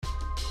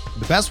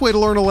The best way to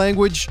learn a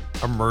language?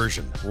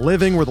 Immersion.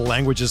 Living where the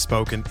language is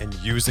spoken and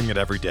using it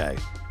every day.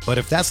 But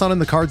if that's not in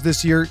the cards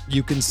this year,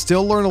 you can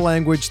still learn a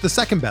language the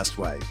second best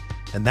way,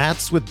 and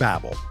that's with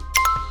Babbel.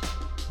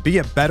 Be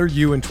a better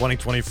you in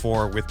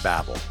 2024 with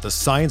Babbel, the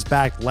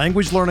science-backed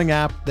language learning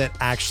app that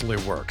actually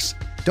works.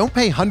 Don't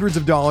pay hundreds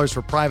of dollars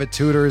for private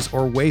tutors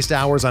or waste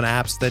hours on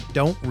apps that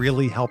don't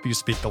really help you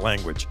speak the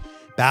language.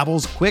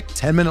 Babbel's quick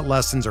 10-minute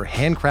lessons are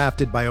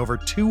handcrafted by over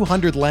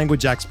 200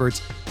 language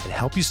experts and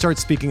help you start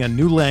speaking a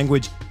new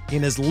language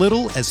in as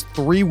little as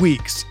 3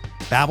 weeks.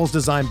 Babbel's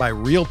designed by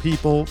real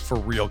people for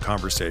real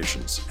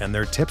conversations, and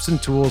their tips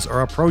and tools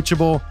are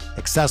approachable,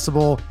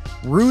 accessible,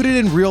 rooted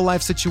in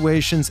real-life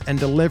situations, and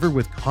delivered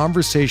with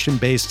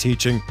conversation-based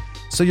teaching,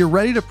 so you're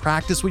ready to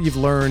practice what you've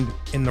learned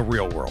in the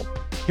real world.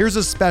 Here's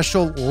a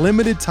special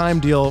limited-time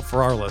deal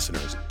for our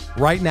listeners.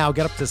 Right now,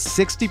 get up to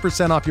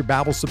 60% off your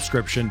Babbel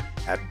subscription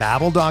at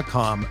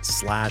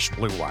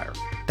babbel.com/Blue Wire.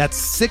 That's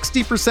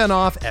 60%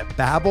 off at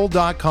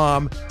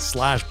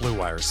babbel.com/Blue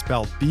Wire,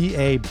 spelled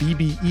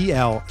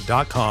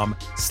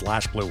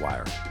BABBEL.com/Blue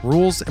Wire.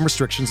 Rules and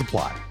restrictions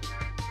apply.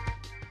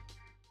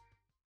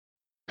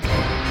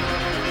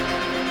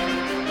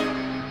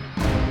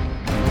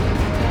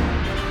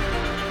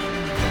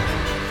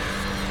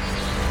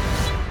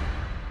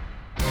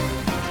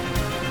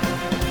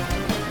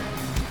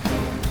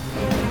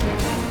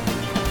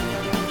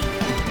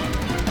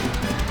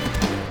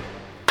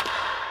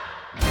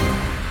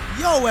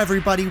 Hello,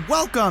 everybody.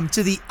 Welcome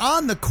to the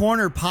On the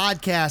Corner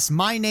podcast.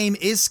 My name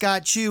is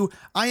Scott Chu.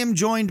 I am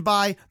joined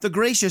by the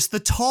gracious, the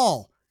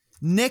tall,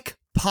 Nick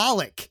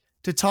Pollock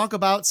to talk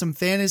about some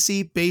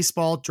fantasy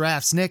baseball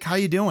drafts. Nick, how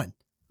you doing?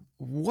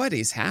 What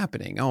is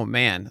happening? Oh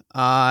man,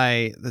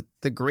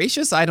 the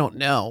gracious, I don't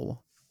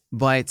know,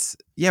 but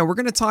yeah, we're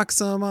gonna talk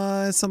some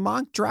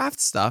mock draft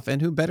stuff, and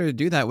who better to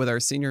do that with our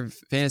senior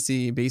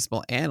fantasy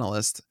baseball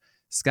analyst,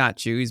 Scott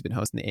Chu. He's been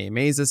hosting the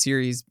AMAs this year.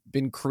 He's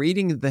been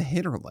creating the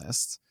hitter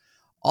list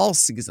all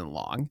season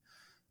long,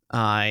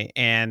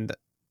 and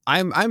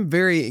I'm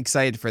very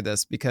excited for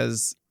this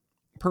because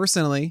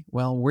personally,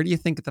 well, where do you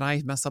think that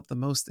I mess up the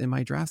most in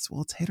my drafts?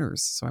 Well, it's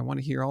hitters. So I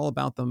want to hear all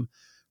about them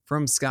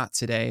from Scott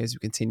today as we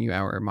continue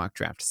our mock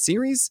draft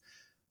series.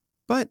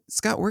 But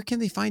Scott, where can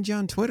they find you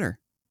on Twitter?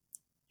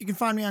 You can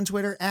find me on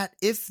Twitter at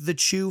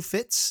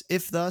IfTheChuFits,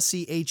 if the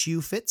CHU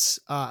fits.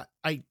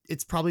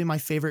 It's probably my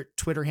favorite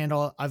Twitter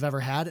handle I've ever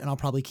had, and I'll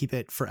probably keep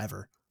it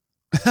forever.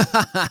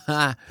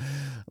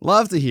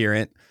 Love to hear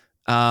it.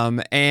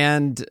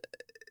 And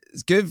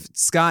give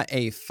Scott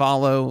a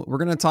follow. We're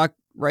going to talk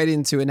right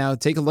into it now.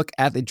 Take a look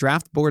at the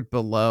draft board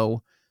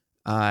below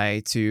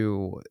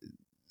to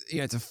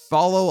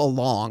follow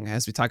along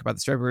as we talk about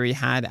this draft. We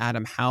had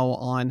Adam Howell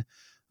on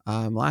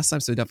last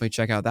time, so definitely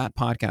check out that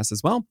podcast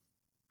as well.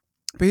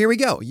 But here we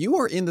go. You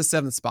are in the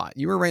 7th spot.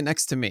 You were right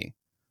next to me.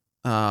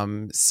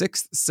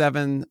 6th,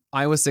 7,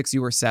 I was 6,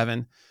 you were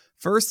 7.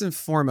 First and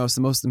foremost,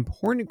 the most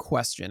important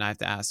question I have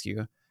to ask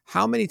you,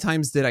 how many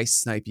times did I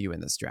snipe you in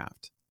this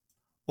draft?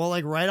 Well,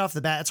 like right off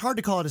the bat, it's hard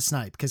to call it a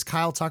snipe because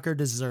Kyle Tucker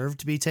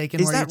deserved to be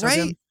taken. Is that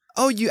right?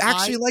 Oh, you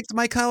actually liked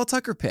my Kyle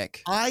Tucker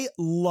pick. I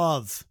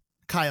love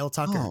Kyle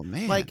Tucker. Oh,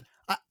 man. Like,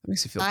 that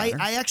makes you feel better.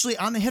 I actually,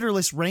 on the hitter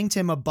list, ranked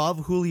him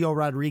above Julio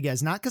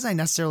Rodriguez, not because I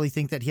necessarily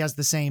think that he has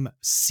the same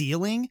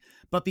ceiling,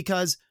 but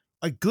because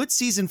a good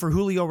season for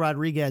Julio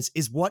Rodriguez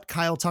is what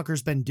Kyle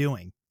Tucker's been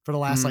doing for the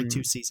last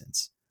 2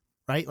 seasons.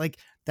 Right? Like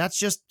that's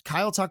just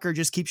Kyle Tucker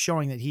just keeps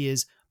showing that he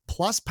is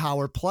plus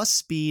power, plus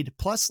speed,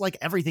 plus like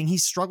everything. He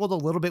struggled a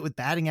little bit with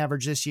batting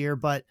average this year,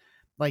 but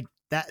like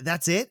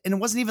that's it. And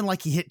it wasn't even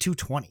like he hit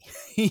 220.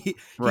 He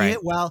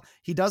hit well.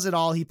 He does it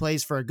all. He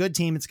plays for a good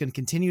team. It's going to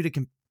continue to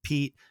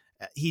compete.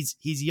 He's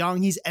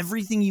young. He's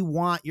everything you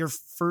want your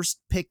first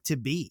pick to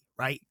be,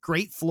 right?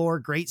 Great floor,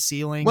 great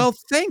ceiling. Well,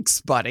 thanks,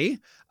 buddy.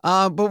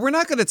 But we're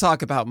not going to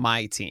talk about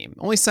my team.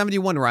 Only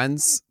 71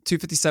 runs,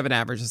 257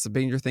 average. That's the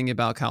major thing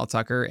about Kyle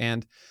Tucker.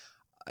 And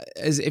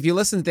if you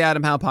listen to the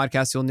Adam Howell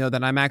podcast, you'll know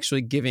that I'm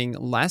actually giving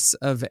less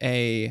of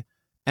a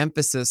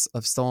emphasis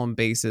of stolen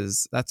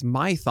bases. That's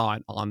my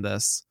thought on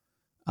this.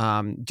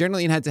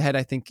 Generally in head-to-head,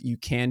 I think you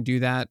can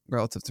do that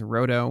relative to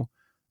Roto.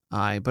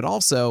 But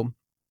also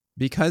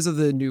because of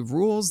the new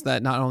rules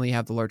that not only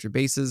have the larger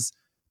bases,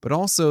 but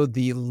also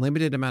the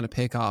limited amount of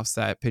pickoffs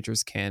that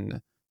pitchers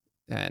can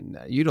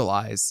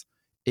utilize,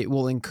 it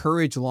will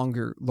encourage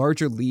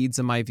larger leads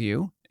in my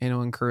view, and it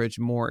will encourage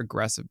more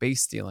aggressive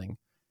base stealing.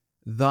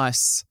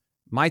 Thus,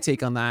 my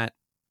take on that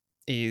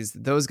is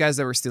those guys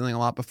that were stealing a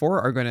lot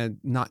before are going to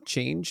not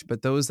change,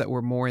 but those that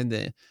were more in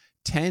the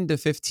 10 to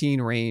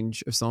 15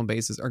 range of stolen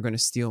bases are going to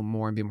steal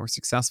more and be more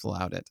successful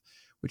at it,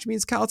 which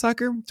means Kyle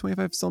Tucker,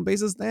 25 stolen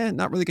bases,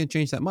 not really going to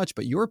change that much.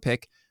 But your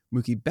pick,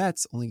 Mookie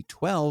Betts, only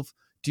 12.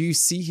 Do you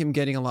see him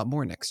getting a lot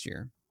more next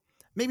year?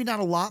 Maybe not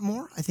a lot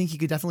more. I think he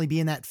could definitely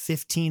be in that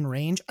 15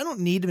 range. I don't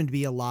need him to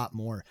be a lot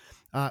more.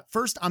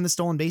 First, on the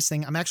stolen base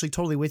thing, I'm actually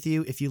totally with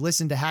you. If you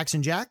listen to Hacks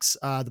and Jacks,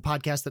 the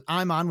podcast that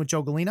I'm on with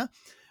Joe Galena,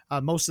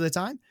 most of the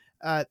time,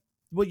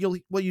 what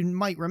you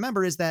might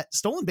remember is that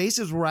stolen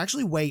bases were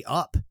actually way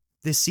up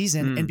this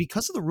season. And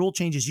because of the rule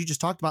changes you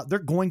just talked about, they're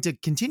going to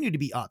continue to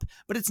be up,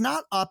 but it's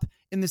not up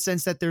in the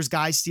sense that there's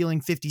guys stealing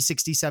 50,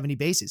 60, 70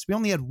 bases. We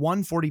only had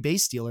one 40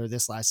 base stealer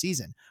this last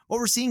season. What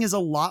we're seeing is a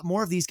lot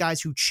more of these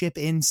guys who chip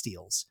in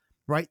steals,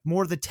 right?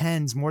 More of the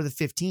 10s, more of the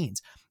 15s.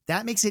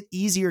 That makes it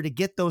easier to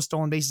get those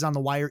stolen bases on the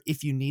wire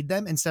if you need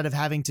them, instead of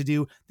having to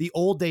do the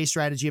old day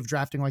strategy of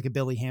drafting like a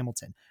Billy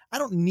Hamilton. I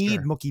don't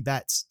need Mookie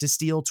Betts to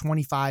steal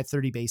 25,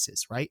 30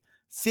 bases, right?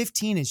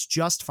 15 is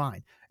just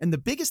fine. And the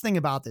biggest thing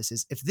about this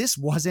is if this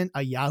wasn't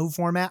a Yahoo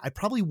format, I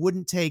probably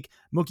wouldn't take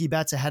Mookie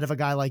Betts ahead of a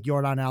guy like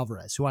Yordan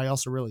Alvarez, who I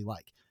also really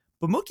like.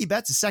 But Mookie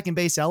Betts is second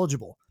base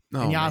eligible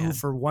in Yahoo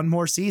for one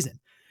more season.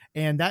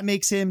 And that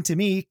makes him, to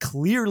me,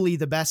 clearly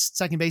the best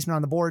second baseman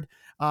on the board.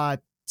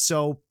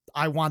 So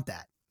I want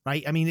that,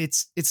 right? I mean,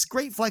 it's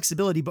great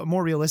flexibility, but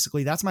more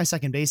realistically, that's my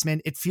second baseman.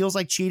 It feels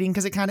like cheating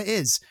because it kind of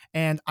is,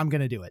 and I'm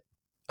going to do it.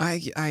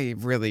 I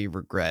really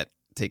regret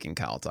taking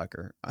Kyle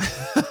Tucker.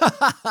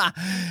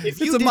 If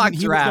you it's a mock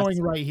draft.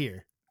 Going right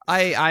here.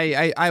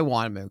 I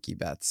want Mookie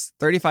Betts.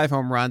 35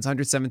 home runs,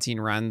 117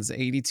 runs,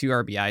 82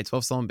 RBI,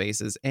 12 stolen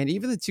bases, and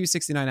even the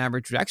 269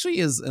 average, which actually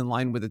is in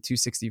line with the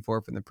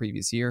 264 from the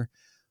previous year.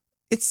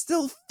 It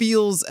still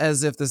feels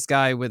as if this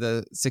guy with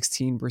a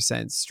 16%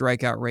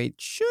 strikeout rate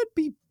should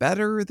be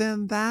better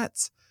than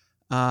that.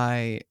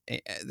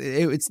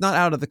 It's not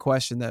out of the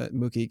question that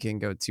Mookie can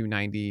go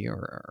 290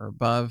 or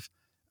above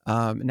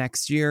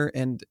next year,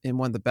 and in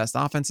one of the best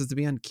offenses to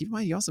be on. Keep in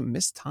mind, he also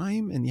missed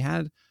time, and he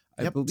had,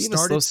 I believe, a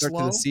slow start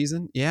to the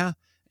season. Yeah,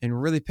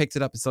 and really picked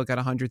it up and still got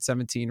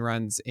 117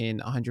 runs in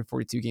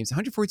 142 games.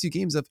 142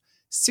 games of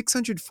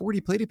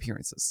 640 plate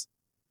appearances.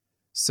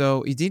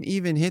 So he didn't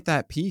even hit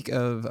that peak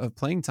of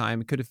playing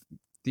time. Could have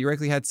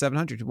theoretically had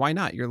 700. Why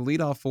not? You're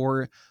leadoff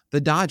for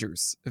the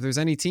Dodgers, if there's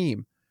any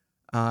team.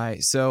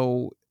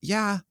 So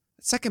yeah,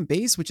 second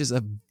base, which is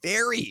a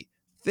very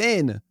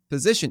thin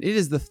position. It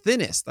is the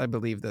thinnest, I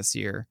believe, this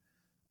year.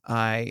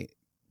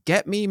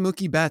 Get me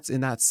Mookie Betts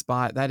in that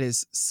spot. That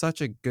is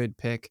such a good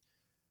pick.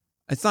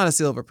 It's not a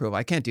seal of approval.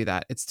 I can't do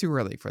that. It's too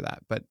early for that.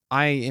 But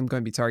I am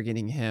going to be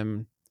targeting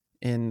him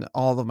in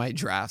all of my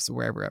drafts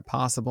wherever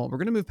possible. We're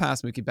going to move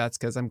past Mookie Betts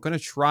because I'm going to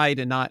try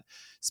to not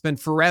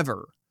spend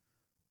forever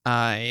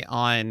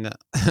on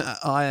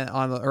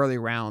the early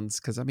rounds,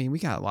 because I mean, we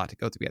got a lot to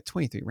go through. We got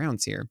 23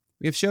 rounds here.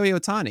 We have Shohei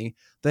Ohtani,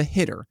 the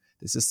hitter.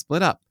 This is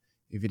split up.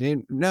 If you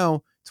didn't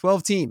know,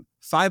 12 team,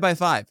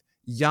 5x5,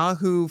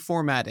 Yahoo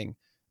formatting,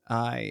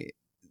 2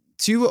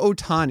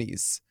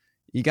 Ohtanis.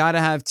 You got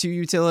to have 2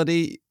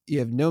 utility. You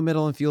have no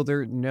middle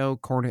infielder, no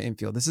corner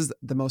infield. This is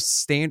the most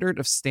standard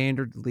of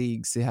standard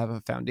leagues to have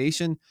a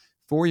foundation.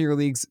 4-year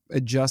leagues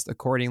adjust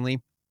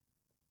accordingly.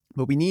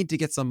 But we need to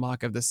get some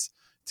mock of this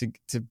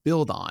to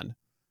build on.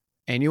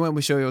 And you went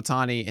with Shohei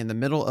Ohtani in the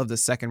middle of the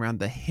second round,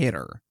 the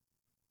hitter.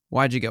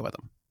 Why'd you go with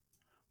him?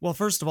 Well,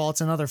 first of all,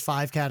 it's another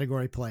 5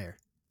 category player,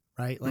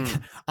 right? Like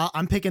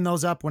I'm picking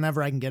those up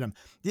whenever I can get them.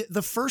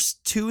 The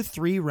first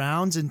 2-3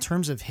 rounds in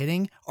terms of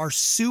hitting are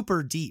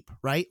super deep,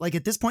 right? Like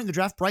at this point in the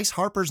draft, Bryce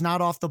Harper's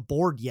not off the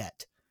board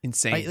yet.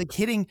 Insane. Right? Like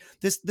hitting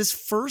this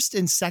first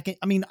and second.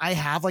 I mean, I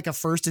have like a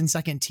first and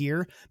second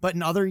tier, but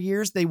in other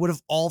years they would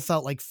have all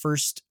felt like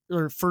first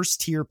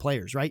tier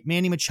players, right?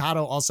 Manny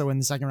Machado also in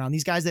the second round.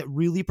 These guys that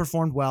really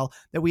performed well,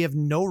 that we have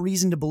no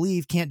reason to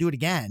believe can't do it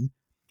again.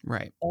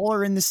 Right. All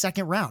are in the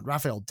second round.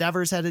 Rafael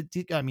Devers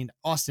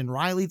Austin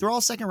Riley, they're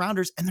all second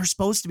rounders, and they're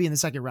supposed to be in the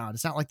second round.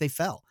 It's not like they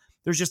fell.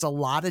 There's just a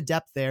lot of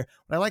depth there.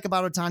 What I like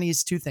about Ohtani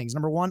is 2 things.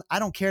 Number one, I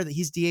don't care that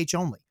he's DH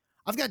only.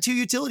 I've got 2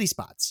 utility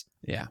spots.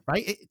 Yeah.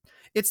 Right.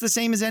 It's the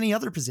same as any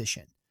other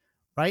position,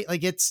 right?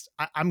 Like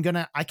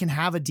I can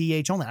have a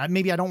DH only.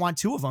 Maybe I don't want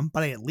 2 of them,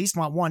 but I at least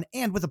want 1.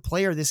 And with a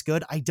player this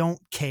good, I don't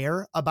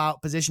care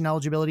about position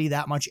eligibility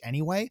that much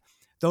anyway.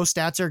 Those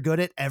stats are good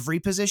at every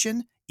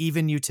position,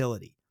 even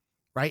utility.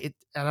 Right.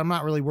 And I'm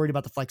not really worried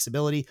about the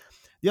flexibility.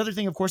 The other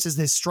thing, of course, is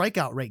his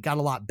strikeout rate got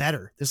a lot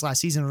better this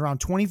last season,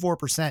 around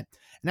 24%. And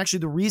actually,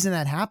 the reason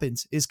that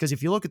happens is because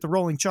if you look at the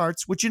rolling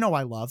charts, which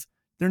I love,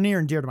 they're near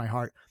and dear to my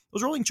heart.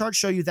 Those rolling charts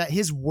show you that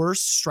his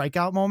worst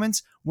strikeout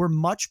moments were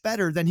much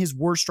better than his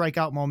worst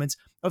strikeout moments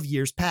of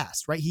years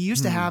past. Right. He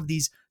used to have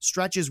these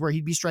stretches where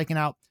he'd be striking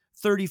out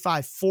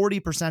 35,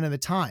 40% of the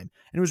time.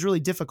 And it was really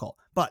difficult.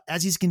 But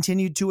as he's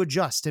continued to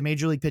adjust to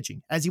Major League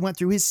pitching, as he went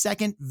through his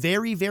second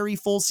very, very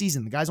full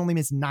season, the guy's only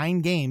missed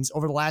 9 games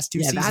over the last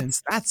 2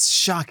 seasons. That's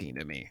shocking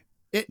to me.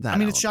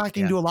 It's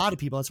shocking to a lot of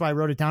people. That's why I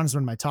wrote it down as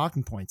one of my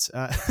talking points.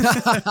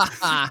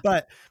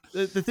 But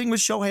the thing with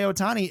Shohei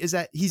Ohtani is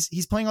that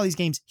he's playing all these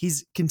games.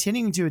 He's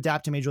continuing to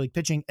adapt to Major League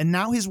pitching. And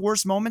now his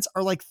worst moments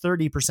are like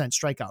 30%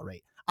 strikeout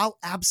rate. I'll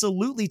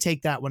absolutely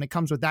take that when it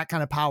comes with that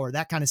kind of power,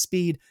 that kind of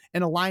speed,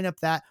 and a lineup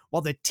that,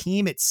 while the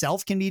team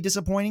itself can be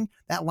disappointing,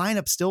 that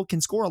lineup still can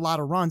score a lot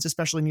of runs,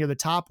 especially near the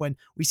top when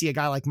we see a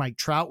guy like Mike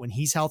Trout, when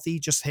he's healthy,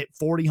 just hit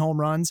 40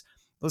 home runs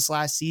this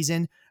last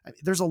season.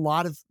 There's a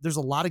lot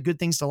of good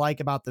things to like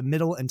about the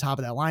middle and top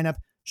of that lineup.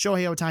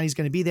 Shohei Ohtani is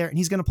going to be there, and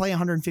he's going to play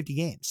 150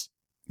 games.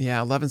 Yeah,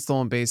 11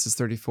 stolen bases,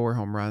 34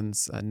 home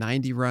runs,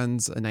 90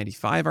 runs, a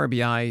 95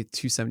 RBI,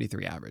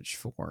 273 average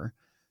for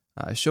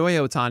Shohei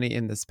Ohtani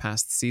in this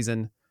past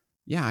season,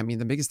 yeah, I mean,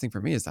 the biggest thing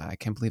for me is that I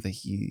can't believe that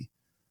he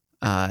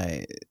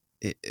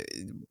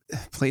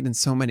played in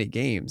so many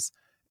games.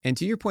 And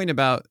to your point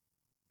about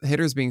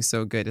hitters being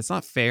so good, it's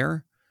not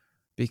fair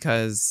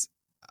because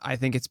I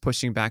think it's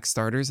pushing back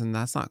starters, and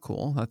that's not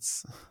cool.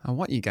 I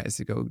want you guys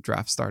to go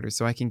draft starters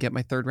so I can get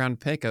my 3rd round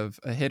pick of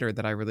a hitter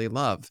that I really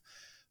love.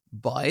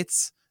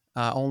 But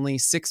only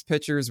 6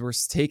 pitchers were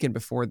taken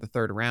before the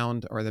 3rd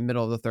round, or the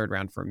middle of the 3rd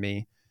round for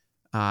me.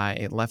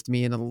 It left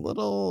me in a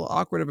little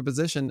awkward of a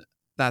position.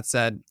 That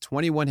said,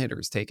 21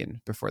 hitters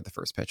taken before the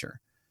first pitcher.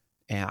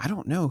 And I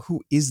don't know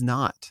who is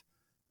not,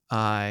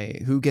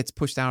 who gets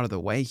pushed out of the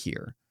way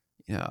here.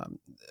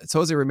 It's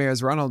Jose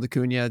Ramirez, Ronald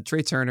Acuna,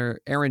 Trey Turner,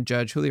 Aaron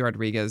Judge, Julio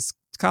Rodriguez,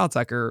 Kyle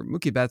Tucker,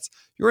 Mookie Betts,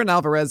 Yordan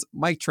Alvarez,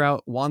 Mike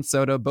Trout, Juan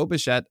Soto, Bo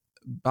Bichette,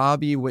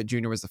 Bobby Witt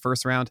Jr. was the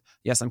first round.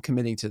 Yes, I'm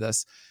committing to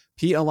this.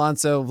 Pete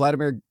Alonso,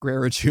 Vladimir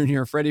Guerrero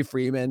Jr., Freddie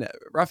Freeman,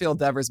 Rafael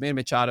Devers, Manny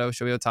Machado,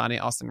 Shohei Ohtani,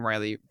 Austin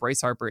Riley,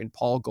 Bryce Harper, and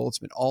Paul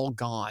Goldschmidt all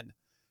gone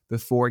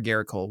before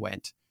Garrett Cole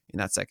went in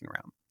that 2nd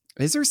round.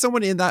 Is there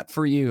someone in that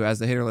for you as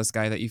the hitter list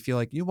guy that you feel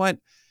like, you know what?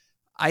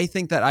 I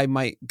think that I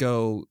might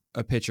go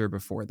a pitcher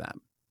before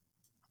them.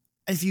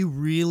 If you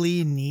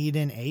really need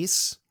an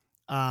ace,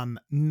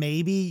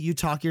 maybe you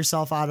talk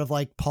yourself out of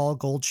like Paul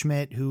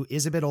Goldschmidt, who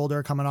is a bit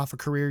older, coming off a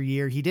career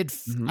year. He did.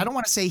 I don't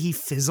want to say he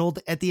fizzled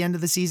at the end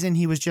of the season.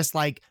 He was just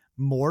like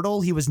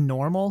mortal. He was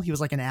normal. He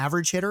was like an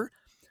average hitter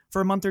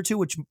for a month or two,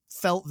 which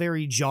felt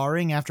very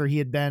jarring after he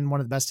had been one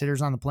of the best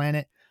hitters on the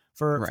planet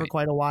for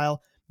quite a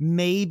while.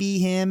 Maybe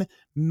him,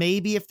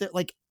 maybe if they're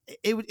like,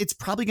 it's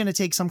probably going to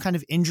take some kind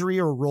of injury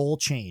or role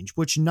change,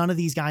 which none of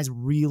these guys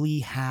really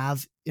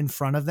have in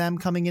front of them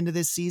coming into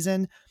this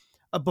season.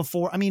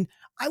 Before, I mean,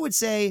 I would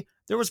say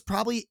there was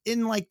probably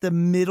in like the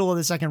middle of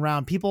the 2nd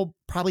round, people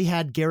probably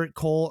had Garrett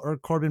Cole or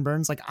Corbin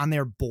Burns like on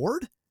their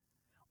board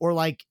or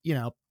like,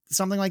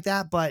 something like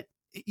that. But,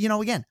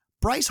 again,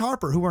 Bryce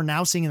Harper, who we're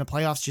now seeing in the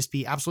playoffs just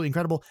be absolutely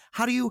incredible.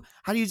 How do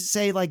you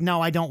say like, no,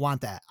 I don't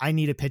want that. I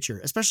need a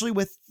pitcher, especially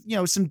with,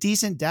 some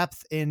decent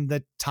depth in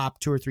the top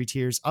 2 or 3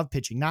 tiers of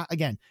pitching.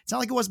 It's not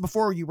like it was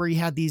before where you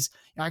had these,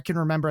 I can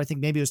remember, I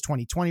think maybe it was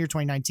 2020 or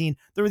 2019.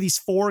 There were these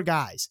 4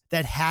 guys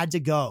that had to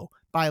go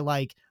by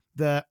like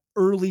the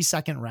early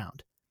 2nd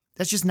round.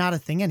 That's just not a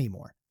thing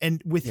anymore.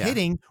 And with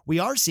hitting, we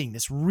are seeing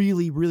this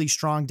really, really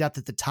strong depth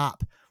at the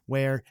top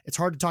where it's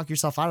hard to talk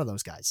yourself out of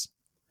those guys.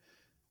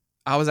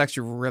 I was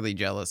actually really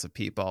jealous of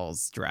Pete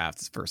Ball's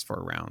draft's first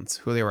 4 rounds.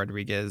 Julio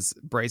Rodriguez,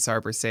 Bryce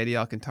Harper, Sandy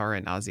Alcantara,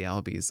 and Ozzie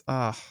Albies.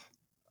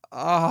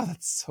 Oh,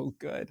 that's so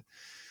good.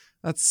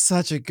 That's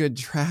such a good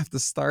draft to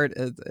start.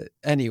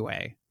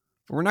 Anyway,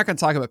 but we're not going to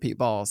talk about Pete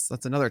Balls.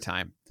 That's another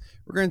time.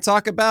 We're going to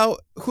talk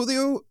about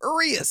Julio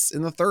Urias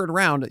in the 3rd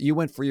round. You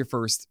went for your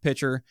first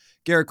pitcher.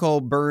 Garrett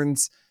Cole,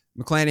 Burns,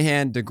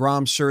 McClanahan,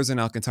 DeGrom, Scherzer, and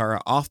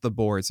Alcantara off the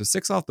board. So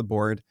 6 off the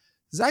board.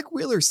 Zach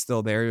Wheeler's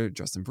still there.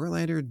 Justin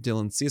Verlander,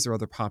 Dylan Cease are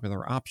other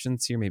popular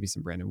options here. Maybe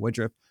some Brandon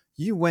Woodruff.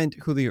 You went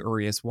Julio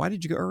Urias. Why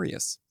did you go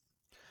Urias?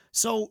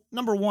 So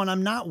number one,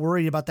 I'm not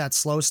worried about that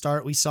slow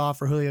start we saw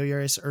for Julio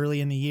Urias early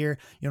in the year.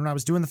 When I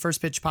was doing the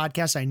First Pitch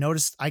podcast, I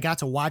noticed I got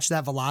to watch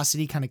that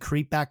velocity kind of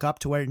creep back up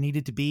to where it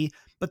needed to be.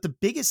 But the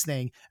biggest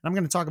thing, and I'm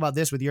going to talk about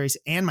this with Urias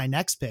and my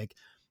next pick,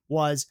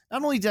 was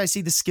not only did I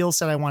see the skill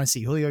set I want to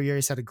see, Julio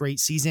Urias had a great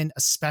season,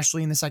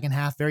 especially in the second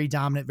half, very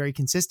dominant, very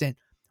consistent.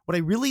 What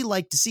I really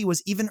liked to see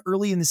was even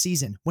early in the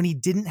season, when he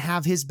didn't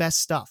have his best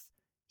stuff,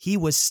 he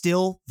was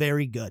still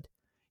very good.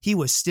 He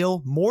was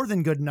still more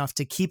than good enough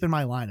to keep in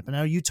my lineup. And I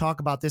know you talk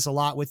about this a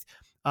lot with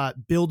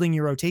building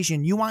your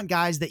rotation. You want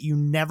guys that you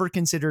never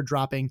consider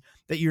dropping,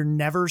 that you're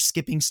never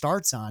skipping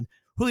starts on.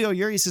 Julio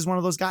Urias is one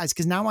of those guys,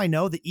 because now I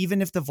know that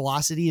even if the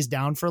velocity is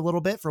down for a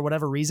little bit, for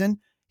whatever reason,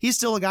 he's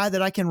still a guy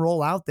that I can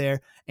roll out there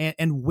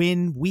and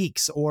win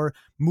weeks or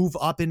move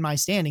up in my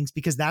standings,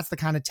 because that's the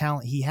kind of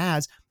talent he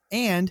has.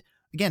 And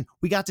again,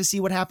 we got to see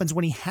what happens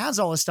when he has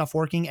all his stuff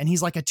working and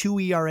he's like a 2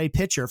 ERA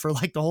pitcher for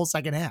like the whole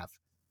second half.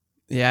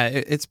 Yeah,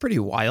 it's pretty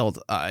wild.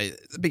 At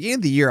the beginning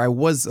of the year, I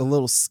was a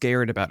little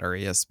scared about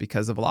Urias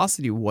because the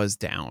velocity was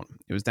down.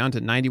 It was down to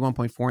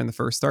 91.4 in the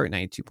first start,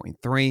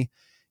 92.3.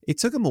 It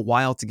took him a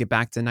while to get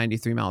back to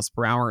 93 miles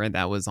per hour, and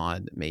that was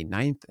on May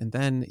 9th. And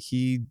then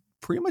he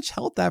pretty much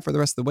held that for the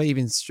rest of the way,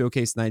 even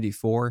showcased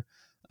 94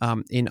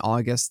 in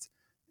August.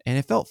 And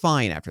it felt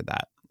fine after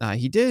that.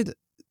 He did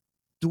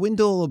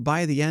dwindle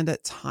by the end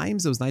at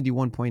times. It was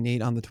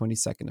 91.8 on the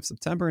 22nd of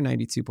September,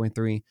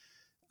 92.3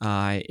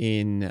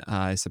 in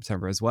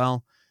September as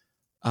well,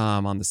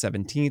 on the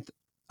 17th.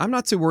 I'm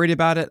not too worried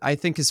about it. I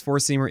think his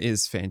four-seamer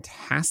is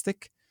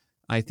fantastic.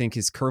 I think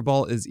his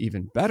curveball is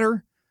even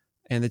better.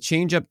 And the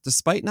changeup,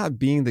 despite not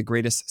being the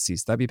greatest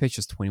CSW pitch,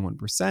 is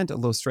 21%, a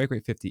low strike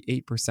rate,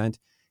 58%.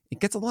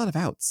 It gets a lot of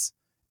outs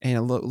and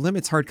it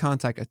limits hard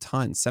contact a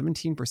ton.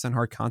 17%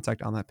 hard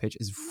contact on that pitch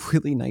is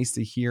really nice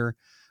to hear,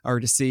 or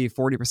to see.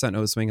 40%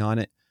 O swing on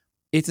it.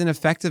 It's an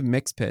effective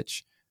mix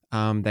pitch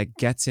that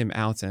gets him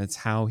out, and it's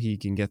how he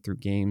can get through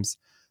games.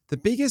 The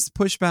biggest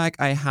pushback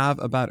I have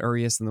about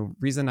Urias, and the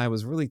reason I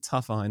was really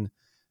tough on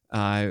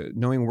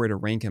knowing where to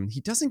rank him.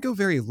 He doesn't go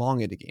very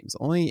long into games,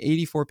 only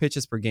 84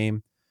 pitches per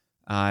game,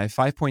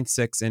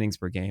 5.6 innings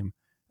per game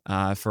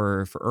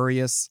for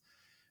Urias.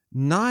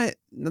 Not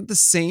the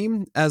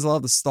same as a lot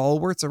of the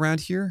stalwarts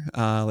around here,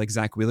 like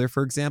Zach Wheeler,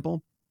 for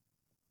example,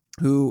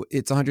 who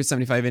it's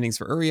 175 innings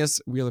for Urias,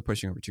 Wheeler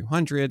pushing over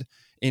 200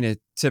 in a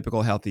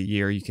typical healthy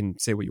year. You can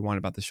say what you want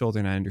about the shoulder,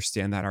 and I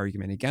understand that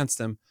argument against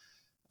him.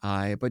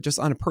 But just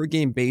on a per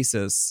game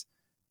basis,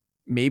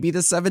 maybe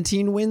the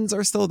 17 wins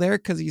are still there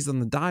because he's on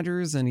the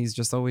Dodgers and he's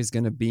just always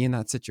going to be in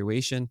that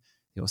situation.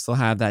 He'll still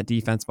have that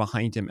defense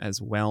behind him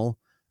as well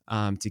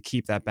to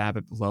keep that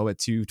BABIP low at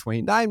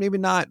 229, maybe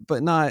not,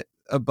 but not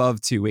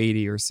above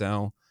 280 or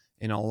so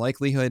in all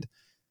likelihood.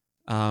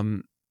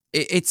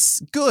 It's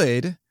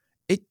good.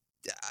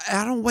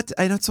 I know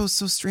it's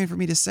so strange for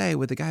me to say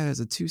with a guy who has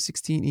a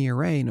 2.16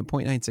 ERA and a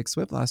 0.96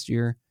 WHIP last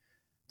year,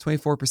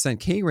 24%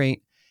 K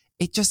rate.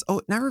 It just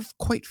it never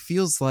quite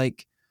feels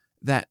like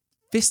that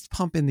fist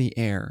pump in the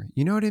air.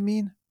 You know what I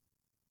mean?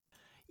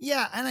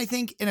 Yeah, and I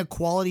think in a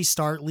quality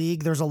start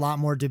league, there's a lot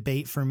more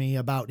debate for me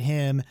about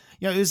him.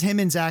 It was him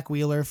and Zach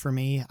Wheeler for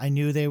me. I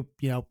knew they,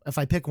 if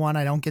I pick one,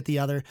 I don't get the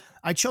other.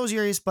 I chose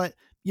Urias, but,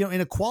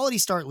 in a quality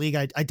start league,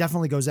 I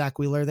definitely go Zach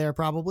Wheeler there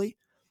probably.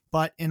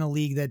 But in a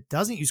league that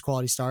doesn't use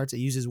quality starts, it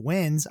uses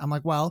wins. I'm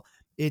like, well,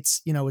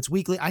 it's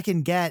weekly. I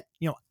can get,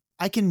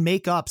 I can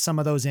make up some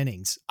of those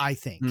innings, I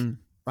think.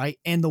 Right.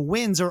 And the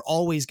wins are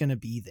always going to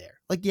be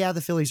there. Like, yeah,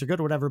 the Phillies are good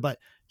or whatever, but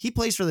he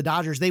plays for the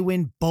Dodgers. They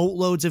win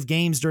boatloads of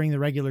games during the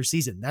regular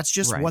season. That's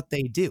just what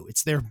they do.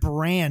 It's their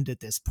brand at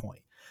this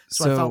point.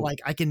 So I felt like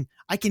I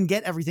can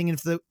get everything. And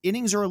if the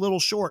innings are a little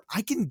short,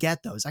 I can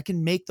get those. I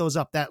can make those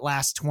up that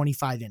last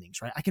 25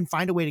 innings, right? I can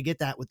find a way to get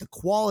that with the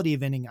quality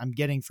of inning I'm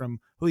getting from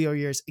Julio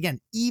Urias. Again,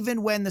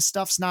 even when the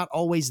stuff's not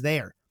always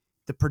there,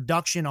 the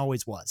production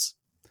always was.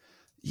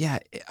 Yeah,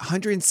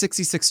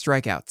 166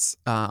 strikeouts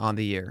on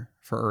the year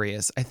for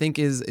Urias, I think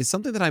is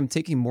something that I'm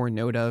taking more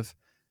note of.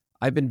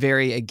 I've been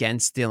very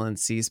against Dylan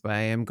Cease, but I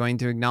am going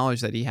to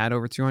acknowledge that he had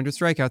over 200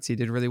 strikeouts. He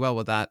did really well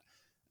with that.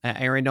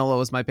 Aaron Nola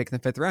was my pick in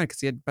the 5th round because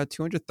he had about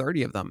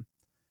 230 of them.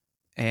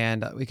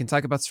 And we can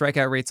talk about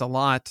strikeout rates a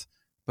lot,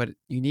 but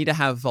you need to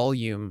have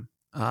volume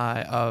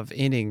of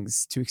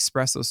innings to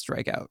express those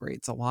strikeout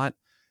rates a lot.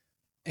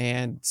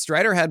 And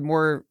Strider had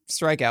more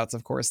strikeouts,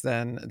 of course,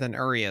 than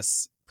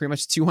Urias. Pretty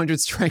much 200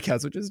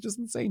 strikeouts, which is just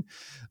insane.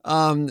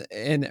 And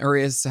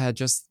Urias had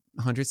just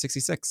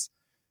 166.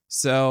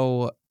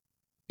 So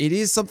it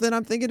is something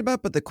I'm thinking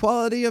about, but the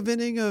quality of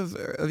inning of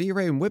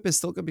ERA and WHIP is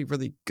still going to be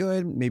really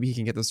good. Maybe he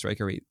can get the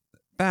strikeout rate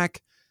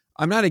back.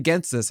 I'm not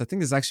against this. I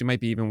think this actually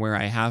might be even where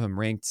I have him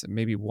ranked,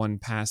 maybe one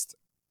past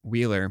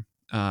Wheeler.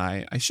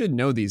 I should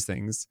know these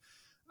things.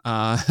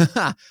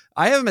 I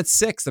have him at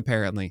 6,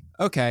 apparently.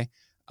 Okay.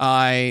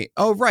 Right.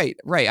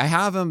 I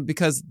have him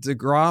because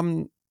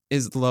DeGrom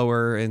is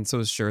lower, and so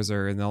is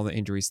Scherzer, and all the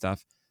injury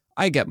stuff.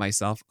 I get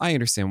myself. I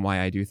understand why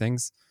I do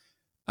things.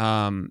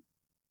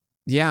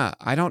 Yeah,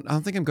 I don't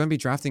think I'm going to be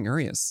drafting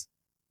Urias.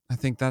 I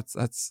think that's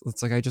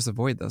like I just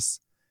avoid this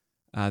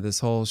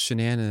whole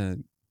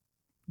shenanigans.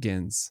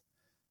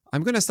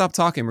 I'm going to stop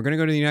talking. We're going to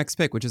go to the next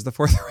pick, which is the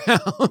 4th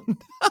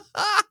round.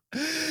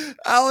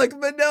 Alek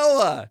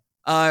Manoah.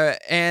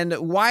 And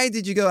why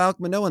did you go Alek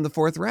Manoah in the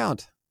 4th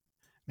round?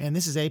 Man,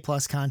 this is A+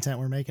 content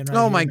we're making right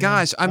Oh here, my man.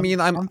 gosh.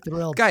 I'm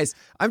thrilled. Guys,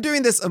 I'm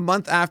doing this a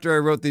month after I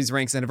wrote these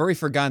ranks, and I've already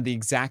forgotten the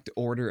exact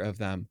order of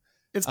them.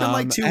 It's been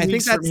like 2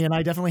 weeks for me, and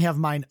I definitely have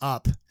mine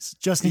up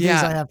just in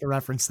case I have to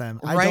reference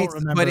them. I don't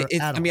remember.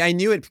 But I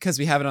knew it because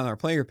we have it on our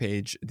player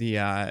page,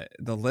 the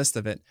list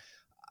of it.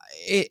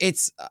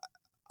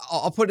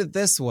 I'll put it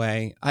this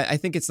way. I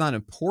think it's not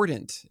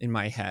important in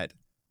my head.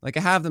 Like,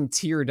 I have them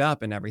tiered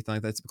up and everything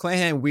like that. It's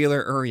McClanahan,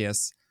 Wheeler,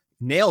 Urias.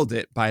 Nailed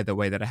it, by the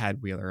way, that I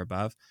had Wheeler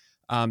above.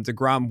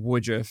 DeGrom,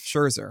 Woodruff,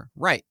 Scherzer.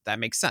 Right. That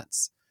makes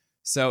sense.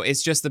 So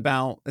it's just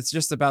about the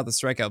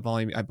strikeout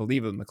volume, I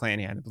believe, with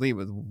McClanahan. I believe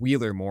with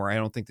Wheeler more. I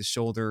don't think the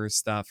shoulder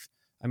stuff.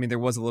 I mean, there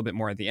was a little bit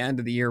more at the end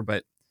of the year,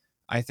 but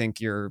I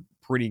think you're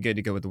pretty good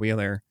to go with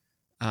Wheeler.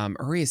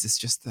 Urias is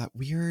just that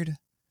weird.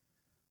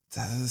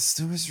 The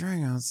stupid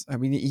strikeouts. I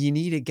mean, you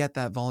need to get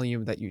that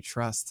volume that you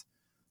trust.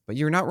 But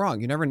you're not wrong.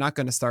 You're never not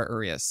going to start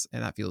Urias,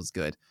 and that feels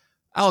good.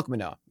 Alek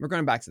Manoah. We're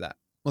going back to that.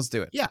 Let's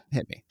do it. Yeah.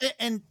 Hit me.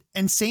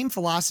 And same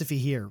philosophy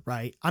here,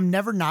 right? I'm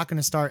never not going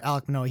to start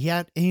Alek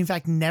Manoah. He in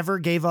fact, never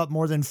gave up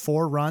more than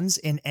 4 runs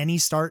in any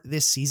start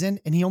this season.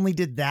 And he only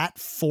did that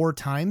 4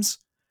 times,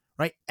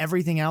 right?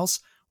 Everything else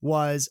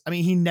was,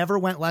 he never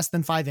went less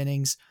than 5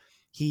 innings.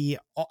 He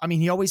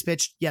always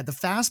pitched. Yeah. The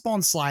fastball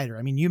and slider.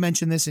 I mean, you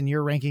mentioned this in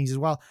your rankings as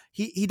well.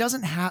 He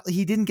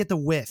didn't get the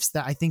whiffs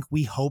that I think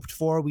we hoped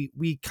for.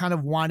 We kind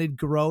of wanted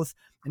growth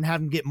and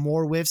have him get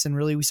more whiffs. And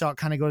really we saw it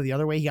kind of go the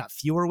other way. He got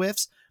fewer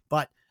whiffs,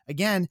 but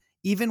again,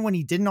 even when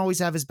he didn't always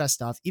have his best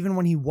stuff, even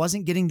when he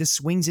wasn't getting the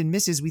swings and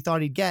misses we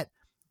thought he'd get,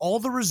 all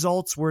the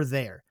results were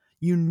there.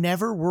 You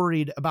never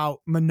worried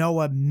about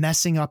Manoah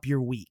messing up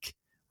your week,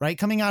 right?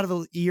 Coming out of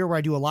a year where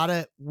I do a lot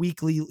of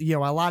weekly, a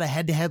lot of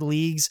head-to-head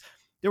leagues,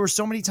 there were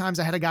so many times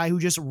I had a guy who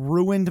just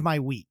ruined my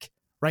week,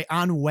 right?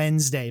 On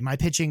Wednesday, my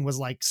pitching was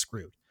like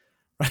screwed,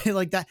 right?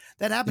 Like that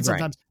happens Right.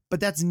 sometimes, but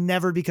that's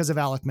never because of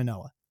Alek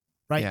Manoah,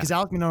 right? Yeah. Because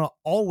Alek Manoah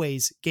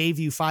always gave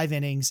you 5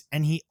 innings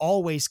and he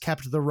always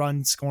kept the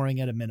run scoring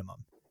at a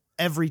minimum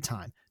every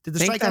time. Did the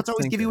strikeouts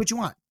always give you what you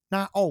want?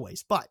 Not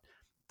always, but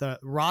the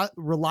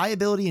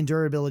reliability and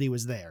durability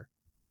was there.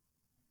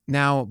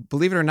 Now,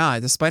 believe it or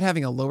not, despite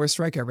having a lower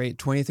strikeout rate,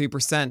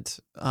 23%,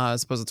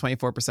 as opposed to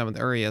 24% with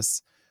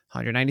Urias,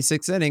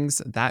 196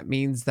 innings, that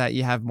means that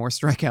you have more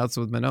strikeouts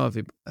with Manoah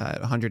at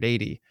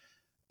 180.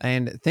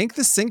 And thank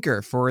the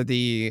sinker for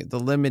the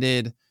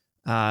limited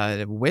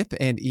whip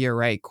and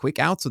ERA. Quick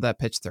outs with that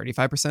pitch,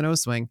 35% O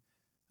swing.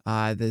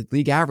 The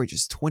league average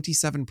is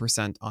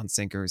 27% on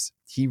sinkers.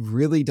 He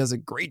really does a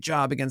great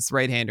job against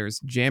right-handers,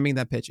 jamming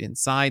that pitch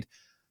inside.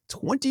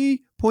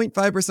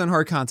 20.5%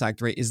 hard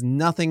contact rate is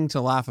nothing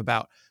to laugh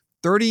about.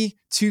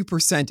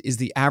 32% is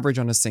the average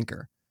on a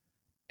sinker.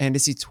 And to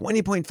see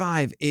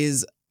 20.5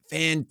 is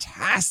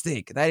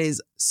fantastic. That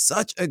is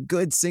such a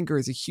good sinker.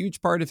 It's a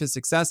huge part of his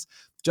success.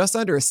 Just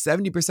under a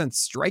 70%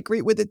 strike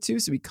rate with it too.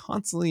 So he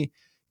constantly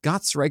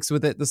got strikes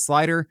with it. The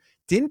slider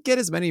didn't get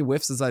as many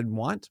whiffs as I'd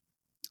want.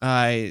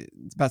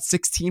 It's about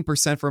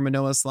 16% for a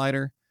Manoah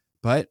slider,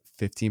 but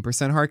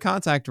 15% hard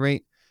contact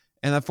rate.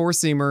 And that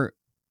four-seamer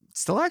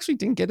still actually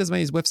didn't get as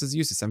many whiffs as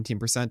used to,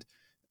 17%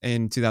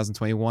 in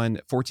 2021,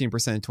 14%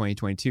 in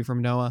 2022 from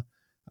Manoah.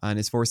 And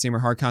his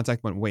four-seamer hard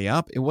contact went way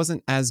up. It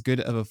wasn't as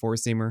good of a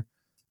four-seamer.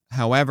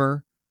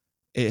 However,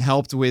 it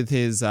helped with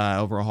his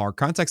overall hard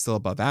contact, still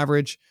above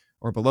average,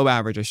 or below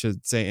average, I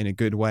should say, in a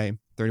good way.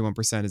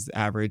 31% is the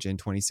average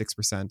and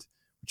 26%,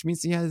 which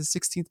means he has the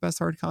 16th best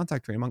hard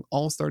contact rate among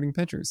all starting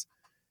pitchers.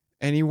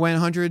 And he went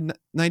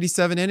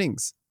 197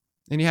 innings,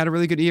 and he had a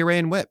really good ERA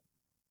and whip.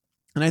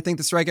 And I think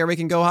the strikeout rate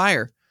can go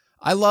higher.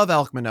 I love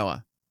Alek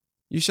Manoah.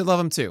 You should love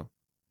him too.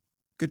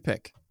 Good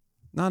pick.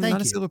 Not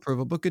a seal of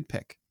approval, but good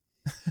pick.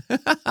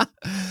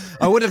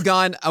 I would have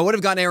gone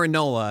Aaron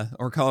Nola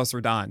or Carlos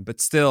Rodon, but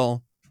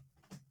still,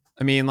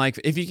 I mean, like,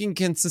 if you can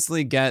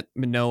consistently get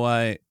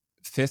Manoah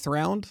 5th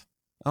round,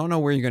 I don't know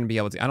where you're going to be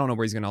able to. I don't know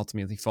where he's going to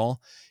ultimately fall.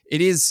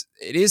 It is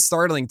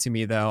startling to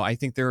me, though. I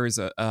think there is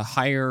a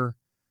higher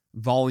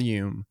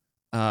volume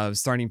of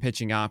starting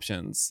pitching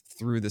options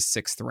through the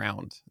 6th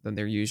round than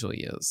there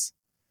usually is.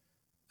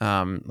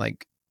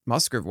 Like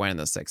Musgrove went in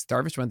the 6th,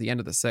 Darvish went at the end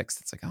of the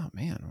 6th. It's like, oh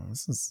man, well,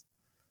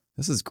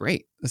 this is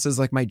great. This is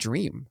like my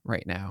dream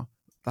right now.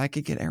 If I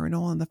could get Aaron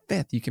Nola in the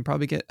 5th, you can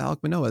probably get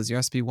Alek Manoah as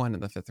your SP1 in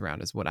the 5th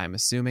round, is what I'm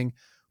assuming.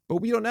 But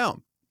we don't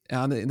know.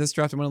 In this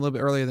draft, I went a little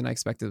bit earlier than I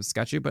expected with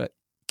Sketchy, but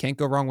can't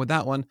go wrong with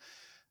that one.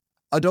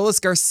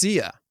 Adolis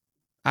Garcia,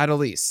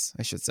 Adolis,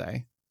 I should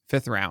say,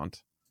 5th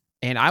round.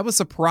 And I was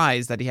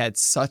surprised that he had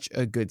such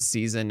a good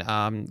season.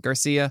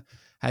 Garcia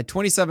had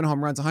 27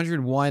 home runs,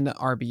 101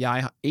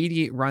 RBI,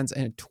 88 runs,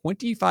 and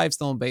 25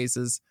 stolen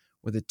bases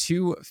with a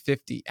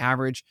 250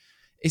 average,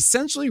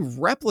 essentially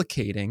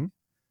replicating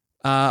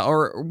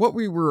or what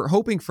we were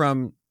hoping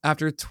from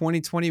after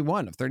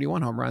 2021 of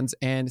 31 home runs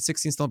and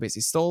 16 stolen bases.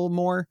 He stole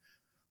more,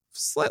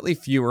 slightly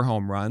fewer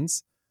home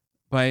runs,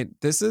 but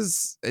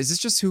is this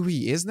just who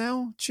he is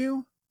now,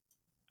 Chew?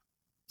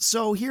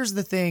 So here's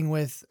the thing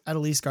with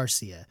Adolis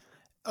Garcia.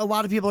 A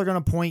lot of people are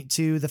going to point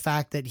to the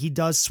fact that he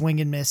does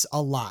swing and miss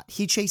a lot.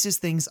 He chases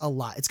things a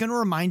lot. It's going to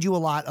remind you a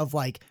lot of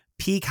like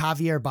peak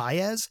Javier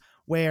Baez,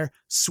 where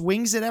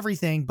swings at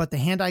everything, but the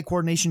hand-eye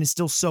coordination is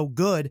still so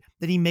good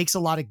that he makes a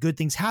lot of good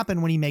things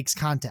happen when he makes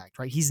contact,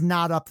 right? He's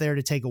not up there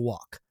to take a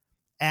walk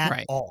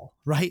at all,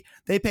 right?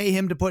 They pay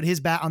him to put his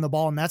bat on the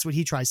ball, and that's what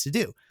he tries to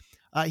do.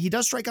 He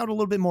does strike out a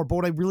little bit more, but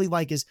what I really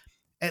like is,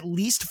 at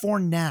least for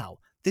now,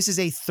 this is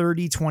a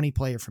 30-20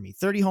 player for me.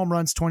 30 home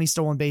runs, 20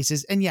 stolen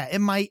bases. And yeah, it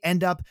might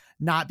end up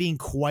not being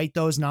quite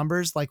those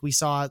numbers like we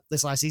saw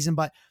this last season,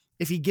 but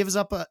if he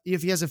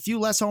if he has a few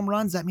less home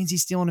runs, that means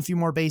he's stealing a few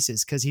more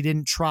bases because he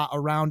didn't trot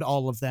around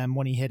all of them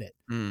when he hit it,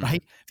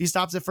 right? If he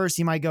stops at first,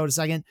 he might go to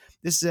second.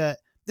 This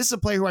is a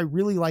player who I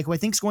really like, who I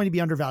think is going to be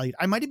undervalued.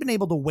 I might have been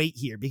able to wait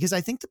here because I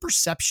think the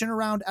perception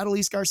around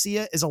Adolis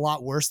Garcia is a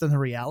lot worse than the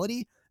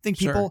reality. I think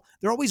people,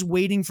 they're always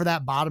waiting for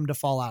that bottom to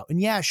fall out.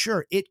 And yeah,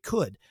 sure, it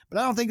could, but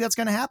I don't think that's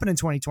going to happen in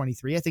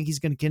 2023. I think he's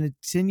going to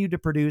continue to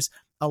produce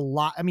a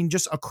lot. I mean,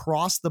 just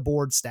across the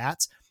board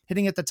stats,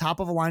 hitting at the top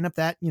of a lineup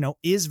that,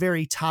 is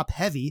very top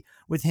heavy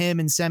with him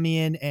and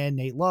Semien and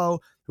Nate Lowe,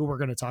 who we're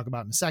going to talk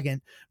about in a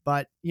second.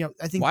 But,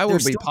 I think why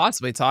would we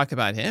possibly talk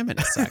about him in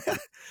a second?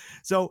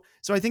 So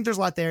I think there's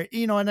a lot there,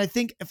 and I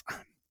think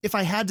if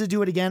I had to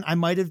do it again, I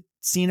might have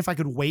seen if I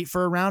could wait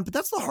for a round, but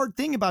that's the hard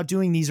thing about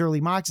doing these early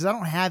mocks is I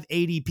don't have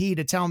ADP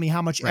to tell me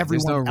how much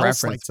everyone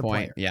else likes a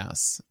player.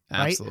 Yes,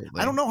 absolutely.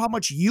 Right? I don't know how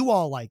much you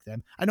all like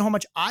them. I know how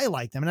much I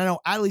like them. And I know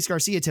Adolis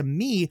Garcia to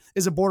me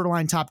is a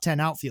borderline top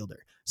 10 outfielder.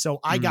 So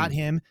I got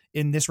him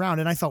in this round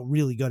and I felt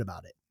really good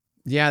about it.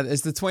 Yeah,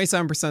 it's the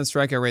 27%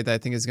 strikeout rate that I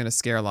think is going to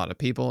scare a lot of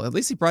people. At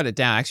least he brought it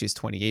down. Actually, it's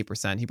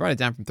 28%. He brought it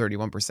down from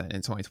 31%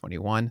 in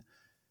 2021.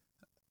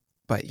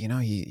 But,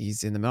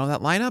 he's in the middle of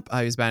that lineup.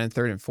 He was batting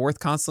 3rd and 4th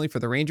constantly for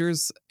the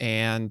Rangers.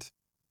 And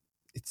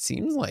it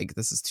seems like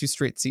this is 2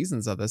 straight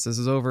seasons of this. This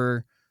is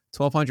over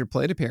 1,200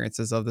 plate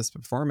appearances of this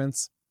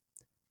performance.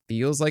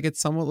 Feels like it's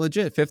somewhat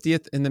legit.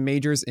 50th in the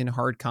majors in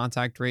hard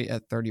contact rate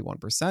at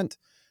 31%.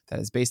 That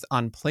is based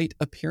on plate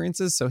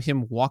appearances. So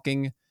him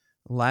walking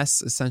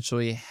less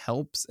essentially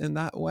helps in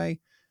that way.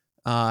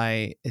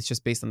 It's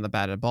just based on the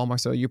batted ball more.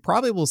 So you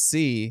probably will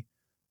see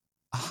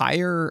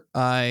higher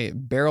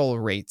barrel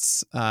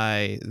rates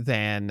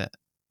than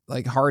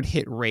like hard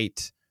hit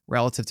rate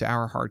relative to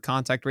our hard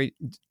contact rate.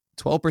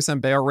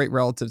 12% barrel rate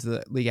relative to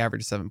the league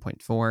average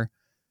 7.4.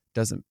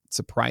 Doesn't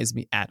surprise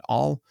me at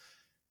all.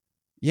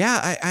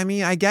 Yeah, I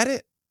mean, I get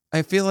it.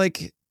 I feel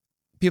like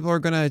people are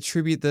going to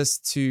attribute this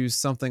to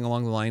something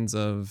along the lines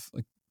of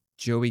like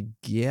Joey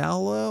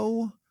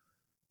Gallo-ish.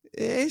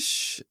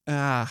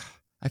 I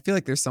feel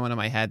like there's someone in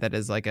my head that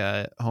is like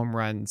a home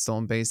run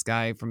stolen base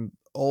guy from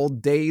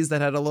old days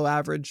that had a low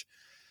average.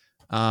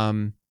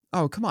 Oh,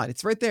 come on.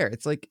 It's right there.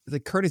 It's like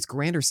Curtis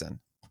Granderson.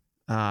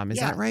 Is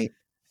that right?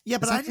 Yeah,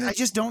 but I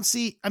just don't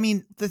see. I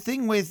mean, the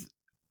thing with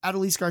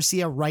Adolis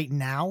Garcia right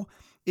now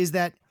is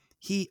that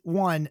he,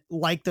 one,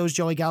 like those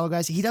Joey Gallo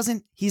guys,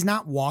 he's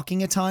not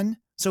walking a ton.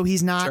 So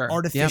he's not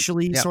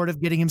artificially sort of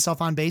getting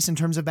himself on base in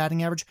terms of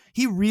batting average.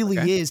 He really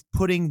is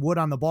putting wood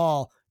on the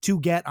ball to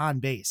get on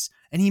base.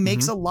 And he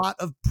makes a lot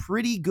of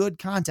pretty good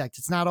contact.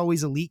 It's not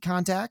always elite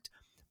contact,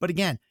 but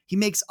again, he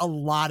makes a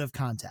lot of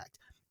contact.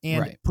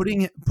 And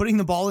putting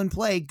the ball in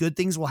play, good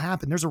things will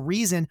happen. There's a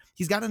reason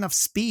he's got enough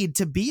speed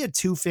to be a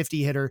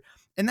 250 hitter.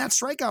 And that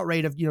strikeout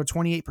rate of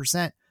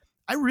 28%,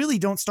 I really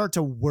don't start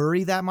to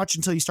worry that much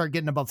until you start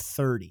getting above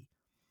 30.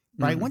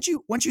 Right. Once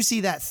you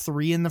see that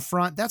 3 in the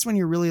front, that's when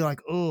you're really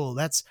like, oh,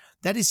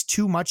 that is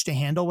too much to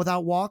handle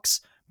without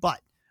walks. But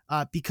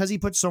because he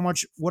puts so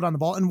much wood on the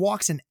ball and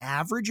walks an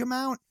average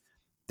amount,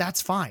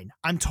 that's fine.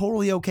 I'm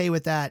totally okay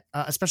with that,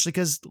 especially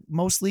because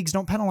most leagues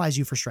don't penalize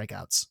you for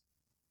strikeouts.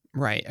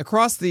 Right.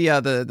 Across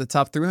the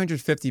top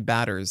 350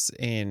 batters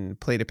in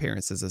plate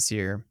appearances this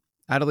year,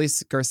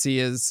 Adolis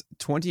Garcia's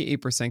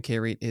 28% K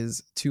rate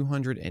is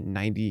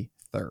 293rd.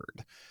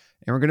 And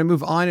we're going to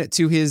move on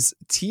to his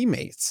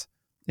teammates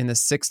in the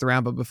 6th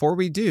round. But before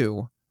we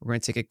do, we're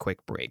going to take a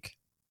quick break.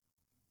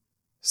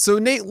 So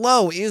Nate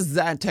Lowe is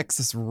that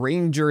Texas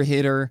Ranger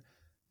hitter.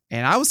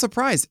 And I was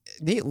surprised.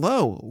 Nate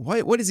Lowe,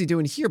 what is he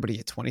doing here? But he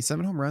had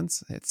 27 home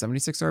runs, had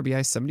 76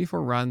 RBI,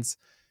 74 runs,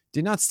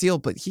 did not steal,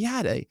 but he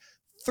had a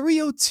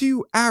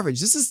 302 average.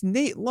 This is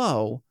Nate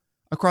Lowe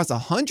across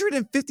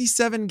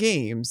 157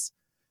 games,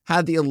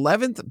 had the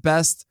 11th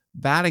best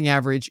batting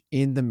average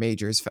in the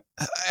majors.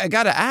 I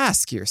got to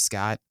ask here,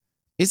 Scott,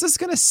 is this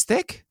going to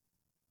stick?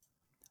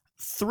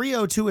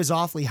 302 is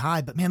awfully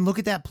high, but man, look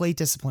at that plate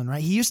discipline,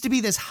 right? He used to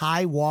be this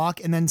high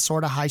walk and then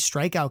sort of high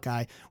strikeout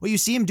guy. What you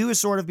see him do is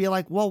sort of be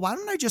like, well, why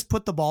don't I just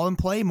put the ball in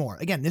play more?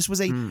 Again, this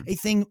was a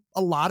thing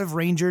a lot of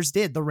Rangers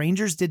did. The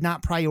Rangers did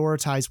not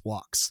prioritize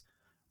walks,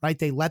 right?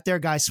 They let their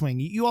guys swing.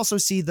 You also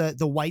see the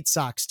White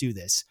Sox do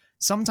this.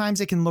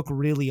 Sometimes it can look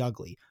really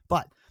ugly,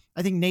 but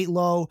I think Nate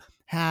Lowe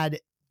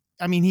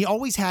he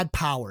always had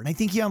power, and I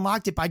think he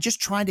unlocked it by just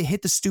trying to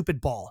hit the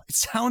stupid ball. It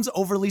sounds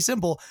overly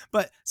simple,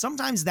 but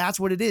sometimes that's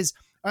what it is.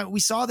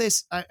 We saw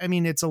this.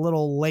 It's a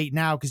little late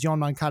now because Yoan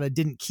Moncada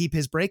didn't keep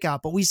his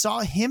breakout, but we saw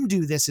him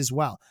do this as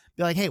well.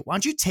 Be like, hey, why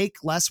don't you take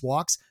less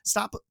walks?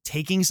 Stop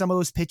taking some of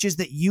those pitches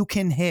that you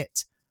can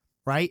hit,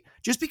 right?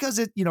 Just because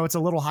it's a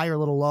little higher, a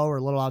little low, or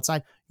a little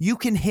outside, you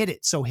can hit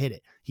it. So hit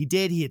it. He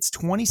did. He hits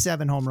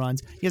 27 home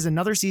runs. He has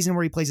another season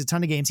where he plays a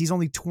ton of games. He's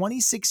only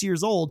 26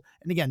 years old.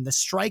 And again, the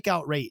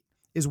strikeout rate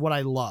is what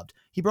I loved.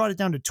 He brought it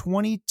down to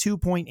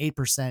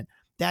 22.8%.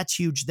 That's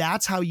huge.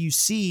 That's how you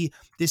see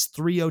this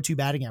 302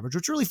 batting average.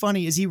 What's really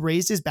funny is he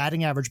raised his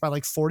batting average by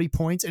like 40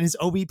 points and his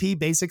OBP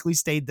basically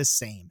stayed the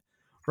same,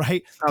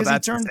 right? Oh,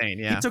 that's insane.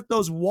 Yeah. He took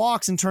those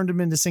walks and turned them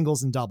into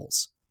singles and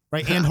doubles,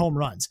 right? And home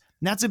runs.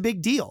 And that's a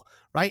big deal,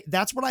 right?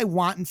 That's what I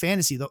want in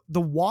fantasy.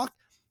 The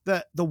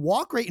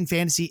walk rate in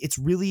fantasy, it's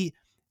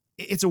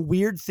a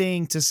weird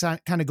thing to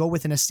kind of go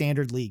with in a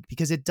standard league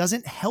because it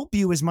doesn't help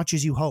you as much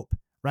as you hope,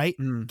 right?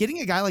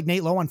 Getting a guy like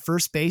Nate Lowe on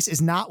first base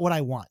is not what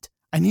I want.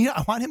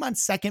 I want him on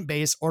second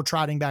base or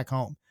trotting back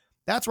home.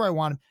 That's where I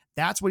want him.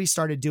 That's what he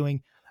started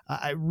doing.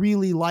 I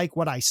really like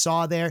what I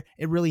saw there.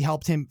 It really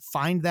helped him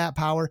find that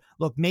power.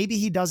 Look, maybe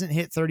he doesn't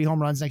hit 30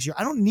 home runs next year.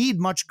 I don't need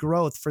much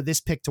growth for this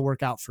pick to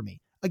work out for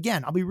me.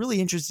 Again, I'll be really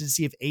interested to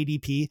see if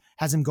ADP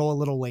has him go a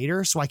little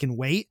later so I can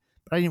wait,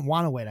 but I didn't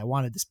want to wait. I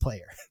wanted this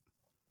player.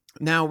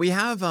 Now we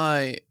have,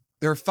 there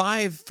are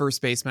 5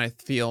 first basemen I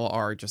feel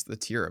are just the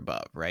tier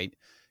above, right?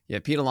 Yeah,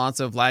 Pete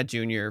Alonso, Vlad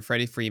Jr.,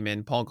 Freddie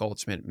Freeman, Paul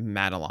Goldschmidt,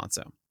 Matt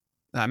Olson.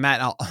 I'm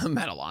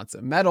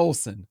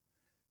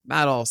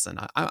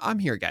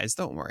here, guys.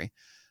 Don't worry.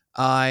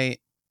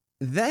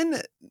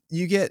 Then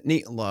you get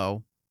Nate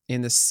Lowe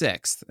in the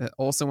 6th.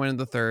 Olson went in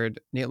the 3rd.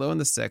 Nate Lowe in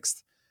the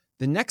 6th.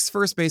 The next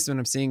first baseman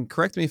I'm seeing,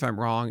 correct me if I'm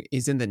wrong,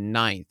 is in the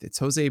 9th. It's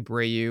Jose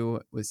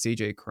Abreu with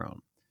CJ Cron.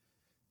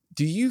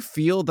 Do you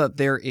feel that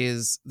there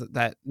is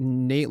that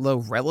Nate Lowe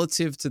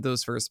relative to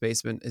those first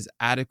basemen is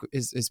adequate,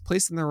 is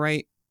placed in the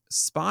right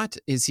spot?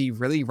 Is he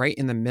really right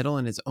in the middle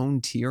in his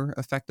own tier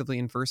effectively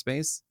in first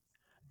base?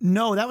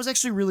 No, that was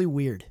actually really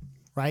weird,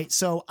 right?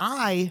 So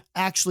I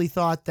actually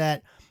thought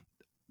that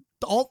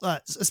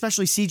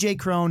especially CJ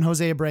Cron,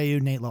 Jose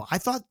Abreu, Nate Lowe, I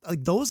thought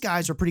like those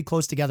guys are pretty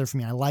close together for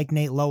me. I like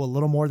Nate Lowe a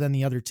little more than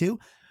the other two.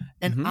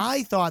 And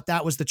I thought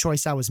that was the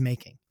choice I was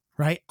making,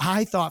 right?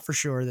 I thought for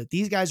sure that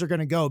these guys are going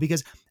to go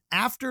because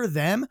after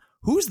them,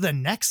 who's the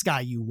next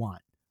guy you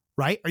want,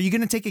 right? Are you going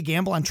to take a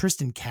gamble on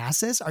Tristan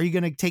Cassis? Are you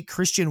going to take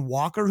Christian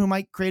Walker, who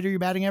might crater your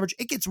batting average?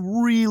 It gets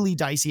really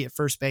dicey at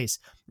first base,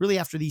 really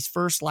after these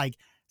first like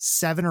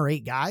 7 or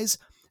 8 guys.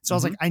 So I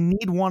was like, I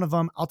need one of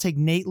them. I'll take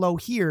Nate Lowe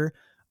here.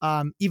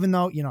 Even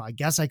though, I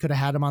guess I could have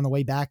had him on the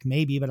way back,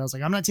 maybe, but I was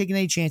like, I'm not taking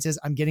any chances.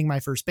 I'm getting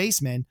my first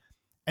baseman.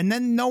 And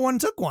then no one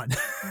took one.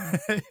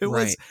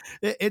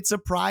 It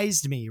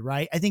surprised me,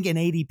 right? I think in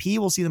ADP,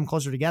 we'll see them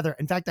closer together.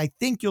 In fact, I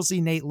think you'll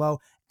see Nate Lowe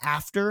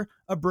after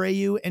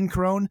Abreu and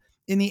Cron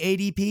in the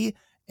ADP.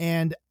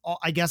 And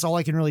I guess all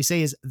I can really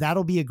say is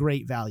that'll be a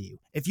great value.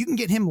 If you can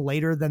get him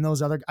later than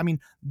those other,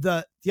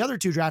 the other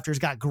 2 drafters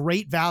got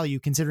great value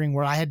considering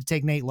where I had to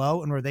take Nate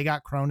Lowe and where they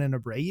got Cron and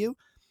Abreu.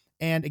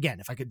 And again,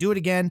 if I could do it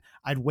again,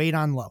 I'd wait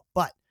on Lowe.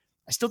 But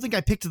I still think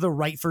I picked the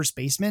right first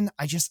baseman.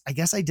 I guess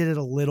I did it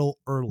a little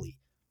early.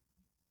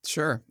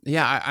 Sure.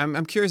 Yeah,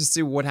 I'm curious to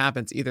see what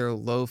happens. Either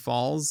Lowe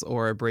falls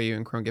or Abreu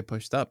and Cron get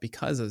pushed up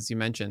because, as you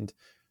mentioned,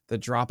 the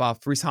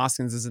drop-off. Rhys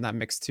Hoskins is in that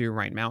mix too.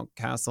 Ryan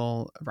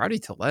Mountcastle. Rowdy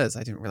Tellez,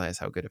 I didn't realize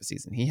how good of a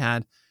season he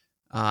had.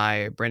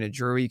 Brandon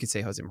Drury, you could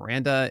say Jose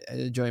Miranda.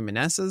 Joey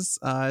Meneses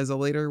is a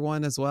later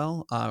one as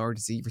well. Or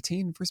does he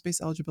retain first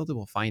base eligibility?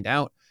 We'll find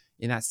out.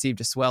 In that Steve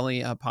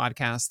Giswelli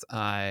podcast,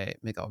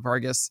 Miguel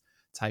Vargas,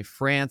 Ty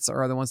France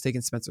are the ones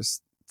taking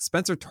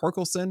Spencer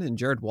Torkelson and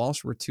Jared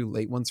Walsh were 2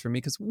 late ones for me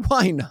because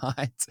why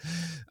not?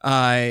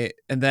 And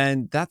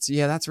then that's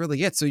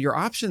really it. So your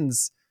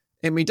options,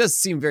 it does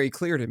seem very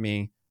clear to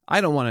me.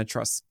 I don't want to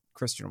trust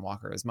Christian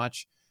Walker as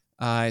much.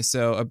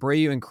 So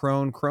Abreu and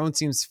Cron. Cron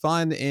seems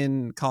fun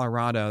in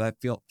Colorado. That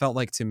felt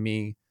like to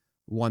me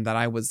one that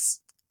I was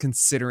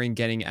considering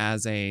getting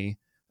as a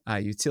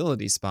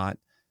utility spot.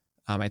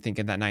 I think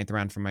in that 9th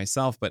round for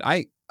myself, but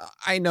I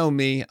know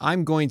me,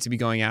 I'm going to be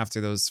going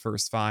after those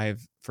first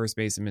 5 first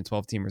baseman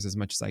 12 teamers as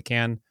much as I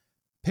can.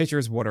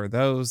 Pitchers, what are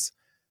those?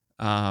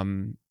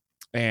 And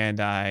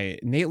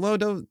Nate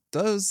Lowe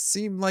does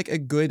seem like a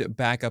good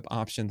backup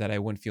option that I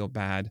wouldn't feel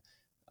bad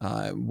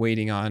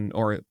waiting on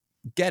or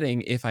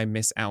getting if I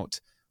miss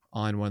out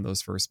on one of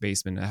those first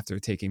basemen after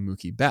taking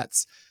Mookie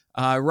Betts.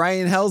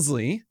 Ryan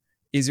Helsley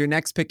is your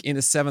next pick in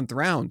the 7th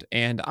round,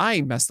 and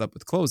I messed up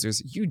with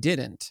closers. You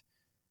didn't.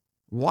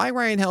 Why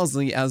Ryan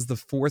Helsley as the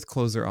 4th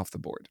closer off the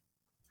board?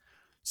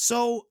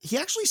 So he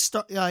actually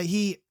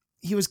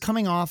he was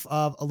coming off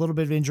of a little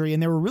bit of injury,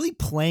 and they were really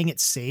playing it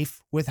safe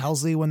with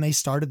Helsley when they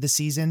started the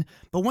season.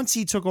 But once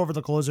he took over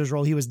the closer's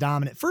role, he was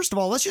dominant. First of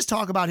all, let's just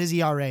talk about his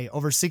ERA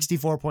over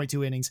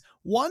 64.2 innings,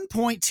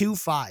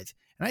 1.25.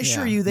 And I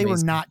assure you, they were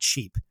not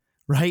cheap,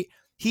 right?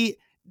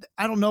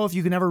 I don't know if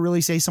you can ever really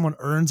say someone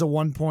earns a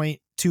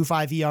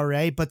 1.25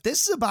 ERA, but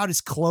this is about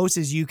as close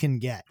as you can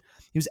get.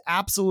 He was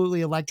absolutely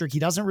electric. He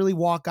doesn't really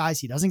walk guys.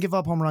 He doesn't give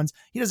up home runs.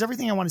 He does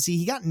everything I want to see.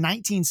 He got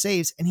 19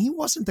 saves, and he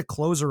wasn't the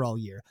closer all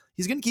year.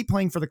 He's going to keep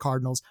playing for the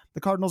Cardinals. The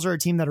Cardinals are a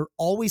team that are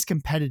always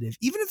competitive.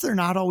 Even if they're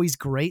not always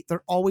great,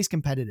 they're always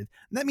competitive.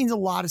 And that means a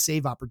lot of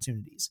save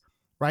opportunities,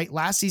 right?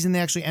 Last season, they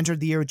actually entered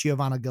the year with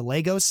Giovanni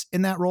Gallegos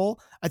in that role.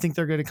 I think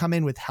they're going to come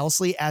in with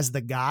Helsley as the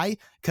guy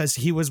because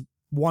he was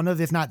one of,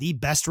 if not the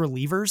best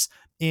relievers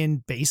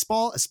in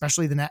baseball,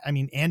 especially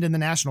and in the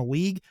National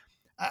League.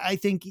 I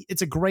think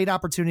it's a great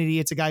opportunity.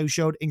 It's a guy who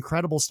showed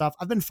incredible stuff.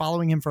 I've been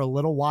following him for a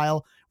little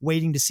while,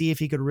 waiting to see if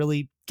he could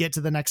really get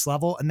to the next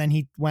level. And then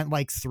he went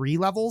like 3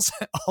 levels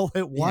all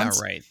at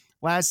once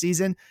last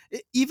season.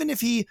 Even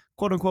if he,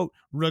 quote unquote,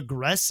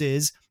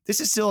 regresses, this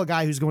is still a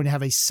guy who's going to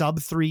have a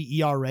sub-3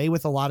 ERA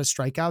with a lot of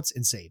strikeouts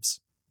and saves.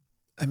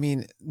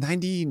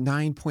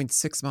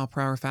 99.6 mile per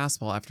hour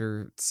fastball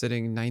after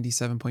sitting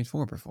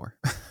 97.4 before.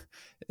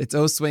 Its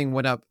O swing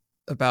went up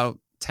about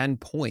 10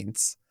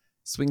 points.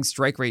 Swing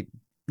strike rate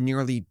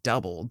nearly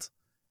doubled.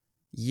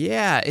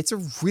 Yeah, it's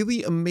a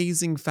really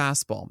amazing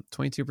fastball.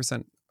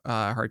 22%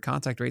 hard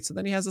contact rate. So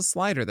then he has a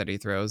slider that he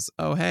throws.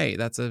 Oh, hey,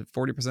 that's a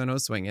 40% O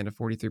swing and a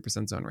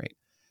 43% zone rate.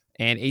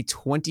 And a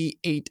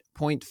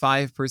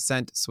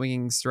 28.5%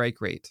 swinging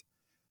strike rate.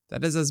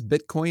 That is as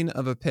Bitcoin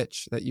of a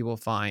pitch that you will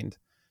find.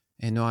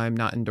 And no, I'm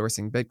not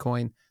endorsing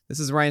Bitcoin. This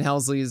is Ryan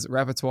Helsley's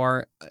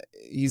repertoire.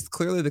 He's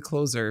clearly the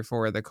closer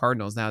for the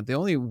Cardinals. Now, the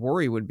only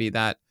worry would be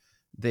that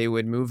they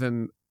would move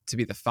him to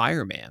be the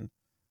fireman,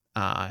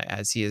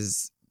 as he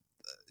is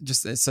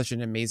just such an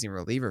amazing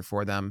reliever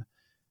for them.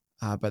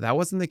 But that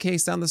wasn't the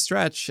case down the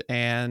stretch.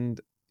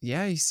 And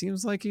yeah, he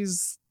seems like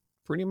he's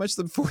pretty much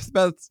the 4th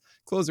best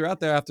closer out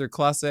there after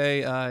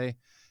Clase,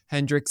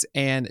 Hendricks,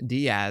 and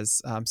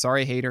Diaz.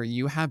 Sorry, Hader,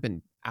 you have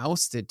been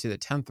ousted to the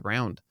 10th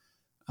round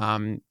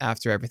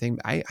after everything.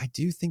 I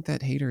do think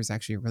that Hader is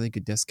actually a really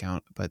good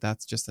discount, but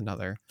that's just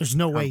another. There's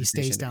no way he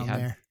stays down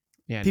there.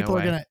 Yeah, people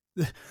are gonna.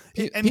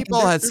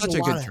 People had such a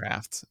good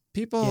draft.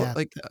 People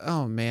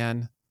oh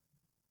man,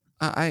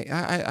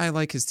 I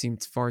like his team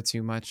far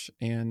too much,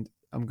 and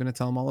I'm going to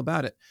tell him all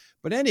about it.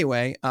 But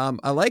anyway,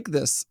 I like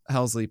this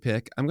Helsley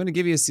pick. I'm going to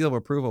give you a seal of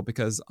approval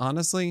because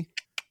honestly,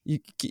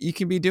 you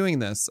can be doing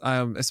this,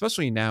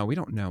 especially now. We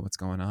don't know what's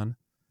going on.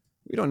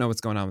 We don't know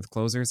what's going on with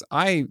closers.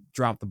 I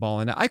dropped the ball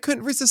and I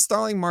couldn't resist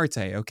Starling Marte.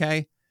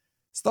 Okay,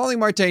 Starling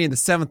Marte in the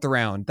 7th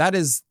round. That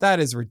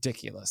is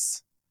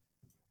ridiculous.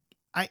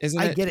 I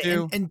get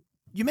it, and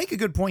you make a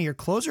good point here.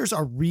 Closers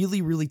are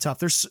really, really tough.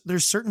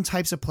 There's certain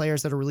types of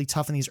players that are really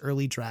tough in these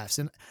early drafts,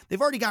 and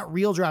they've already got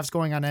real drafts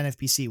going on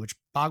NFBC, which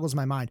boggles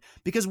my mind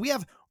because we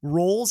have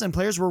roles and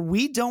players where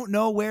we don't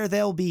know where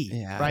they'll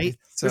be, right?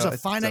 There's a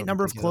finite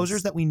number of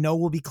closers that we know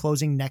will be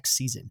closing next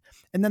season.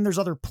 And then there's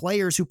other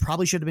players who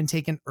probably should have been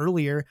taken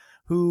earlier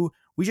who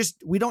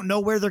we don't know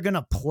where they're going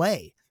to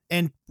play,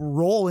 and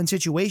role and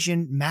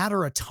situation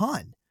matter a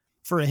ton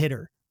for a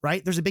hitter.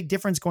 Right? There's a big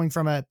difference going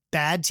from a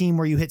bad team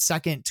where you hit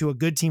 2nd to a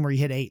good team where you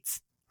hit 8th,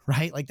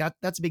 right? Like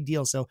that's a big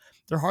deal. So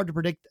they're hard to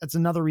predict. That's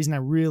another reason I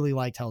really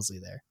liked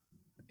Helsley there.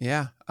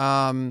 Yeah.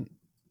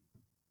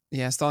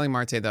 Starling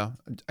Marte though,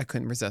 I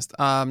couldn't resist.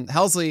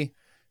 Helsley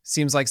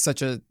seems like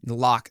such a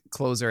lock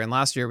closer. And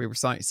last year we were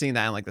seeing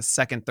that in like the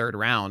 2nd, 3rd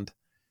round.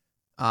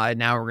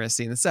 Now we're going to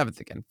see in the 7th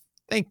again.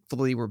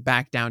 Thankfully we're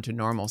back down to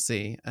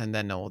normalcy and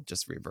then it'll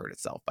just revert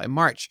itself by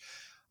March.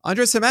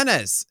 Andres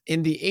Gimenez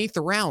in the 8th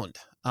round.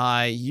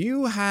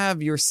 You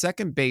have your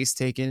second base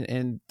taken,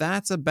 and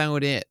that's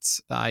about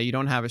it. You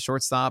don't have a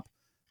shortstop,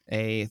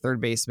 a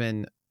third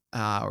baseman,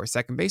 or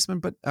second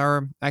baseman, you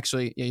don't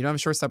have a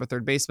shortstop, a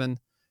third baseman,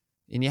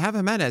 and you have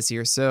Gimenez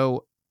here.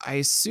 So I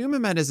assume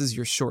Gimenez is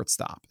your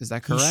shortstop. Is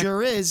that correct? He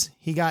sure is.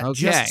 He got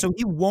so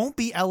he won't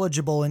be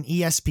eligible in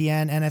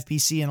ESPN,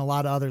 NFBC, and a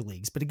lot of other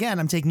leagues. But again,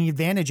 I'm taking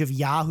advantage of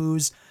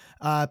Yahoo's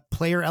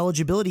player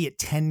eligibility at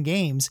 10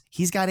 games.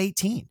 He's got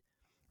 18.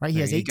 Right, he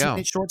has 18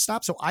 at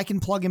shortstop, so I can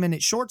plug him in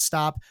at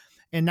shortstop,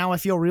 and now I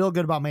feel real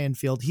good about my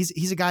infield.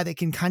 He's a guy that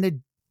can kind of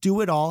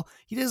do it all.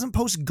 He doesn't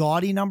post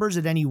gaudy numbers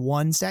at any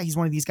one stat. He's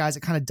one of these guys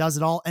that kind of does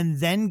it all and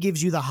then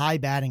gives you the high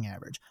batting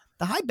average.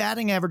 The high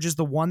batting average is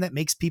the one that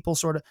makes people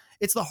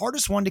it's the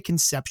hardest one to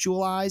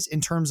conceptualize in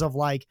terms of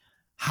like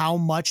how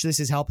much this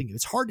is helping you.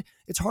 It's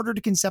harder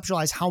to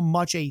conceptualize how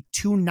much a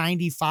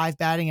 295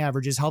 batting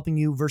average is helping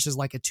you versus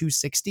like a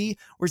 260,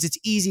 whereas it's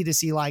easy to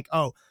see like,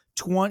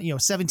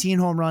 17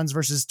 home runs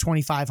versus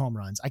 25 home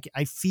runs.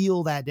 I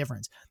feel that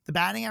difference. The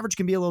batting average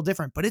can be a little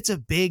different, but it's a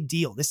big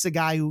deal. This is a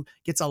guy who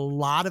gets a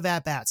lot of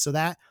at-bats. So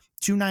that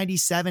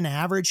 297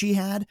 average he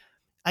had,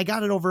 I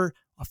got it over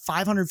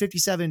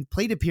 557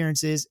 plate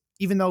appearances,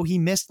 even though he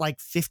missed like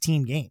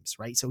 15 games,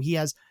 right? So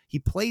he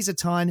plays a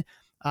ton.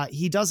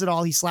 He does it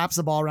all. He slaps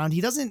the ball around.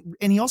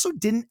 He also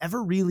didn't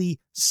ever really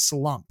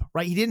slump,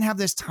 right? He didn't have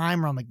this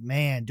time where I'm like,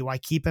 man, do I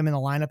keep him in the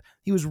lineup?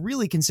 He was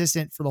really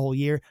consistent for the whole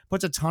year,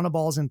 puts a ton of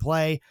balls in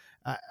play.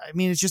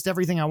 It's just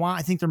everything I want.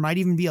 I think there might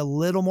even be a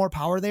little more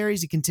power there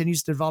as he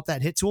continues to develop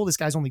that hit tool. This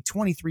guy's only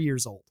 23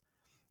 years old,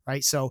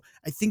 right? So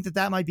I think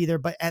that might be there,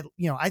 but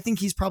I think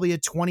he's probably a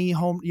 20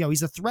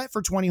 he's a threat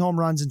for 20 home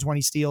runs and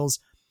 20 steals.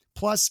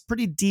 Plus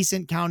pretty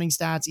decent counting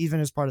stats, even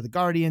as part of the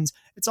Guardians.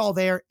 It's all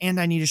there, and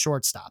I need a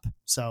shortstop.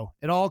 So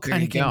it all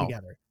kind of came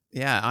together.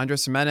 Yeah,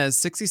 Andres Gimenez,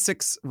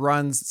 66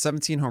 runs,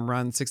 17 home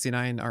runs,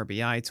 69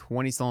 RBI,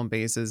 20 stolen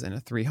bases, and a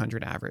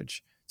 300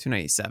 average,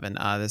 297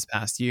 this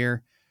past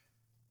year.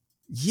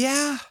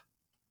 Yeah,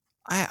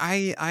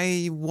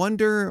 I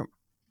wonder.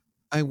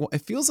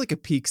 It feels like a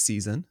peak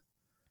season.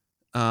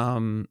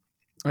 I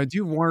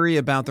do worry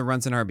about the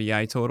runs and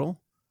RBI total.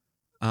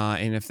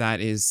 And if that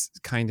is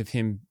kind of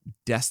him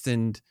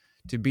destined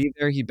to be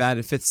there. He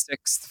batted 5th,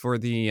 6th for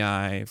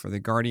the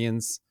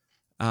Guardians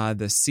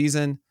this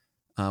season.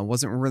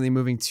 Wasn't really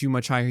moving too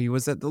much higher. He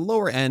was at the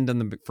lower end on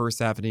the first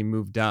half, and he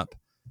moved up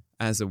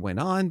as it went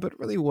on, but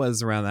really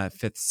was around that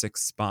 5th, 6th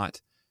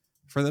spot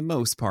for the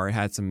most part.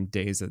 Had some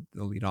days at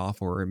the lead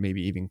off or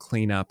maybe even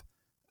clean up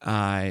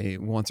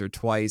once or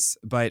twice.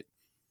 But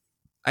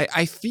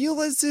I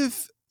feel as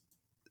if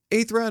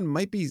 8th round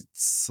might be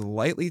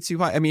slightly too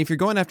high. I mean, if you're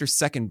going after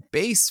second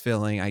base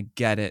filling, I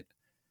get it.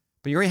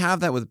 But you already have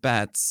that with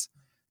Betts.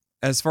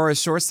 As far as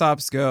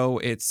shortstops go,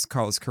 it's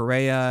Carlos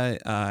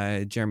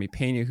Correa, Jeremy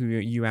Pena, who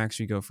you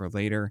actually go for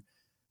later.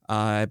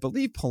 I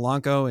believe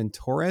Polanco and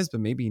Torres, but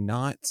maybe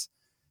not.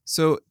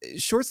 So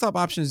shortstop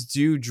options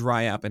do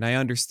dry up, and I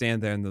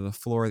understand that the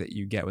floor that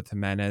you get with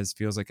Gimenez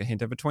feels like a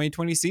hint of a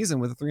 2020 season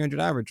with a 300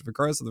 average,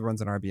 regardless of the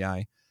runs on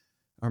RBI,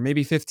 or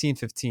maybe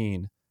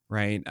 15-15,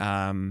 right?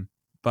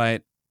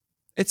 But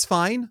it's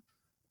fine.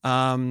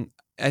 I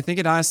think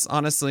it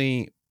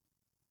honestly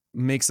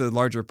makes a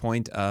larger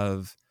point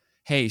of,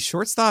 hey,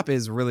 shortstop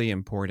is really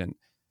important.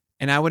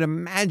 And I would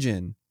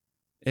imagine,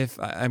 if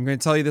I'm going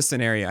to tell you this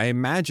scenario, I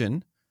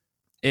imagine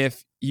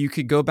if you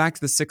could go back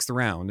to the 6th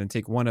round and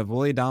take one of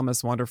Willy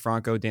Adames, Wander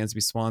Franco,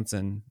 Dansby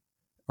Swanson,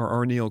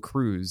 or Neil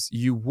Cruz,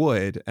 you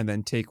would, and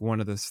then take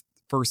one of the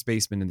first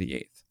basemen in the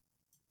 8th.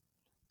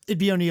 It'd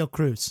be O'Neal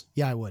Cruz.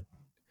 Yeah, I would.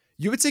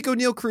 You would take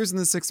O'Neal Cruz in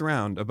the 6th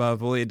round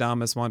above Willy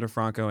Adames, Wander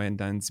Franco, and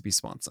Dansby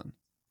Swanson.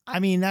 I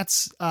mean,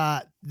 that's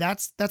how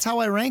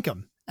I rank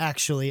them.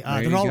 actually.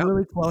 There They're you all go.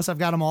 really close. I've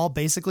got them all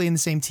basically in the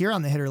same tier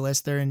on the hitter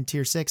list. They're in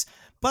tier 6.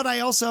 But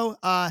I also,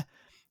 I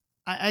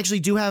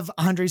actually do have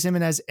Andres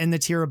Gimenez in the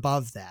tier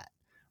above that,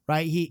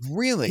 right?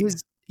 Really?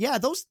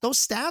 Those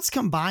stats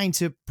combine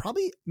to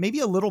probably maybe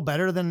a little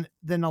better than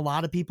a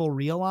lot of people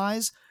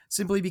realize,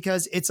 simply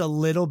because it's a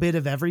little bit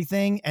of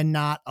everything and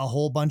not a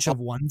whole bunch of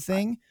one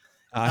thing.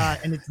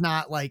 And it's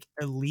not like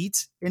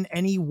elite in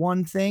any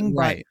one thing,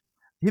 right.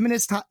 but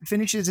Gimenez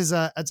finishes as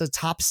a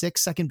top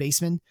 6 second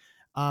baseman.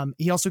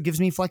 He also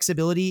gives me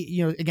flexibility.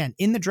 You know, again,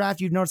 in the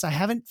draft, you've noticed I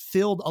haven't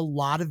filled a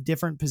lot of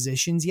different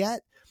positions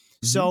yet.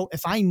 So if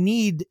I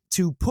need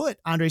to put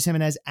Andres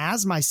Gimenez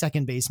as my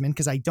second baseman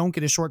because I don't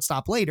get a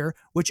shortstop later,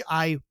 which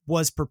I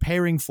was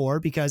preparing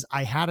for because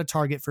I had a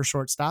target for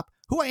shortstop,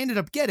 who I ended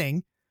up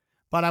getting,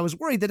 but I was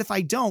worried that if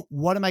I don't,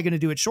 what am I going to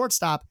do at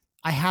shortstop?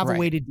 I have a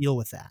way to deal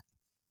with that.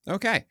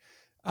 Okay.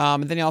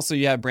 And then also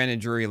you have Brandon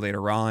Drury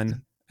later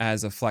on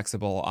as a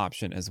flexible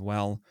option as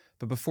well.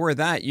 But before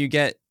that, you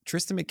get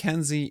Triston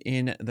McKenzie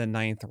in the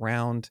 9th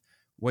round.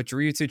 What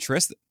drew you to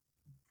Triston?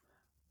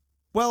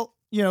 Well,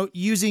 you know,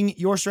 using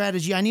your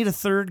strategy, I need a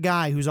third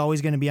guy who's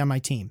always going to be on my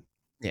team.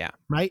 Yeah.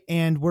 Right.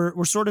 And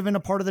we're sort of in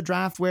a part of the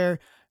draft where,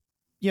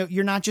 you know,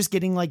 you're not just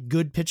getting like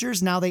good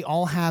pitchers. Now they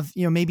all have,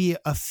 you know, maybe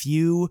a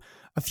few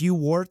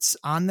warts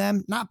on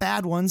them, not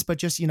bad ones, but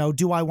just, you know,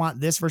 do I want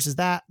this versus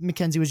that?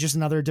 McKenzie was just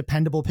another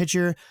dependable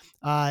pitcher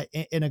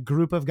in a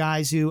group of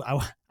guys who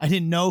I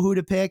didn't know who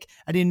to pick.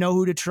 I didn't know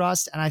who to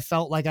trust. And I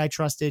felt like I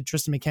trusted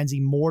Triston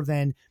McKenzie more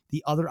than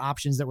the other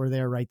options that were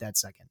there right that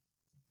second.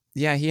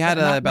 Yeah, he had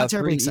about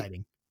terribly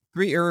exciting.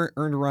 3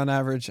 earned run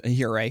average.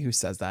 ERA, who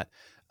says that?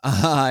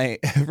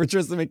 For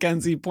Triston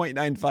McKenzie,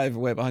 0.95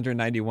 whip,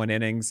 191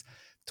 innings,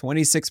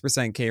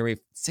 26% K rate,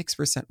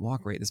 6%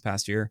 walk rate this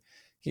past year.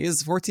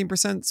 His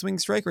 14% swing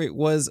strike rate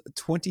was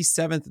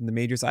 27th in the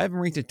majors. I have him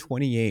ranked at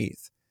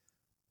 28th.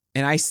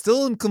 And I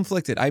still am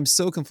conflicted. I'm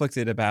so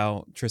conflicted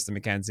about Triston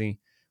McKenzie.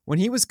 When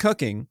he was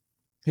cooking,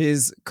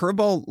 his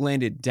curveball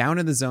landed down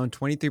in the zone,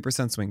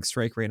 23% swing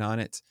strike rate on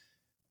it.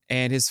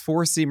 And his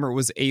four-seamer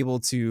was able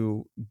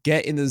to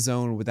get in the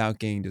zone without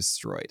getting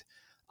destroyed.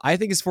 I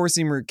think his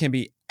four-seamer can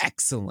be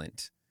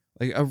excellent,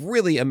 like a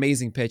really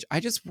amazing pitch.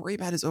 I just worry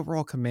about his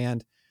overall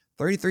command.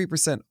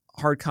 33%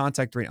 hard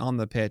contact rate on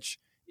the pitch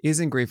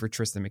isn't great for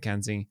Triston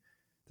McKenzie.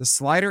 The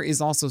slider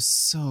is also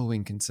so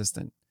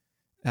inconsistent.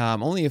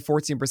 Only a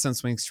 14%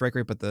 swing strike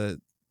rate, but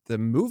the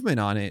movement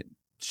on it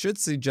should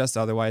suggest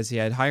otherwise. He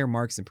had higher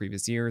marks in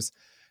previous years.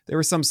 There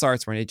were some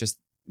starts where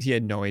he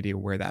had no idea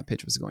where that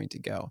pitch was going to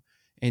go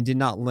and did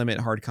not limit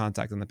hard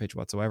contact on the pitch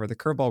whatsoever. The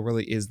curveball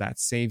really is that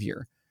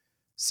savior.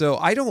 So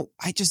I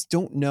just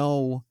don't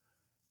know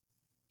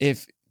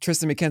if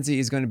Triston McKenzie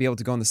is going to be able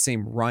to go on the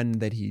same run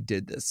that he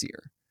did this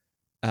year.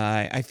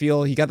 I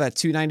feel he got that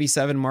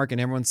 297 mark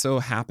and everyone's so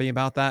happy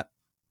about that.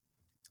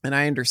 And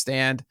I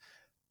understand.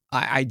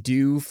 I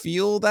do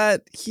feel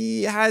that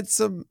he had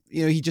some,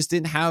 he just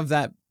didn't have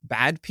that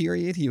bad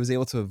period. He was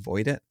able to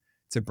avoid it,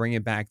 to bring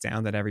it back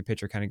down that every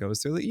pitcher kind of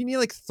goes through. You need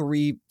like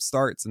 3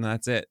 starts and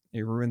that's it.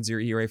 It ruins your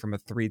ERA from a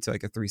 3 to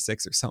like a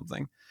 3.6 or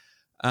something.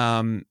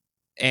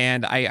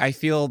 And I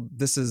feel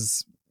this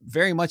is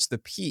very much the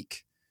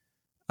peak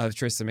of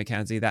Triston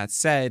McKenzie. That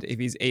said, if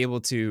he's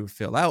able to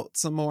fill out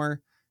some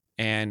more,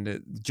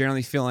 and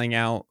generally filling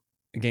out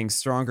and getting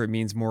stronger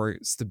means more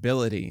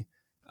stability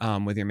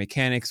with your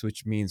mechanics,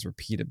 which means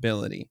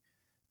repeatability.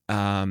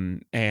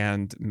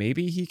 And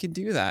maybe he can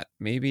do that.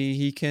 Maybe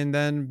he can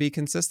then be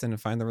consistent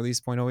and find the release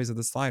point always of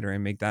the slider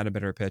and make that a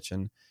better pitch,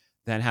 and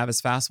then have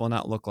his fastball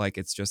not look like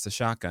it's just a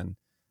shotgun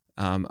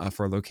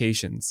for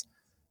locations.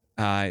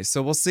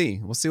 So we'll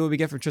see. We'll see what we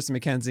get from Triston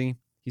McKenzie.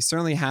 He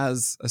certainly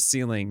has a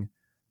ceiling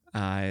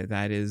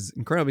that is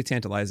incredibly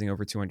tantalizing,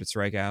 over 200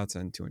 strikeouts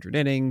and 200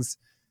 innings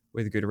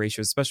with good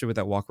ratios, especially with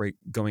that walk rate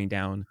going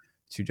down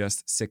to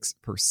just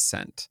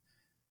 6%.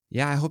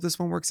 Yeah, I hope this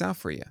one works out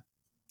for you.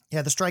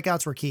 Yeah, the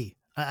strikeouts were key.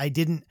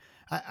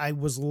 I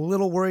was a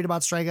little worried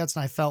about strikeouts,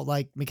 and I felt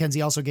like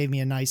McKenzie also gave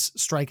me a nice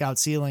strikeout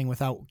ceiling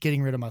without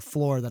getting rid of my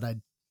floor that I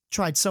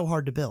tried so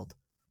hard to build.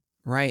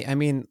 Right. I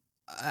mean,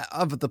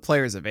 of the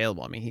players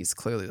available, I mean, he's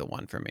clearly the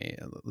one for me.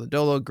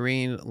 Lodolo,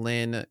 Green,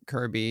 Lynn,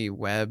 Kirby,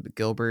 Webb,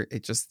 Gilbert.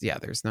 It just,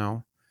 there's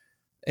no...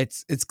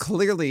 It's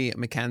clearly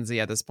McKenzie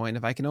at this point.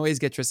 If I can always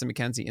get Triston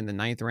McKenzie in the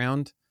 9th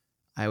round,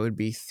 I would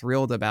be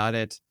thrilled about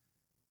it.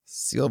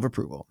 Seal of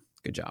approval.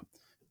 Good job.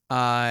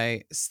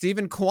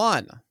 Stephen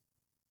Kwan,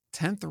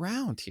 10th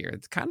round here.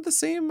 It's kind of the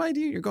same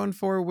idea you're going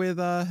for with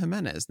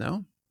Gimenez,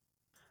 no?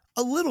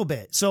 A little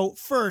bit. So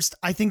first,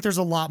 I think there's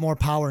a lot more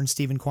power in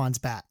Stephen Kwan's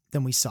bat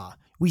than we saw.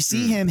 We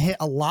see him hit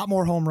a lot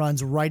more home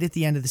runs right at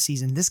the end of the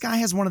season. This guy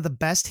has one of the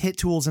best hit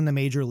tools in the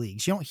major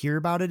leagues. You don't hear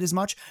about it as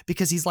much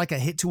because he's like a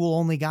hit tool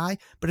only guy.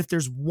 But if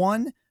there's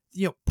one,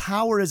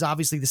 power is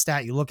obviously the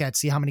stat you look at,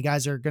 see how many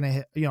guys are going to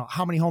hit,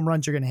 how many home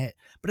runs you're going to hit.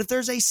 But if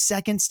there's a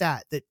second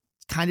stat that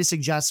kind of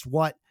suggests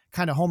what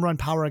kind of home run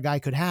power a guy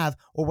could have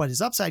or what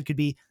his upside could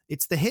be,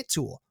 it's the hit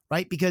tool,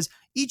 right? Because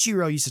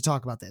Ichiro used to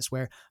talk about this,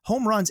 where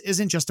home runs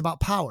isn't just about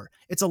power.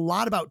 It's a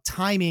lot about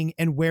timing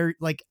and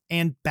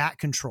and bat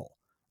control,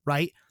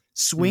 right?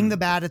 Swing the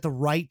bat at the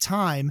right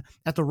time,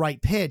 at the right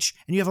pitch,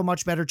 and you have a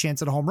much better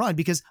chance at a home run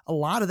because a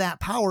lot of that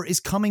power is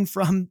coming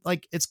from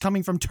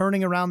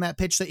turning around that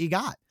pitch that you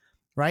got,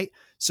 right?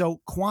 So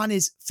Kwan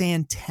is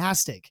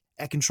fantastic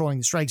at controlling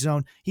the strike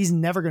zone. He's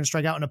never going to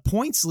strike out. In a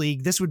points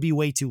league, this would be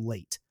way too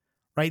late,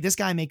 right? This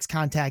guy makes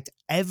contact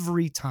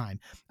every time.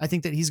 I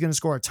think that he's going to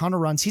score a ton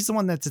of runs. He's the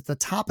one that's at the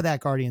top of that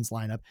Guardians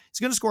lineup. He's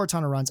going to score a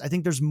ton of runs. I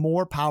think there's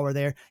more power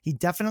there. He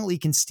definitely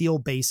can steal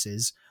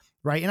bases.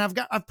 Right. And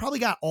I've probably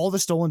got all the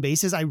stolen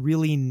bases I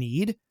really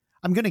need.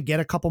 I'm going to get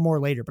a couple more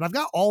later, but I've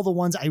got all the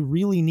ones I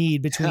really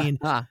need between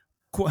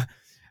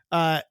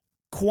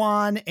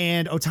Kwan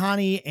and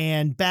Ohtani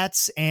and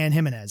Betts and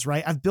Jimenez,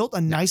 right? I've built a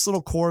nice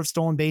little core of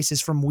stolen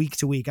bases from week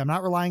to week. I'm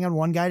not relying on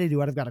one guy to do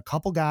it. I've got a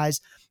couple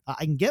guys.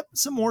 I can get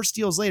some more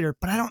steals later,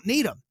 but I don't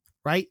need them,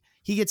 right?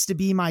 He gets to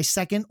be my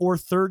second or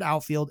third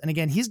outfield. And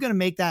again, he's going to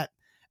make that,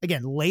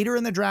 again, later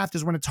in the draft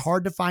is when it's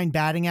hard to find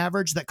batting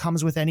average that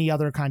comes with any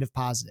other kind of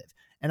positive.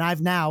 And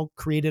I've now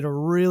created a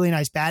really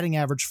nice batting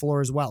average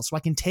floor as well. So I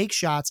can take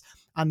shots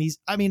on these.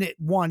 I mean, it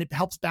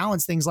helps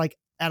balance things like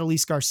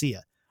Adolis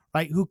Garcia,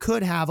 right? Who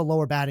could have a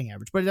lower batting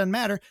average, but it doesn't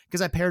matter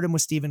because I paired him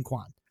with Steven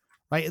Kwan,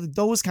 right?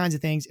 Those kinds of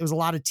things. It was a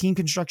lot of team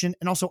construction.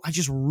 And also I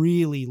just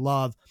really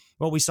love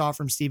what we saw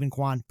from Steven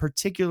Kwan,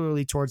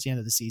 particularly towards the end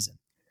of the season.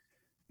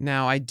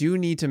 Now I do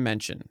need to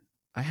mention,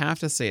 I have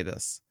to say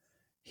this,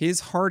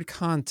 his hard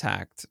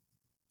contact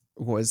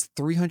was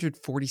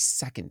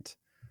 342nd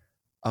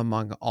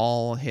among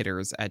all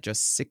hitters at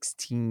just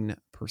 16%.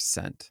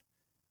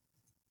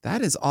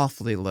 That is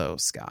awfully low,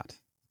 Scott.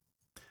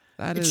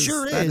 That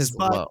is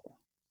low.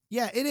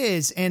 Yeah, it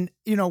is. And,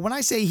 when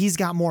I say he's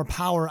got more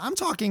power, I'm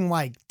talking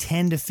like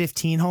 10 to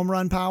 15 home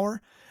run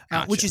power,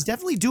 which is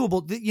definitely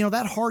doable.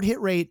 That hard hit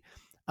rate,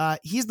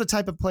 he's the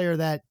type of player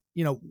that,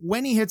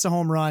 when he hits a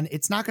home run,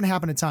 it's not going to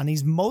happen a ton.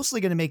 He's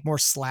mostly going to make more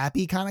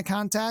slappy kind of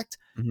contact,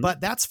 but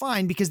that's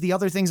fine because the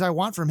other things I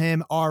want from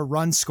him are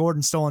runs scored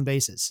and stolen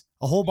bases,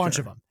 a whole bunch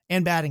of them,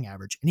 and batting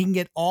average. And he can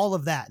get all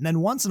of that. And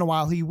then once in a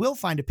while, he will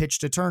find a pitch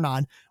to turn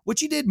on,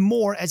 which he did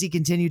more as he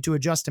continued to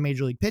adjust to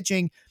Major League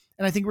pitching.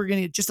 And I think we're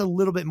going to get just a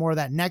little bit more of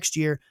that next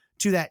year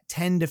to that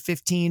 10 to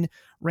 15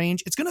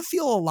 range. It's going to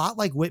feel a lot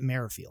like Whit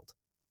Merrifield.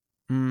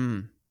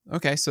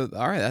 Okay, so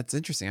all right, that's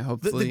interesting.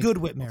 Hopefully the good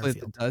Whit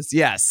Merrifield does.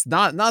 Yes,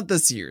 not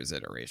this year's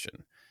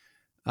iteration,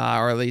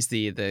 or at least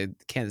the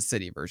Kansas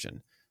City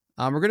version.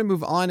 We're going to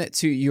move on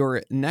to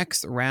your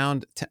next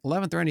round,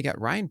 11th round. You got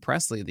Ryan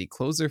Pressly, the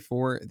closer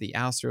for the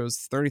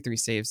Astros, 33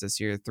 saves this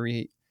year,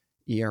 3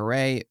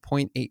 ERA,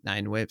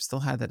 0.89 WHIP. Still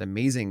had that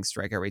amazing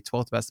strikeout rate,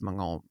 12th best among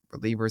all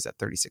relievers at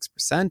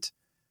 36%.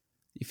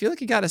 You feel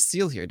like you got a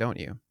steal here, don't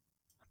you?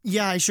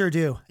 Yeah, I sure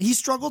do. He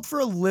struggled for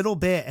a little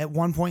bit at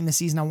one point in the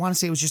season. I want to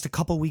say it was just a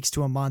couple weeks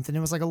to a month, and it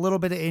was like a little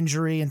bit of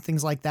injury and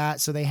things like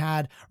that. So they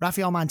had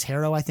Rafael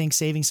Montero, I think,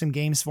 saving some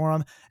games for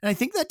him. And I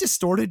think that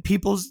distorted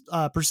people's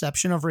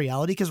perception of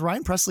reality because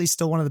Ryan Pressly is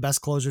still one of the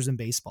best closers in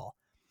baseball.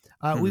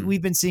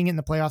 We've been seeing it in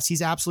the playoffs.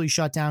 He's absolutely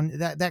shut down.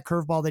 That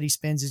curveball that he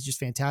spins is just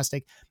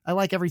fantastic. I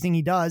like everything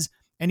he does.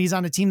 And he's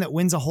on a team that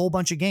wins a whole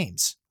bunch of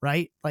games,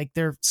 right? Like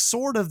they're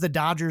sort of the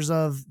Dodgers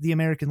of the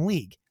American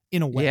League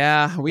in a way.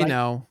 Yeah, we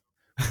know.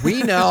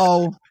 We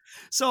know.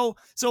 So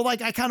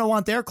like I kind of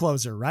want their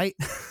closer, right?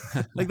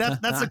 Like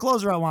that's the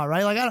closer I want,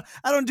 right? Like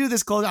I don't do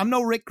this closer. I'm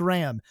no Rick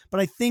Graham,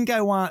 but I think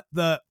I want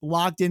the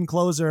locked in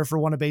closer for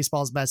one of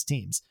baseball's best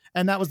teams.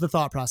 And that was the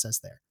thought process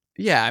there.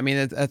 Yeah, I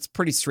mean that's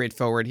pretty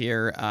straightforward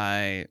here.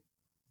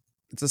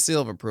 It's a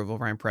seal of approval.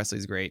 Ryan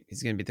Pressly's great.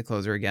 He's going to be the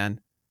closer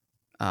again.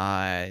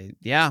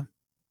 Yeah.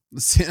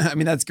 I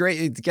mean that's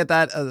great to get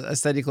that a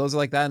steady closer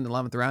like that in the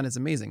 11th round is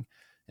amazing,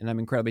 and I'm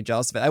incredibly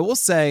jealous of it. I will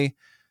say.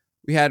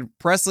 We had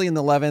Pressly in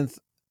the 11th,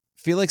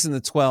 Felix in the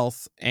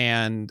 12th,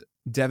 and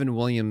Devin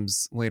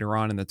Williams later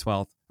on in the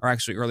 12th, or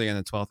actually earlier in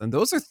the 12th. And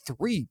those are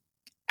 3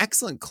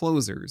 excellent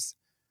closers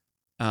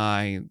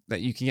that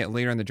you can get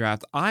later in the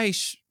draft.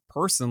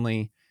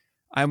 Personally,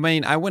 I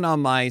went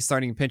on my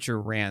starting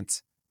pitcher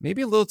rant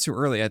maybe a little too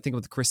early. I think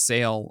with Chris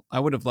Sale,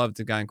 I would have loved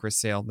to have gotten Chris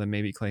Sale than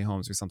maybe Clay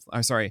Holmes or something.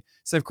 I'm sorry,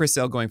 instead of Chris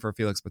Sale going for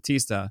Felix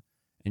Bautista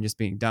and just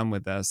being done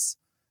with this.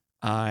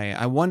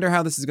 I wonder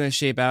how this is going to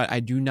shape out. I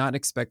do not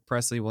expect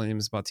Pressly,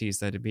 Williams,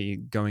 Bautista to be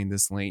going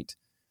this late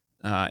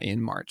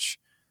in March.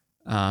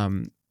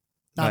 So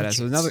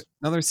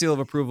another seal of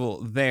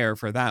approval there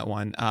for that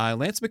one.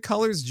 Lance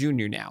McCullers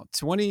Jr. now.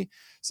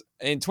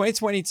 In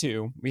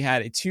 2022, we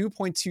had a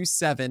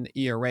 2.27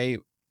 ERA,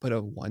 but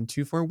a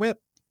 1.24 WHIP,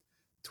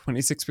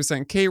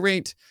 26% K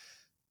rate,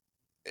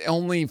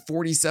 only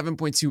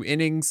 47.2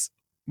 innings.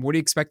 What are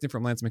you expecting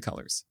from Lance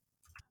McCullers?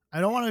 I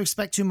don't want to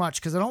expect too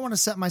much because I don't want to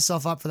set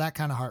myself up for that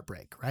kind of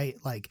heartbreak, right?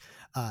 Like,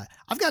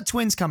 I've got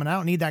twins coming. I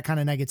don't need that kind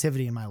of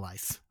negativity in my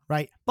life,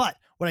 right? But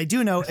what I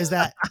do know is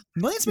that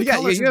Lance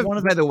McCullers is one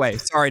of the... By the way,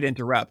 sorry to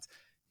interrupt.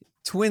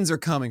 Twins are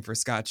coming for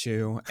Scott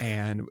Chu,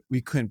 and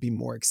we couldn't be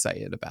more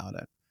excited about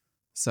it.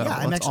 So yeah,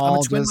 I'm a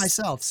twin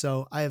myself,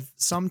 so I have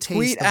some taste.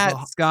 Tweet at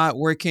Scott.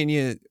 Where can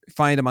you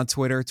find him on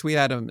Twitter? Tweet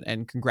at him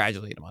and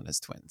congratulate him on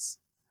his twins.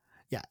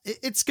 Yeah,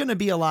 it's going to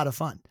be a lot of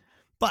fun.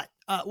 But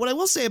what I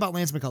will say about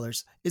Lance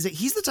McCullers is that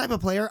he's the type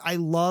of player I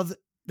love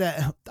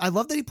that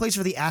he plays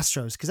for the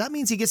Astros, because that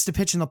means he gets to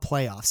pitch in the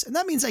playoffs. And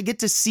that means I get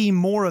to see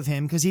more of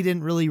him because he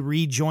didn't really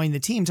rejoin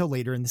the team till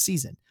later in the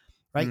season.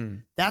 Right.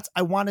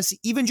 I want to see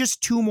even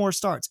just 2 more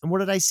starts. And what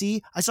did I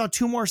see? I saw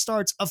 2 more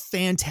starts of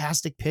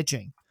fantastic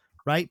pitching.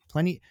 Right.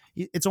 Plenty.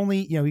 It's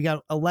only, he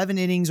got 11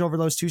 innings over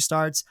those 2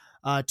 starts,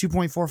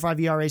 2.45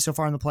 ERA so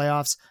far in the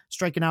playoffs,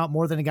 striking out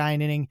more than a guy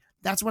an inning.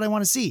 That's what I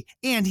want to see.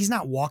 And he's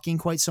not walking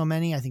quite so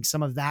many. I think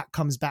some of that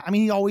comes back. I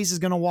mean, he always is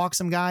going to walk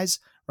some guys,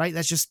 right?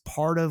 That's just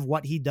part of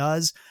what he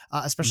does,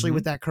 especially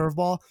with that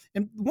curveball.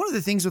 And one of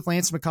the things with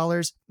Lance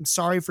McCullers, I'm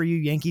sorry for you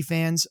Yankee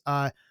fans,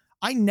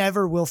 I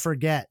never will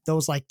forget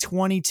those like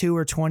 22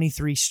 or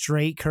 23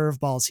 straight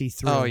curveballs he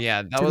threw. Oh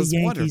yeah, that was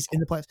the Yankees wonderful. In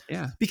the playoffs.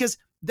 Yeah, because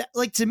that,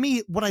 like, to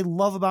me, what I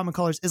love about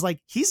McCullers is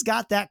like he's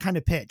got that kind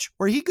of pitch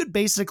where he could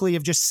basically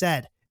have just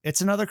said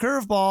it's another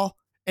curveball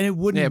and it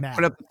wouldn't matter.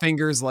 Put up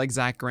fingers like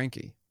Zach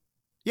Greinke.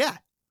 Yeah,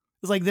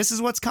 it's like this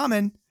is what's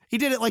coming. He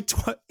did it like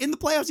in the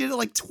playoffs. He did it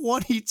like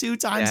 22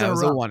 times in a row. It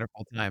was a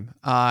wonderful time.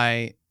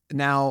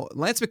 Now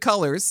Lance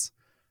McCullers'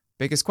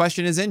 biggest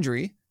question is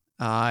injury.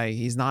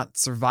 He's not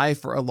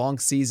survived for a long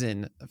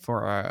season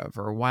for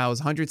a while. It was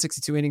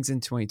 162 innings in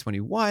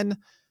 2021.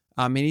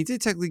 And he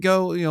did technically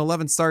go,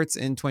 11 starts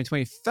in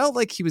 2020. Felt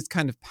like he was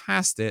kind of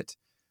past it,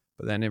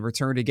 but then it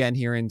returned again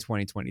here in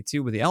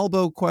 2022 with the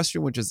elbow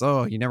question, which is,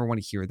 you never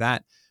want to hear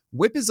that.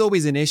 WHIP is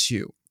always an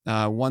issue.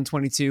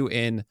 122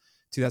 in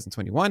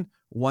 2021,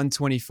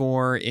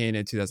 124 in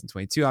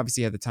 2022.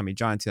 Obviously, he had the Tommy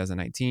John in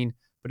 2019,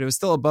 but it was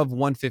still above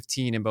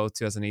 115 in both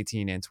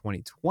 2018 and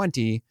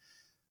 2020.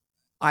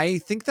 I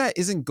think that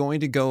isn't going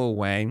to go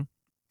away,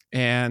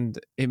 and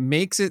it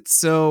makes it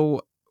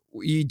so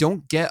you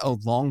don't get a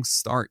long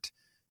start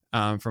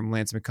from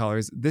Lance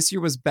McCullers. This year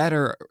was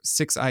better,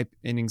 6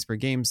 innings per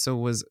game. So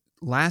was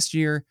last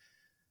year.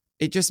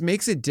 It just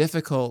makes it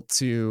difficult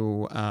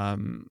to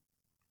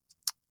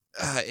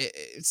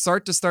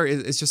start to start.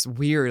 It's just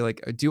weird.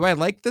 Like, do I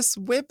like this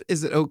WHIP?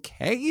 Is it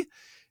okay?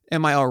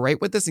 Am I all right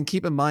with this? And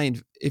keep in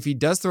mind, if he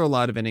does throw a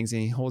lot of innings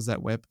and he holds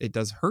that WHIP, it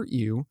does hurt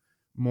you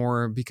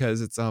more because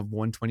it's a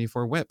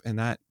 124 WHIP, and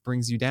that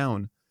brings you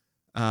down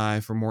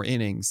for more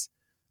innings.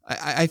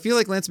 I feel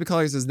like Lance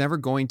McCullers is never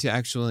going to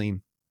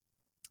actually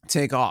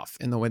take off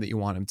in the way that you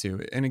want him to.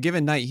 In a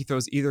given night, he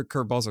throws either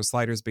curveballs or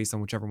sliders based on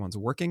whichever one's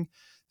working.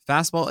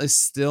 Fastball is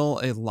still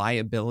a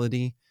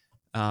liability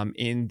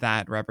in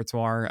that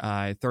repertoire.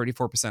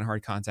 34%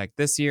 hard contact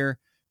this year.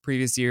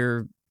 Previous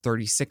year,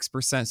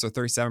 36%, so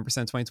 37%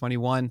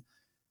 2021.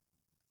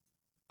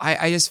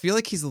 I just feel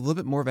like he's a little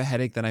bit more of a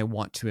headache than I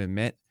want to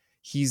admit.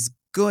 He's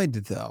good,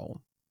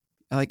 though.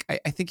 Like,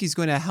 I think he's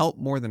going to help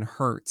more than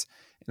hurt.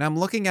 And I'm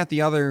looking at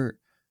the other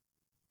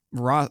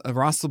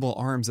rostable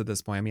arms at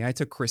this point. I mean, I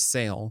took Chris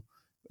Sale.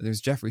 There's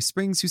Jeffrey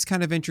Springs, who's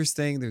kind of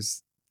interesting.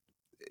 There's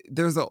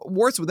the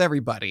warts with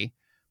everybody.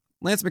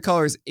 Lance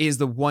McCullers is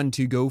the one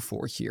to go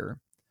for here.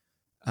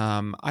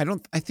 I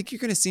think you're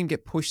going to see him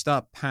get pushed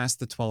up past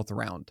the 12th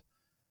round,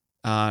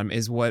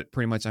 is what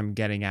pretty much I'm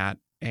getting at.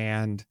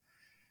 And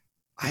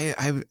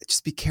I would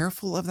just be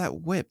careful of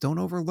that WHIP. Don't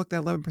overlook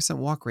that 11%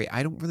 walk rate.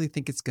 I don't really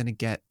think it's going to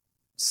get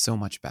so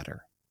much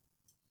better.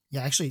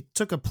 Yeah, I actually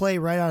took a play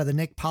right out of the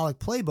Nick Pollock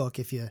playbook.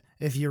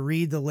 If you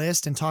read the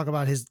list and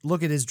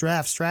look at his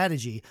draft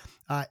strategy,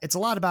 it's a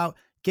lot about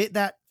get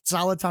that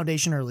solid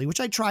foundation early, which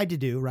I tried to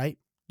do. Right,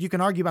 you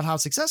can argue about how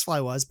successful I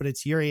was, but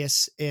it's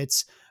Urias,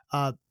 it's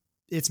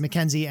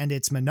McKenzie, and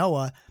it's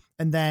Manoah.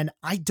 And then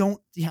I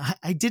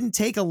didn't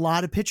take a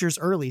lot of pitchers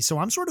early, so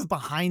I'm sort of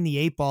behind the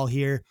 8 ball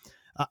here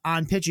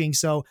on pitching.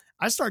 So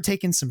I start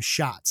taking some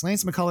shots.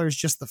 Lance McCullers is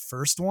just the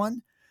first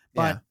one.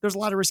 But there's a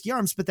lot of risky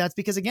arms, but that's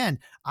because, again,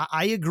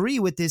 I agree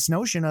with this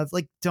notion of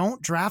like, don't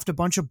draft a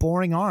bunch of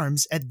boring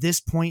arms at this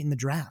point in the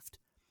draft.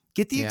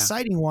 Get the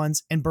exciting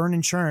ones and burn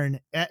and churn,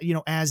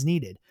 as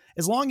needed.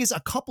 As long as a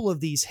couple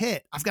of these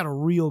hit, I've got a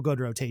real good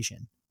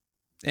rotation.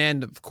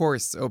 And of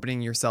course,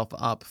 opening yourself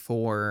up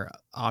for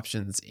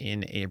options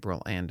in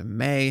April and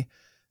May.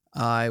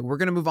 We're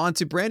going to move on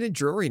to Brandon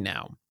Drury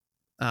now,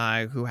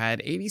 who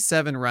had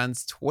 87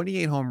 runs,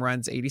 28 home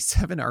runs,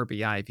 87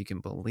 RBI, if you can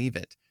believe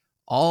it.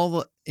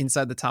 All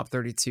inside the top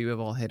 32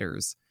 of all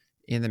hitters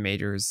in the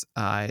majors.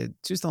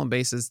 2 stolen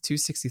bases,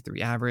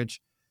 263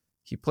 average.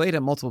 He played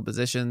at multiple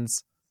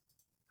positions.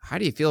 How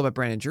do you feel about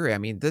Brandon Drury? I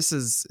mean, this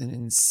is an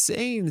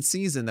insane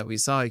season that we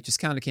saw. He just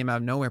kind of came out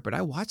of nowhere, but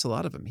I watched a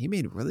lot of him. He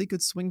made really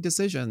good swing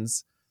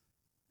decisions,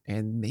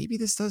 and maybe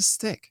this does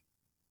stick.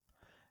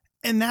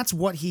 And that's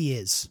what he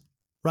is,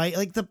 right?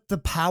 Like the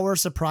power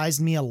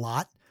surprised me a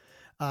lot.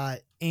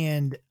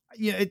 And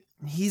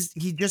he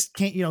just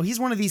can't, he's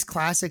one of these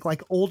classic,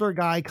 like, older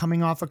guy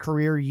coming off a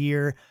career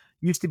year,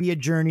 used to be a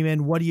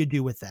journeyman. What do you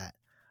do with that?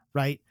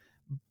 Right.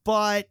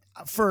 But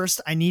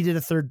first, I needed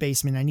a third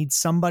baseman. I need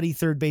somebody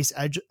third base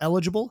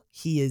eligible.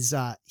 He is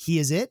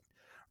it,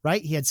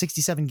 right? He had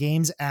 67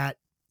 games at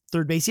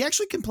third base. He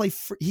actually can play.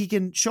 He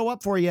can show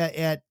up for you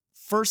at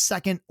first,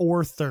 second,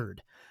 or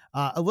third.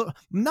 A little,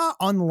 not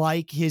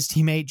unlike his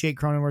teammate Jake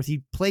Cronenworth.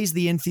 He plays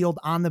the infield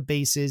on the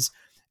bases.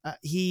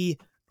 He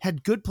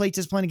had good plate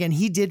discipline. Again,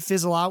 he did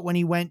fizzle out when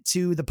he went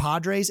to the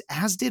Padres,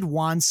 as did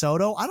Juan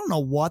Soto. I don't know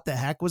what the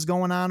heck was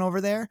going on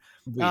over there.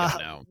 We don't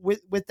know.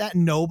 With that,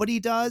 nobody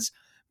does.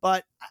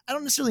 But I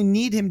don't necessarily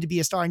need him to be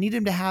a star. I need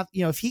him to have,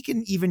 if he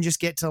can even just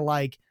get to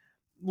like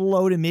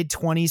low to mid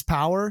 20s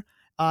power,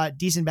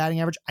 decent batting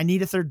average, I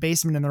need a third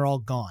baseman and they're all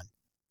gone.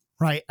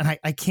 Right. And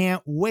I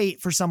can't wait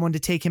for someone to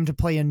take him to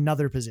play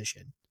another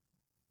position.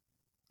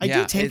 I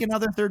do take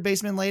another third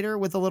baseman later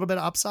with a little bit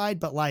of upside,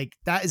 but like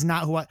that is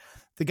not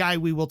the guy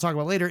we will talk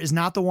about later is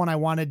not the one I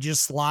want to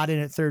just slot in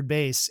at third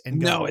base and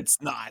go. No,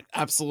 it's not.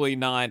 Absolutely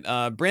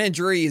not. Brandon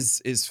Drury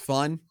is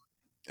fun.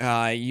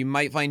 You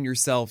might find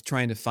yourself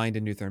trying to find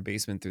a new third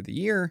baseman through the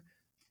year.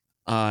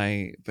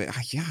 I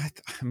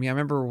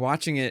remember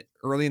watching it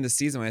early in the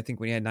season when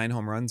he had 9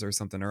 home runs or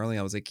something early.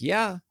 I was like,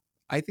 yeah,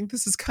 I think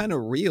this is kind of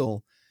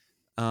real.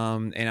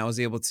 And I was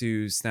able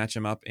to snatch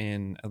him up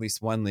in at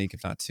least one league,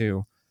 if not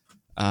two.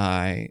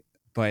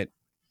 But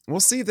we'll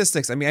see if this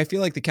sticks. I mean, I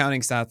feel like the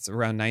counting stats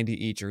around 90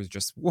 each are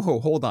just, whoa,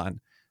 hold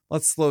on.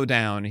 Let's slow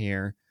down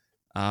here.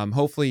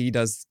 Hopefully he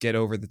does get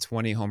over the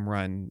 20 home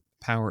run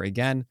power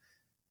again.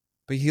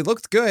 But he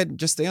looked good.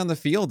 Just stay on the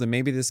field, and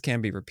maybe this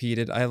can be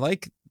repeated. I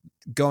like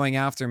going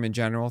after him in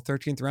general.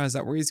 13th round, is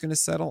that where he's going to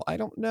settle? I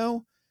don't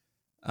know.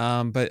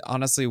 But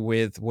honestly,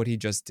 with what he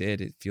just did,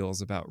 it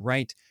feels about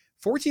right.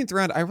 14th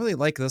round, I really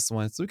like this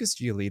one. It's Lucas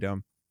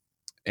Giolito.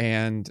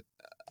 And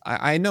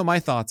I know my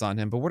thoughts on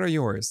him, but what are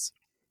yours?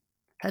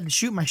 Had to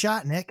shoot my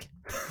shot, Nick.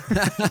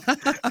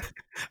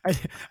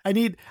 I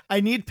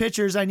need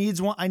pitchers. I need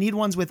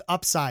ones with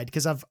upside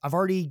because I've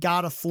already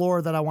got a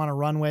floor that I want to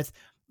run with.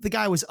 The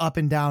guy was up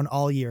and down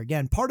all year.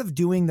 Again, part of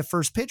doing the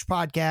First Pitch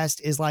podcast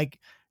is like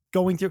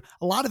going through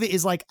a lot of it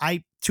is like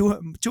two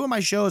of my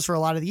shows for a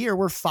lot of the year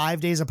were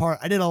 5 days apart.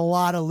 I did a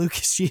lot of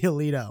Lucas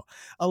Giolito,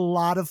 a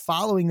lot of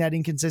following that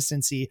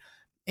inconsistency.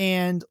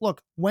 And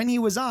look, when he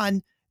was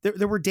on,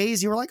 there were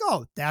days you were like,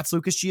 oh, that's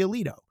Lucas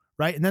Giolito,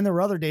 right? And then there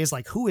were other days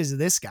like, who is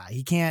this guy?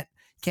 He can't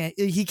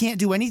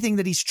do anything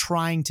that he's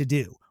trying to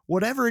do.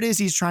 Whatever it is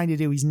he's trying to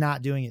do, he's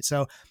not doing it.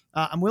 So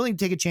I'm willing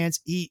to take a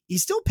chance. He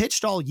still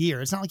pitched all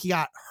year. It's not like he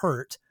got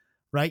hurt,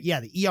 right? Yeah,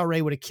 the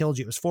ERA would have killed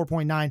you. It was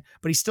 4.9,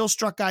 but he still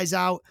struck guys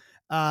out.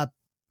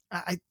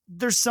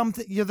 There's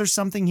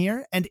something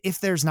here, and if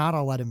there's not,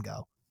 I'll let him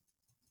go.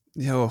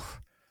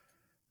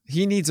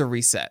 He needs a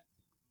reset.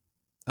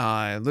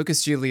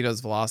 Lucas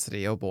Giolito's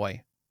velocity, oh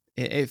boy,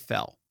 it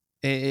fell.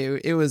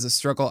 It was a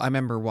struggle. I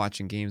remember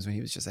watching games when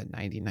he was just at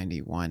 90,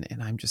 91,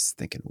 and I'm just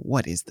thinking,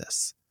 what is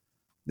this?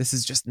 This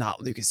is just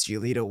not Lucas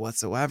Giolito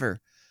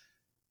whatsoever.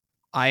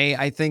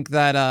 I think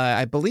that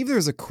I believe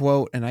there's a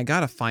quote, and I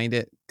gotta find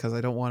it because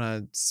I don't want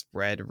to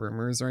spread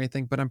rumors or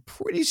anything, but I'm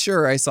pretty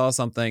sure I saw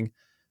something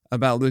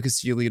about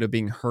Lucas Giolito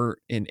being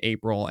hurt in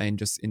April and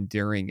just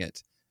enduring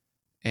it,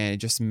 and it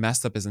just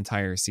messed up his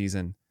entire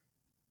season.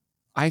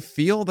 I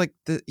feel like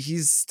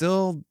he's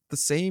still the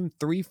same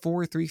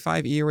 3.4,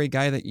 3.5 ERA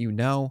guy that you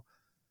know.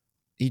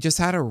 He just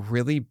had a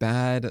really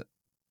bad,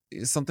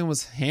 something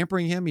was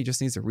hampering him. He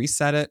just needs to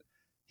reset it.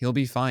 He'll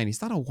be fine.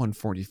 He's not a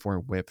 144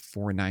 whip,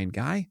 4.9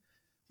 guy.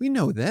 We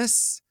know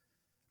this.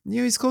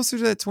 He's closer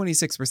to that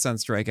 26%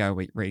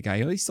 strikeout rate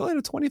guy. He's still at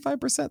a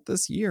 25%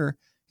 this year.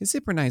 His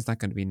hit per 9 is not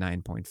going to be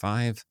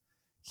 9.5.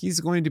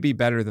 He's going to be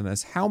better than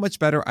this. How much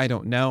better? I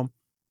don't know.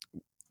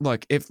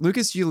 Look, if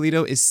Lucas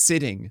Giolito is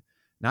sitting,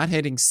 not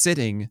hitting,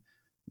 sitting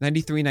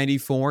 93,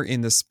 94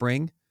 in the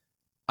spring,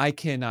 I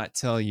cannot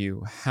tell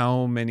you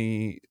how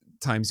many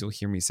times you'll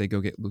hear me say,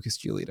 go get Lucas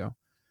Giolito.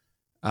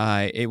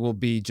 It will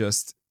be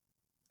just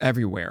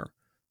everywhere.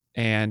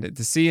 And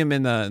to see him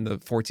in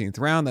the 14th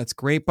round, that's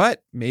great.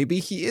 But maybe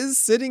he is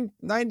sitting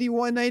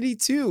 91,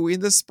 92 in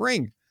the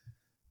spring.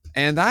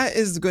 And that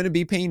is going to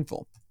be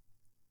painful.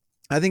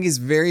 I think he's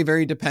very,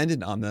 very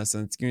dependent on this.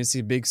 And it's going to see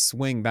a big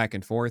swing back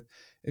and forth.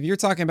 If you're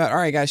talking about, all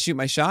right, guys, shoot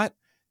my shot.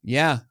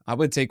 Yeah, I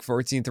would take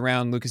 14th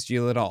round Lucas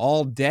Giolito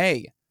all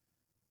day.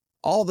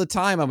 All the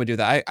time I would do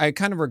that. I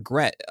kind of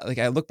regret, like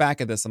I look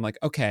back at this, I'm like,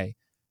 okay,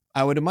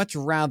 I would much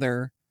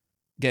rather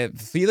get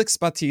Felix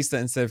Bautista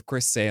instead of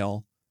Chris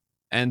Sale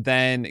and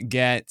then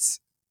get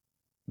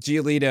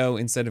Giolito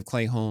instead of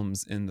Clay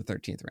Holmes in the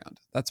 13th round.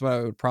 That's what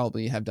I would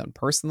probably have done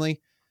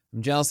personally.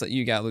 I'm jealous that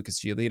you got Lucas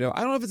Giolito.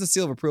 I don't know if it's a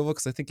seal of approval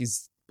because I think he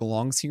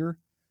belongs here.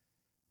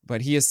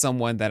 But he is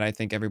someone that I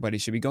think everybody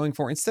should be going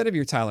for instead of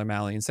your Tyler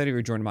Mahle, instead of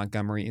your Jordan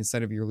Montgomery,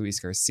 instead of your Luis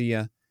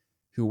Garcia,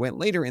 who went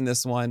later in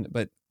this one.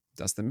 But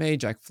Dustin May,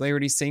 Jack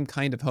Flaherty, same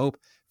kind of hope.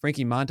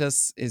 Frankie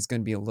Montas is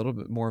going to be a little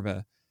bit more of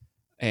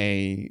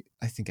I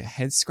think a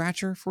head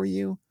scratcher for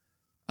you.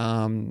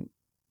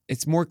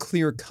 It's more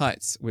clear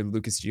cuts with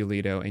Lucas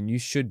Giolito, and you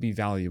should be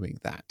valuing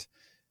that.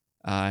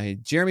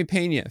 Jeremy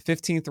Pena,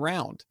 15th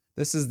round.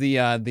 This is the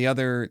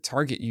other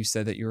target you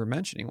said that you were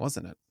mentioning,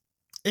 wasn't it?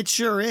 It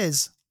sure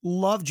is.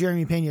 Love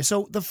Jeremy Pena.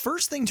 So the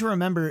first thing to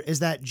remember is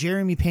that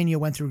Jeremy Pena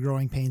went through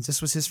growing pains.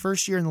 This was his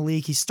first year in the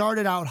league. He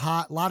started out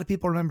hot. A lot of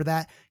people remember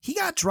that. He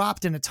got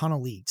dropped in a ton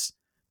of leagues.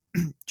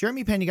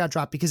 Jeremy Pena got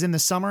dropped because in the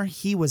summer,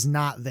 he was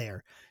not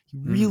there. He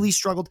really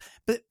struggled.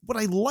 But what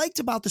I liked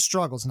about the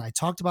struggles, and I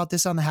talked about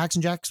this on the Hacks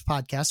and Jacks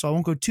podcast, so I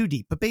won't go too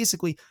deep, but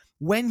basically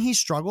when he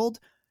struggled,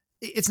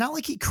 it's not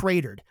like he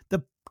cratered.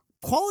 The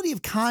quality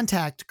of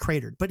contact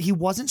cratered, but he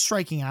wasn't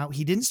striking out.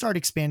 He didn't start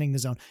expanding the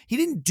zone. He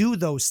didn't do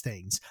those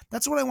things.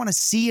 That's what I want to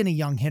see in a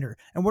young hitter.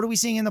 And what are we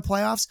seeing in the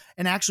playoffs?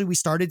 And actually we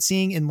started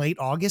seeing in late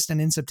August and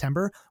in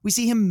September, we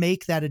see him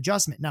make that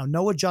adjustment. Now,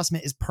 no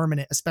adjustment is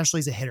permanent,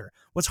 especially as a hitter.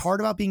 What's hard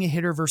about being a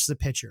hitter versus a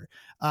pitcher?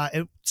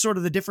 Sort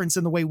of the difference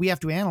in the way we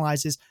have to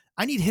analyze is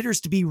I need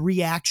hitters to be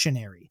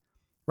reactionary,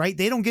 right?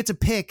 They don't get to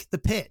pick the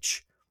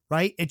pitch.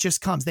 Right? It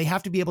just comes. They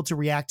have to be able to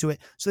react to it.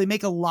 So they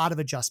make a lot of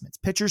adjustments.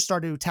 Pitchers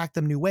start to attack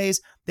them new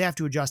ways. They have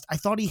to adjust. I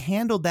thought he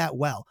handled that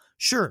well.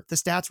 Sure, the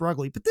stats were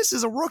ugly, but this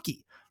is a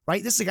rookie,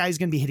 right? This is a guy who's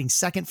going to be hitting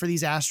second for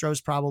these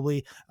Astros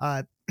probably.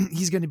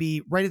 He's going to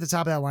be right at the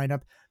top of that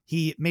lineup.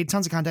 He made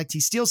tons of contact.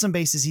 He steals some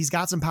bases. He's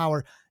got some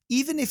power.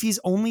 Even if he's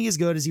only as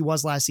good as he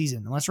was last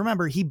season. And let's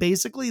remember, he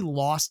basically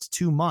lost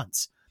 2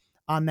 months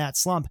on that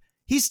slump.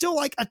 He's still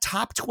like a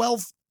top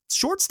 12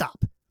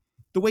 shortstop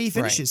the way he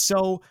finishes. Right.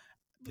 So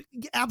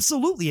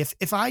absolutely.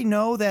 If I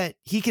know that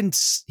he can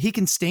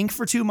stink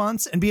for 2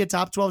 months and be a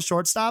top 12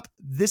 shortstop,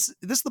 this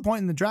is the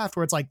point in the draft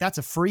where it's like, that's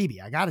a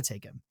freebie. I got to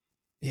take him.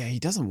 Yeah. He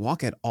doesn't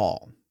walk at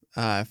all.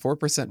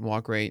 4%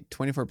 walk rate,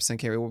 24%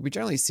 carry. What we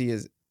generally see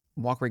is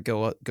walk rate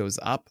goes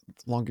up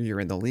the longer you're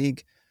in the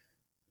league.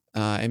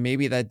 And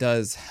maybe that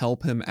does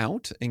help him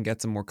out and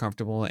gets him more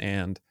comfortable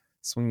and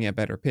swinging at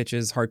better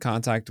pitches. Hard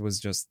contact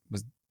was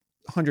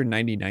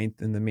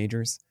 199th in the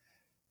majors.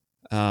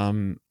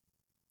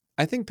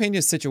 I think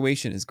Pena's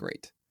situation is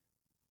great.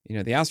 You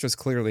know, the Astros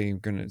clearly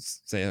going to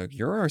say, like,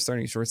 you're our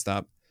starting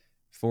shortstop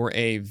for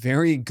a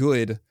very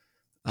good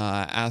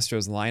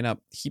Astros lineup.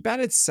 He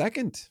batted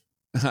second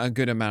a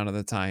good amount of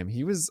the time.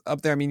 He was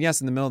up there. I mean,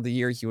 yes, in the middle of the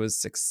year, he was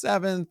 6th,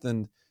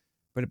 7th,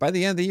 but by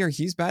the end of the year,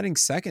 he's batting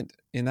second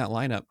in that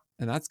lineup.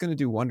 And that's going to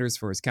do wonders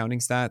for his counting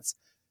stats.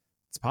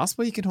 It's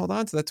possible he can hold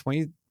on to that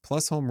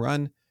 20-plus home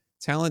run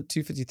talent,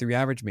 253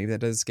 average. Maybe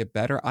that does get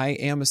better. I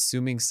am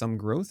assuming some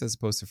growth as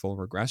opposed to full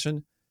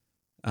regression.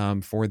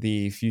 For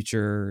the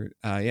future.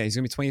 He's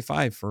gonna be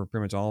 25 for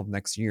pretty much all of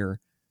next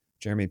year.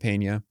 Jeremy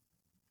Pena.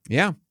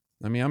 Yeah.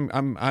 I mean,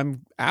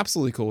 I'm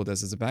absolutely cool with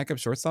this as a backup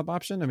shortstop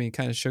option. I mean, it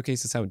kind of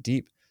showcases how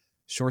deep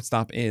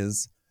shortstop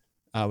is,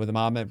 with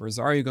Ahmed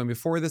Rosario going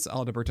before this,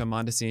 Alberto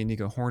Mondesi and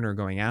Nico Horner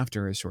going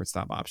after as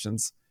shortstop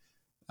options.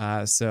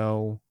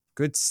 So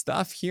good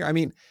stuff here. I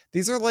mean,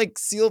 these are like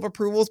seal of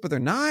approvals, but they're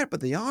not,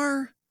 but they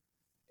are.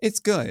 It's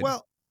good.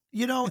 Well,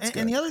 you know,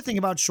 and the other thing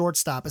about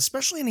shortstop,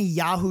 especially in a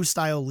Yahoo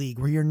style league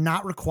where you're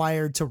not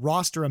required to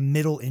roster a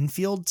middle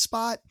infield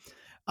spot,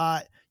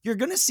 you're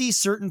going to see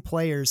certain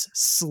players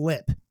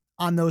slip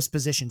on those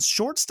positions.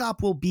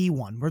 Shortstop will be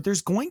one where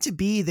there's going to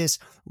be this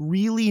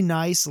really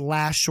nice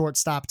last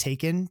shortstop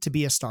taken to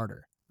be a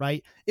starter,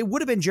 right? It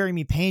would have been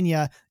Jeremy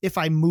Pena if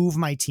I move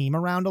my team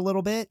around a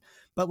little bit,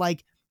 but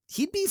like,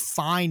 he'd be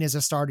fine as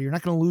a starter. You're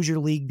not going to lose your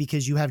league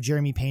because you have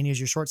Jeremy Pena as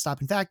your shortstop.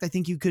 In fact, I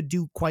think you could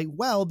do quite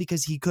well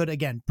because he could,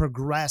 again,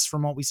 progress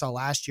from what we saw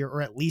last year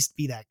or at least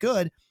be that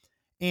good.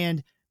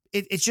 And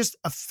it's just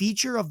a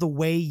feature of the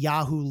way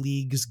Yahoo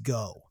leagues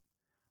go,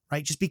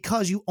 right? Just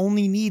because you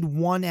only need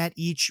one at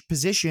each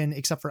position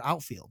except for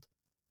outfield.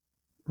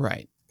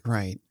 Right.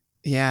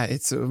 Yeah,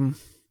 it's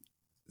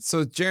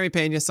so Jeremy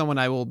Pena is someone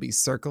I will be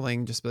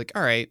circling, just be like,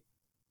 all right,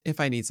 if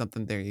I need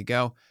something, there you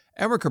go.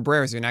 Edward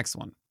Cabrera is your next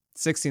one.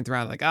 16th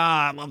round, like,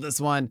 I love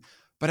this one.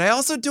 But I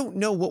also don't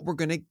know what we're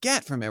going to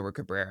get from Edward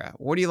Cabrera.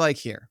 What do you like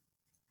here?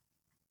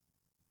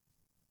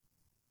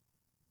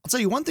 I'll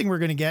tell you one thing we're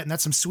going to get, and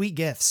that's some sweet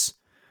gifts.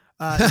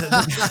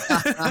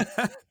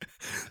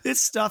 This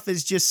stuff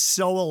is just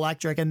so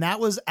electric. And that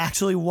was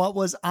actually what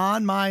was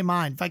on my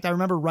mind. In fact, I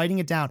remember writing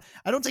it down.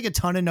 I don't take a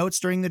ton of notes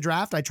during the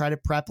draft. I try to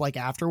prep like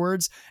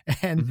afterwards.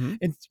 And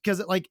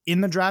because like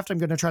in the draft, I'm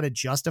going to try to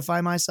justify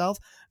myself.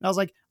 And I was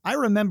like, I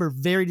remember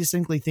very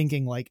distinctly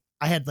thinking like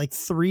I had like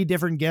 3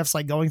 different gifts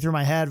like going through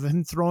my head of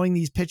him throwing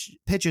these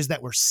pitches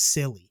that were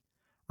silly.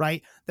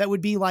 Right. That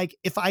would be like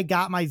if I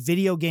got my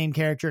video game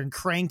character and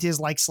cranked his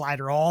like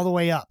slider all the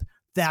way up,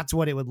 that's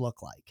what it would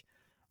look like.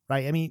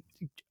 Right. I mean,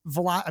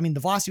 the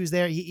velocity was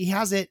there. He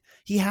has it.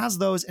 He has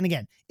those. And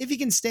again, if he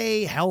can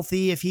stay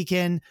healthy, if he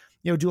can,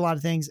 do a lot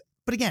of things.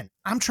 But again,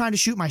 I'm trying to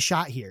shoot my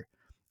shot here.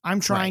 I'm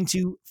trying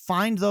to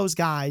find those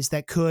guys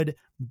that could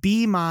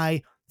be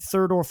my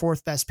 3rd or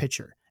 4th best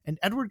pitcher. And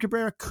Edward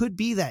Cabrera could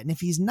be that. And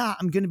if he's not,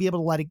 I'm going to be able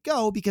to let it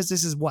go because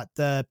this is what,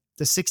 the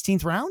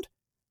 16th round?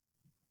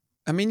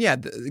 I mean, yeah,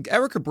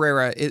 Edward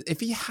Cabrera, if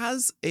he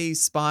has a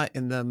spot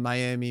in the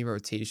Miami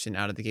rotation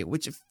out of the gate,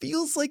 which it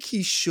feels like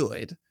he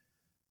should,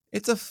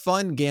 it's a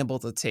fun gamble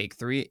to take.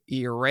 3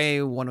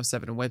 ERA,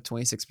 107 whip,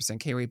 26%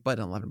 K rate, but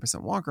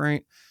 11% walk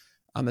rate.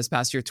 This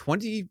past year,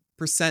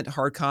 20%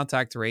 hard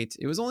contact rate.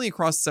 It was only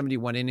across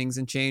 71 innings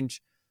and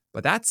change,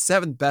 but that's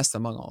 7th best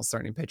among all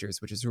starting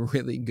pitchers, which is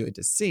really good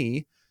to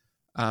see.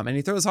 And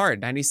he throws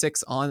hard,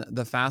 96 on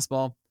the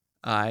fastball.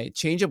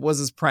 Changeup was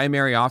his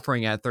primary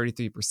offering at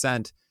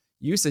 33%.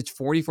 Usage,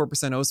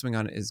 44% O swing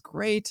on it is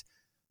great.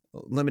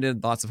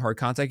 Limited lots of hard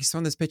contact. He's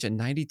thrown this pitch at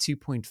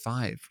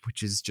 92.5,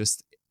 which is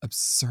just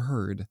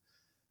absurd.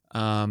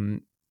 I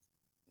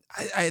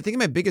think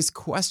my biggest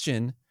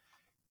question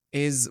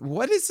is,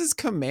 what is his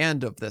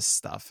command of this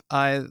stuff?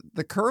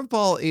 The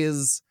curveball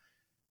is...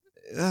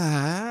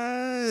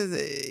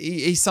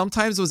 he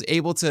sometimes was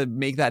able to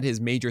make that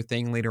his major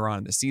thing later on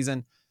in the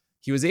season.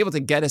 He was able to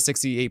get a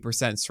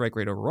 68% strike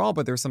rate overall,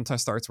 but there's some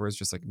starts where it's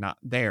just like not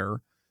there.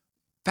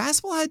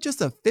 Fastball had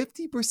just a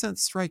 50%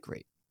 strike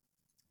rate.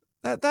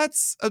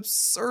 That's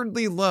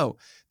absurdly low.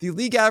 The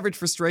league average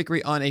for strike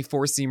rate on a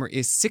four-seamer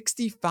is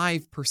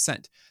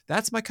 65%.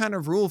 That's my kind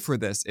of rule for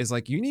this, is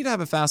like, you need to have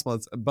a fastball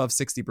that's above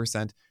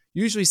 60%,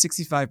 usually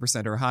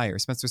 65% or higher.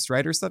 Spencer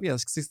Strider stuff, yeah,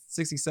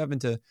 67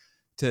 to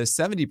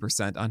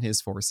 70% on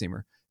his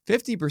four-seamer.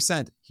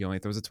 50%, he only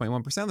throws it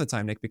 21% of the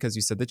time, Nick, because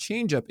you said the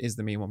changeup is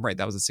the main one. Right,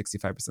 that was a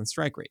 65%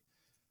 strike rate.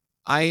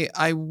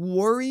 I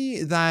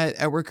worry that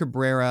Edward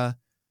Cabrera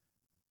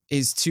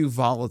is too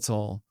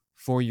volatile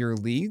for your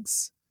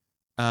leagues.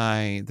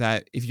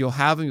 That if you'll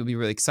have him, you'll be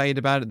really excited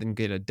about it, then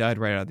get a dud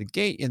right out of the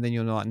gate, and then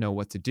you'll not know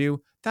what to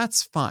do.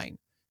 That's fine.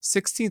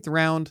 16th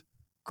round,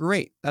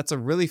 great. That's a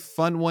really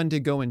fun one to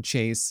go and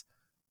chase.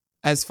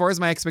 As far as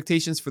my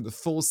expectations for the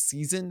full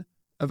season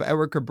of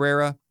Edward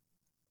Cabrera,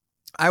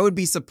 I would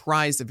be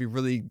surprised if he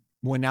really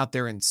went out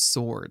there and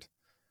soared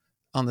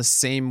on the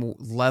same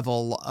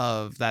level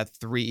of that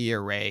 3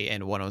 ERA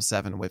and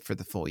 107 whip for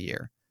the full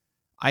year.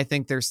 I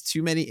think there's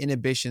too many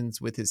inhibitions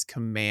with his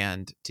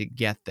command to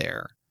get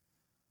there.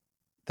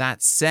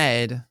 That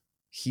said,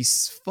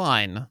 he's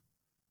fun.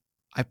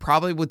 I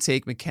probably would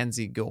take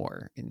Mackenzie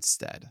Gore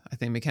instead. I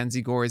think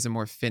Mackenzie Gore is a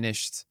more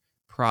finished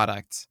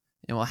product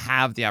and will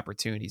have the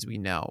opportunities we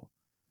know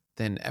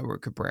than Edward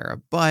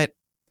Cabrera. But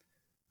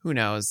who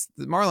knows?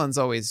 The Marlins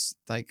always,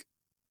 like,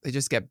 they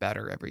just get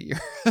better every year.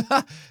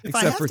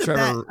 Except for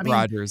Trevor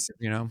Rogers,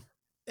 you know?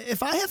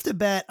 If I have to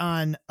bet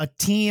on a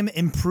team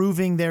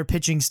improving their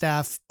pitching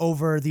staff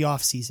over the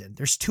offseason,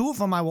 there's two of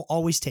them I will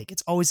always take.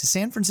 It's always the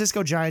San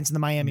Francisco Giants and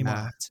the Miami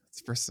Marlins.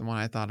 The first one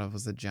I thought of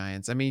was the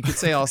Giants. I mean, you could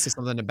say also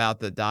something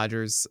about the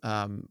Dodgers.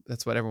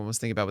 That's what everyone was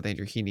thinking about with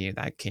Andrew Heaney.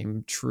 That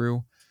came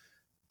true.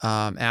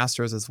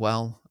 Astros as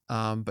well.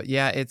 But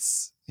yeah,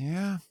 it's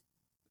an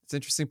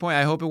interesting point.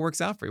 I hope it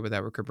works out for you with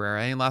Edward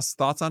Cabrera. Any last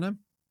thoughts on him?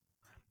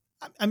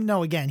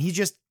 No, again,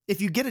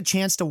 if you get a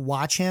chance to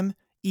watch him,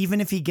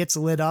 even if he gets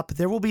lit up,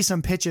 there will be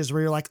some pitches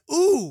where you're like,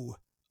 ooh.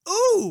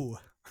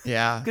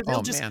 Yeah.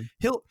 Man.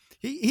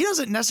 He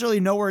doesn't necessarily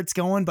know where it's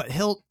going, but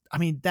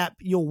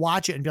you'll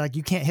watch it and be like,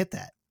 you can't hit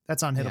that.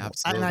 That's unhittable.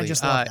 Yeah, and I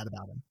just love that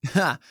about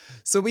him.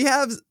 So we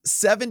have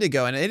 7 to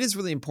go, and it is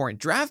really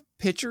important. Draft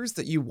pitchers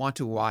that you want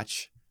to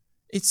watch.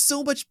 It's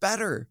so much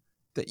better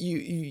that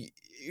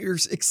you're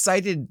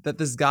excited that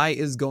this guy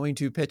is going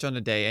to pitch on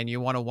a day and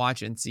you want to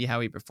watch it and see how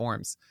he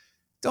performs.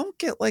 Don't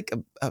get like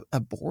a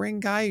boring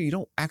guy you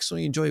don't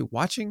actually enjoy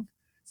watching.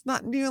 It's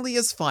not nearly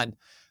as fun.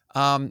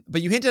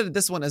 But you hinted at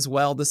this one as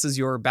well. This is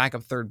your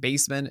backup third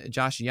baseman,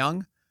 Josh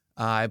Young.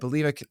 I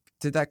believe I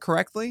did that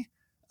correctly.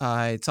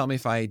 Tell me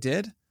if I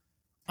did.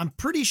 I'm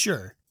pretty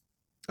sure.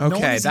 Okay, no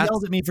one has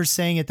yelled at me for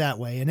saying it that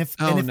way. And if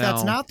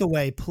that's not the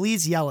way,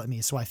 please yell at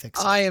me so I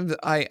fix it.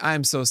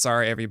 I'm so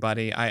sorry,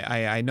 everybody.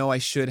 I know I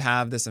should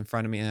have this in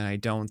front of me and I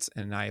don't,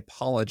 and I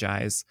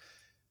apologize.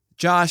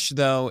 Josh,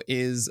 though,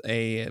 is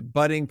a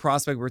budding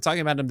prospect. We were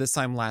talking about him this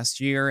time last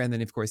year. And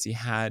then, of course, he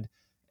had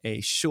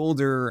a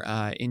shoulder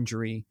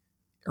injury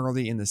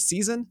early in the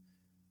season.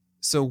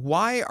 So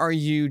why are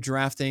you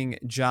drafting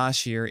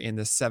Josh here in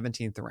the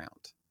 17th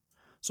round?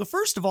 So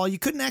first of all, you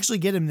couldn't actually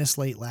get him this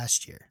late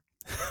last year.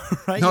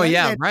 Right? Oh,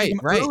 yeah, right.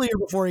 Earlier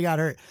before he got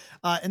hurt.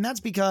 And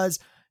that's because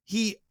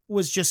he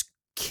was just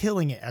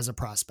killing it as a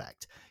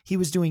prospect. He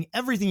was doing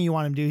everything you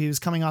want him to do. He was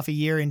coming off a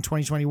year in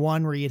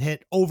 2021 where he had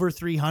hit over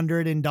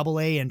 300 in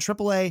AA and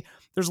AAA.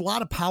 There's a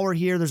lot of power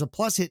here. There's a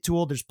plus hit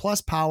tool. There's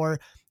plus power.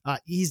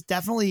 He's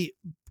definitely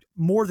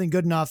more than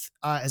good enough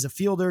as a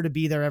fielder to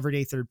be their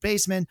everyday third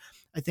baseman.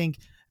 I think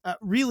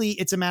really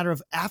it's a matter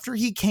of after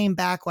he came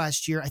back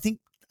last year, I think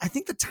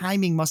the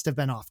timing must have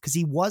been off because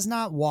he was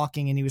not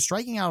walking and he was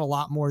striking out a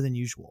lot more than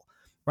usual.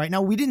 Right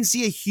now, we didn't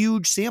see a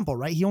huge sample,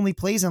 right? He only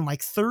plays in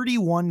like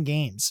 31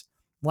 games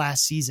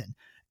last season.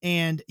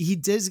 And he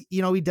does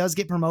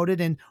get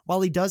promoted. And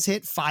while he does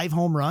hit 5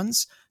 home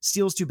runs,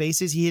 steals 2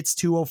 bases, he hits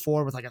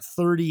 204 with like a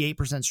 38%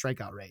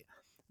 strikeout rate.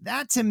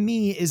 That to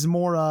me is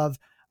more of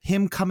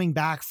him coming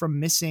back from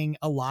missing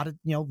a lot of,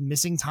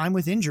 missing time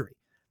with injury,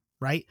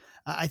 right?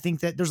 I think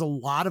that there's a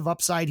lot of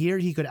upside here.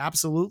 He could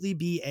absolutely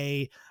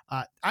be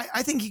I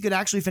think he could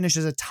actually finish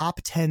as a top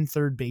 10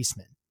 third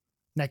baseman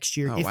next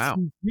year. He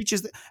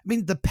reaches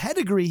the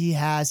pedigree he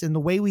has and the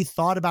way we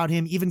thought about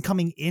him even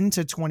coming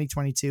into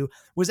 2022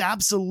 was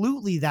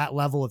absolutely that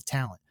level of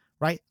talent,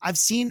 right? I've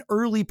seen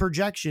early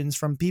projections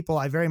from people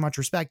I very much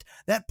respect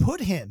that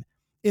put him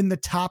in the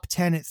top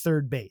 10 at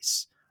third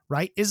base,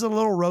 right? Is it a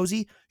little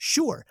rosy?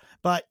 Sure.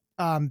 But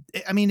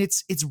I mean,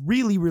 it's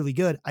really, really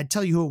good. I'd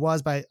tell you who it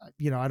was, but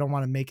I don't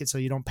want to make it so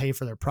you don't pay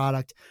for their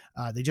product.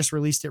 They just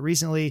released it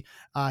recently.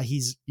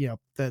 He's,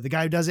 the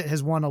guy who does it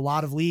has won a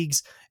lot of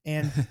leagues,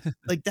 and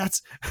like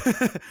that's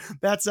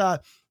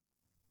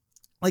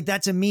like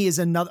that to me is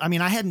another. I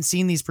mean, I hadn't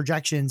seen these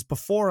projections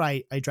before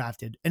I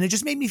drafted, and it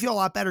just made me feel a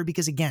lot better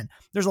because again,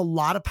 there's a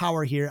lot of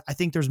power here. I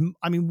think there's,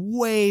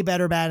 way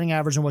better batting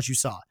average than what you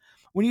saw.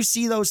 When you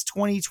see those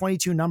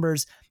 2022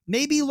 numbers,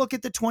 maybe look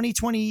at the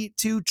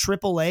 2022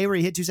 AAA where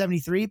he hit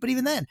 273, but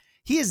even then,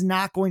 he is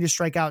not going to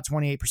strike out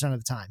 28% of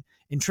the time.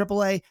 In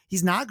AAA,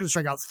 he's not going to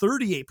strike out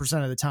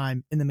 38% of the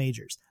time in the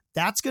majors.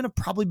 That's going to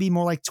probably be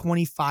more like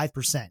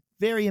 25%.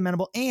 Very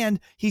amenable, and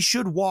he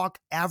should walk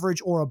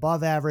average or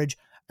above average,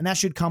 and that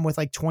should come with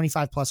like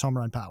 25 plus home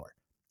run power.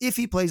 If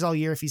he plays all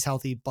year, if he's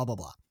healthy, blah, blah,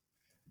 blah.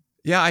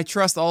 Yeah, I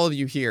trust all of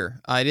you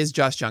here. It is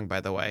Josh Jung, by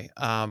the way.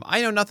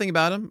 I know nothing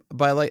about him,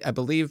 but I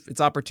believe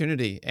it's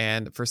opportunity.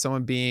 And for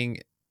someone being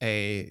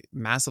a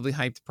massively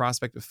hyped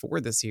prospect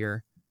before this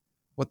year,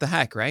 what the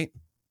heck, right?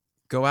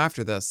 Go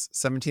after this.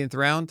 17th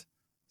round,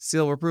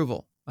 seal of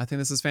approval. I think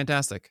this is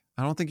fantastic.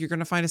 I don't think you're going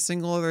to find a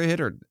single other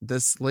hitter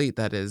this late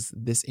that is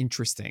this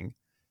interesting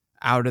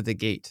out of the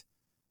gate.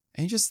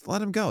 And you just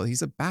let him go.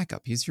 He's a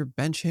backup. He's your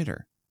bench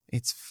hitter.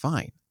 It's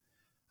fine.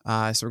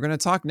 So we're going to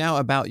talk now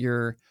about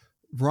your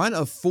run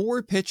of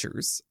 4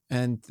 pitchers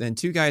and then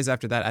 2 guys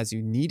after that, as you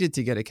needed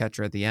to get a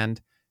catcher at the end.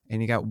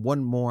 And you got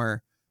one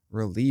more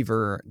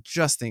reliever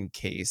just in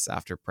case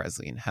after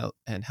Presley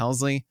and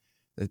Helsley,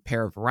 the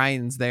pair of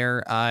Ryans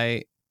there.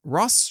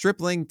 Ross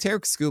Stripling,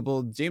 Tarek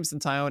Skubal, Jameson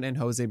Taillon, and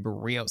Jose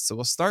Barrios. So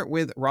we'll start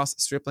with Ross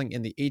Stripling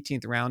in the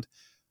 18th round.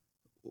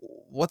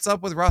 What's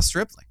up with Ross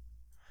Stripling?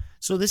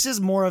 So this is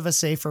more of a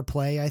safer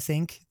play, I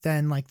think,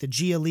 than like the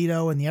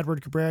Giolito and the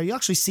Edward Cabrera. You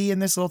actually see in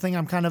this little thing,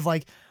 I'm kind of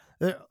like,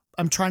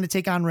 I'm trying to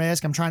take on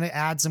risk. I'm trying to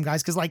add some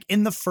guys because like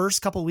in the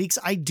first couple of weeks,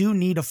 I do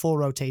need a full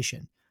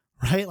rotation,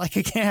 right? Like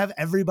I can't have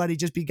everybody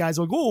just be guys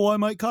like, oh, I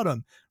might cut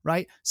them,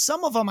 right?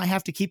 Some of them I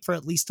have to keep for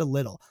at least a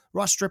little.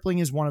 Ross Stripling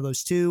is one of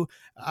those too.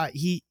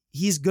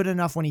 He's good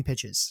enough when he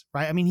pitches,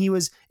 right? I mean,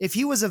 if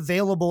he was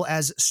available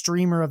as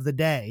streamer of the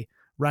day,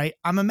 right?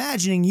 I'm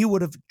imagining you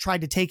would have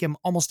tried to take him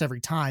almost every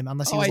time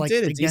unless he was like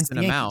against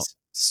the Yankees.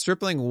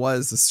 Stripling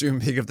was the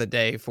stream pick of the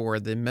day for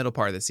the middle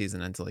part of the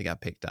season until he got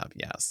picked up.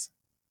 Yes.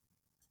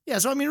 Yeah,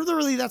 so I mean,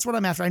 really, that's what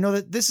I'm after. I know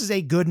that this is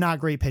a good, not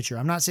great pitcher.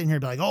 I'm not sitting here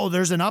and be like, oh,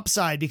 there's an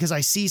upside because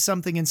I see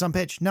something in some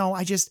pitch. No,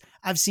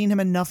 I've seen him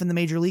enough in the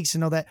major leagues to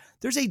know that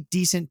there's a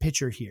decent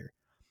pitcher here.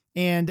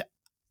 And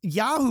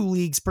Yahoo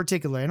leagues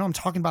particularly, I know I'm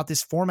talking about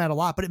this format a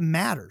lot, but it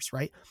matters,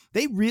 right?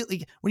 They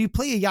really, when you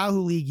play a Yahoo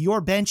league,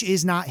 your bench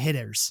is not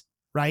hitters,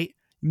 right?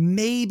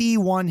 Maybe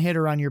one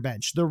hitter on your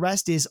bench. The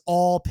rest is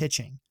all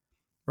pitching,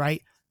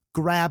 right?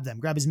 Grab them.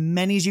 Grab as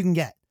many as you can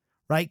get.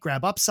 Right?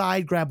 Grab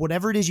upside, grab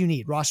whatever it is you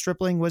need. Ross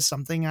Stripling was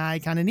something I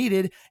kind of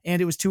needed,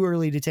 and it was too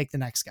early to take the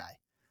next guy.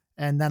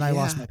 And then I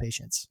lost my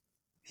patience.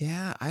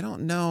 Yeah, I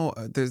don't know.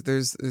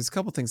 There's a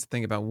couple things to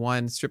think about.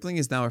 One, Stripling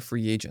is now a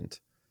free agent.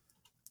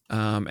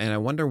 And I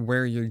wonder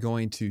where you're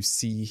going to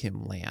see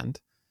him land.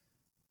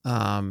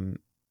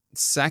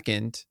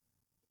 Second,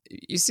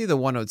 you see the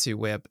 102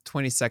 whip,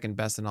 22nd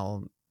best in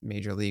all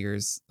major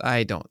leaguers.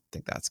 I don't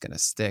think that's going to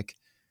stick.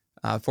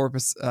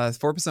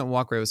 4%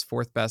 walk rate was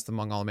 4th best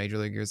among all major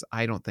leaguers.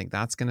 I don't think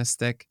that's going to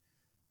stick.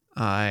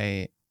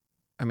 I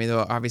mean,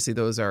 though, obviously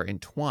those are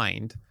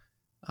entwined.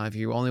 If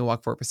you only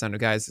walk 4% of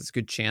guys, it's a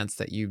good chance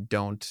that you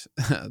don't.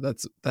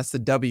 that's the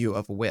W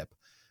of whip.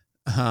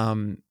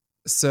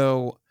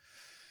 So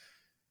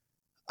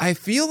I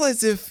feel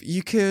as if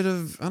you could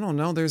have, I don't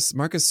know, there's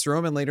Marcus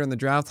Stroman later in the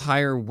draft,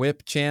 higher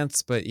whip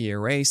chance, but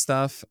ERA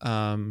stuff.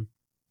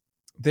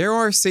 There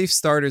are safe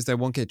starters that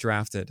won't get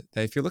drafted.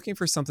 That if you're looking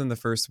for something the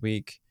first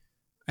week,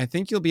 I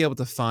think you'll be able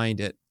to find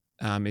it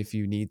if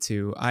you need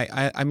to.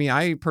 I mean,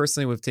 I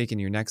personally would have taken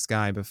your next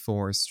guy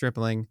before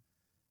Stripling.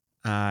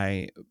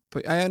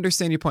 But I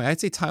understand your point. I'd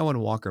say Taijuan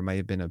Walker might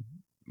have been a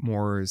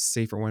more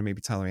safer one,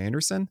 maybe Tyler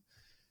Anderson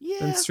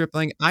than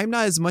Stripling. I'm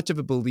not as much of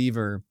a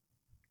believer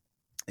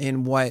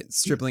in what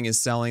Stripling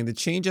is selling. The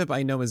changeup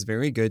I know is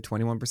very good.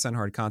 21%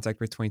 hard contact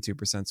rate,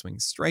 22% swing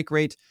strike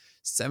rate,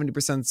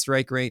 70%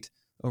 strike rate.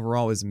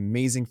 Overall is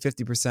amazing.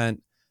 50%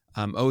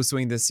 O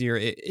swing this year.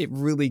 It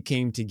really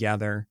came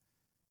together.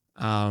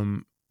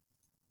 Curveball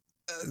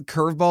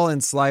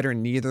and slider,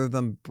 neither of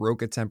them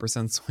broke a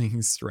 10%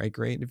 swing strike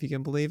rate, if you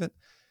can believe it.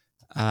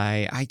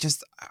 I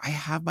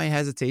have my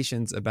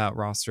hesitations about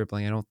Ross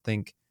Stripling. I don't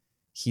think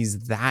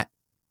he's that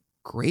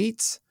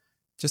great.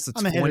 Just a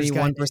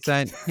 21%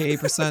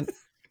 K%.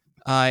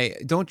 I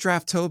don't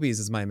draft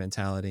Tobies is my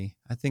mentality.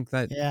 I think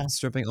that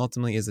Stripling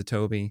ultimately is a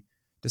Toby,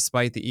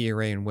 despite the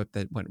ERA and whip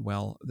that went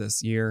well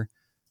this year.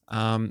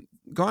 Going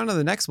on to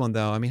the next one,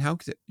 though. I mean,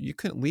 you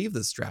couldn't leave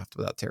this draft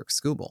without Tarek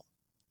Skubal.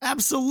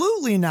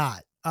 Absolutely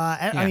not.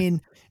 I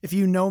mean, if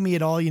you know me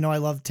at all, I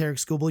love Tarik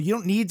Skubal. You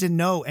don't need to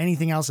know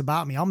anything else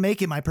about me. I'll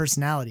make it my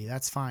personality.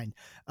 That's fine.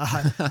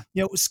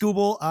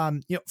 Skubal,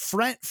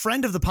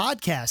 friend of the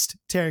podcast,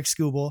 Tarik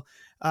Skubal,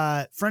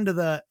 friend of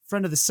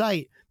the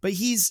site, but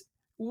he's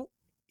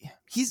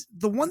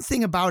the one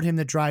thing about him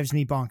that drives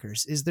me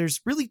bonkers is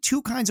there's really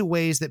two kinds of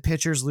ways that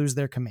pitchers lose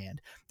their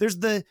command. There's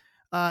the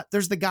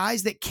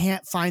guys that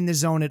can't find the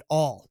zone at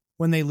all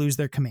when they lose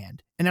their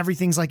command and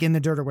everything's like in the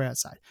dirt or way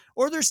outside.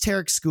 Or there's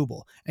Tarik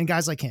Skubal and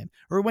guys like him,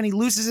 or when he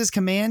loses his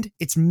command,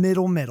 it's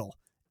middle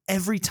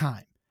every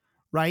time,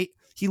 right?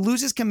 He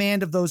loses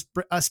command of those,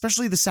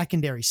 especially the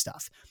secondary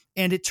stuff,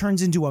 and it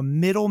turns into a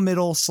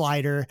middle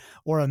slider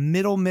or a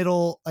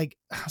middle, like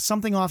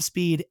something off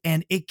speed,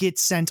 and it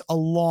gets sent a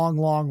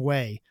long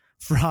way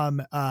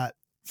from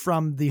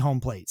the home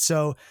plate.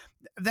 So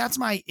that's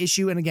my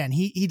issue. And again,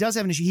 he does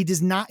have an issue.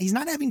 He's not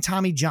having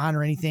Tommy John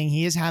or anything.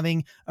 He is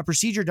having a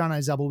procedure done on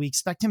his elbow. We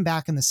expect him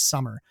back in the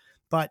summer.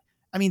 But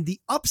I mean, the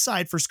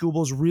upside for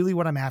Skubal is really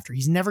what I'm after.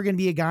 He's never going to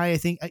be a guy. I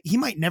think he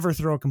might never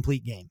throw a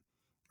complete game,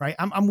 right?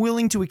 I'm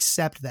willing to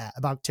accept that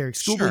about Tarik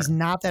Skubal. Sure. He's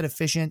not that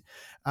efficient.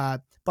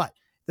 But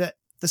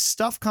the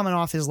stuff coming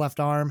off his left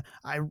arm,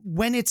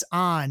 when it's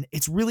on,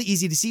 it's really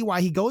easy to see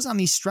why he goes on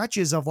these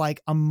stretches of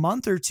like a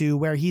month or two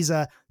where he's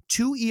a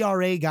 2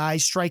 ERA guy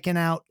striking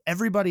out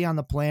everybody on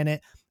the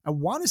planet. I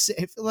want to say,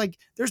 I feel like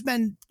there's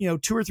been, 2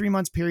 or 3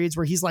 months periods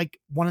where he's like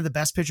one of the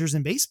best pitchers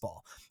in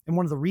baseball. And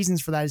one of the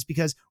reasons for that is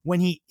because when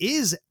he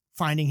is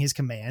finding his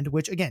command,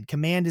 which again,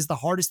 command is the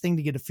hardest thing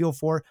to get a feel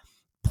for.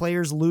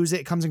 Players lose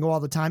it comes and go all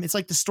the time. It's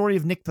like the story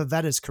of Nick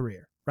Pavetta's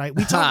career, right?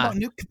 We talk about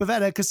Nick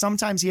Pivetta because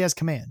sometimes he has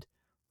command,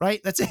 right?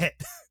 That's it.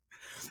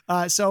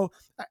 So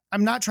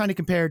I'm not trying to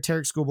compare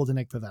Tarik Skubal to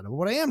Nick Pivetta, but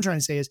what I am trying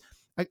to say is,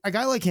 a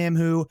guy like him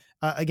who,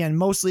 again,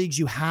 most leagues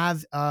you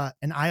have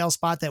an IL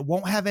spot that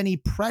won't have any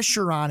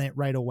pressure on it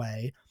right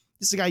away.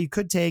 This is a guy you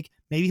could take,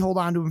 maybe hold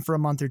on to him for a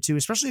month or two,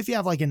 especially if you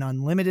have like an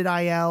unlimited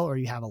IL or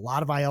you have a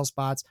lot of IL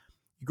spots.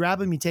 You grab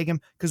him, you take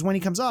him, because when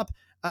he comes up,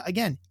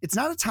 again, it's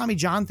not a Tommy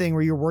John thing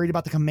where you're worried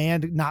about the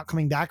command not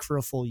coming back for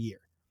a full year,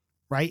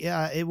 right?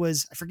 It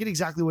was, I forget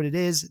exactly what it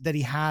is that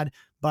he had,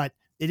 but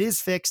it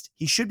is fixed.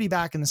 He should be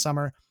back in the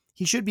summer.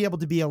 He should be able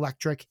to be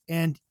electric,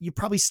 and you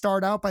probably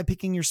start out by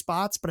picking your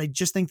spots, but I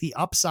just think the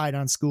upside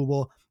on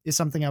Skubal is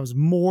something I was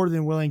more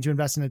than willing to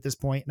invest in at this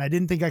point, and I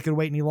didn't think I could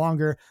wait any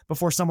longer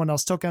before someone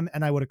else took him,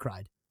 and I would have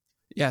cried.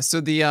 Yeah, so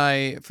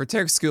for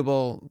Tarik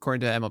Skubal,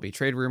 according to MLB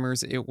Trade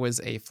Rumors, it was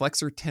a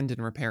flexor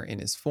tendon repair in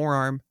his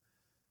forearm,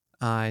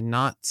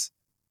 not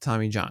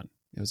Tommy John.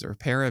 It was a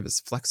repair of his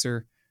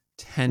flexor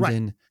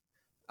tendon.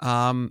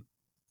 Right.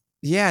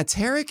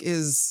 Tarik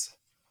is...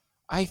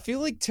 I feel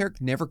like Tarik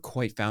never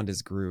quite found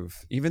his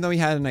groove. Even though he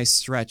had a nice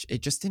stretch,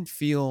 it just didn't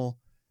feel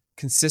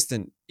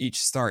consistent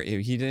each start.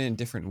 He did it in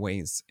different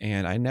ways.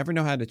 And I never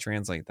know how to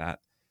translate that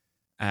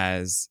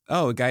as,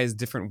 a guy has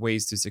different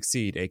ways to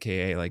succeed,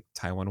 aka like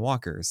Taijuan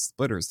Walker,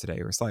 splitters today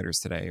or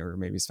sliders today, or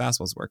maybe his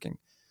fastball's working.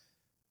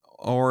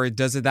 Or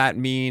does that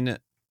mean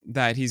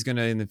that he's going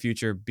to in the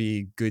future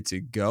be good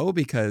to go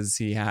because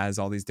he has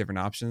all these different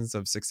options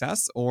of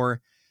success?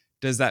 Or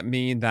does that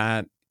mean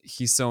that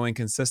he's so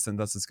inconsistent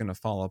thus it's going to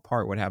fall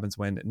apart? What happens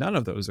when none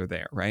of those are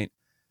there, right?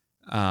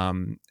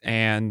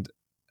 And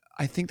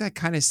I think that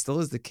kind of still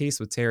is the case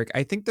with Tarik.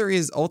 I think there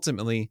is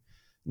ultimately,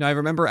 I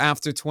remember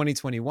after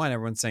 2021,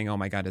 everyone's saying, oh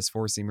my God, his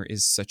four-seamer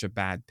is such a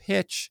bad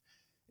pitch.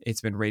 It's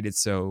been rated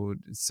so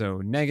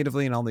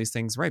negatively and all these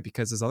things, right?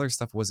 Because his other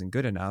stuff wasn't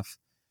good enough.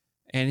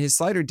 And his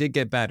slider did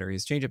get better.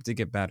 His changeup did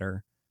get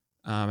better.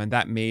 And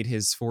that made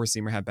his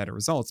four-seamer have better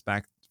results,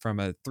 back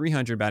from a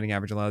 300 batting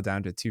average allowed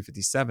down to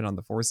 257 on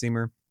the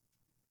four-seamer.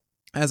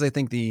 As I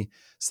think the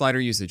slider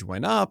usage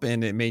went up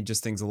and it made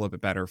just things a little bit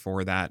better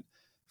for that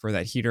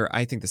heater.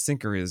 I think the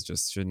sinker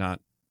should not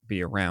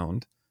be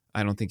around.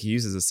 I don't think he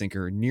uses a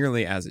sinker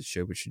nearly as it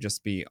should, which should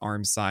just be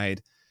arm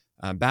side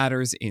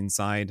batters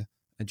inside,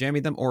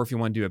 jamming them. Or if you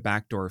want to do a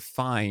backdoor,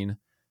 fine,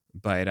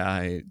 but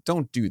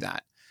don't do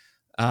that.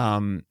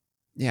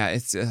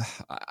 It's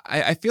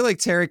I feel like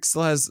Tarik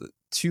still has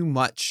too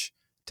much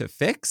to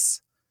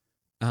fix.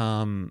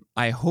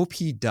 I hope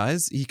he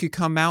does. He could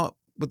come out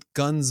with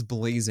guns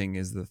blazing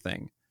is the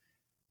thing.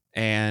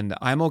 And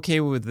I'm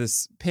okay with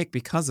this pick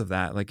because of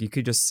that. Like, you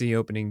could just see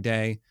opening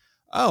day,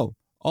 all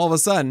of a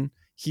sudden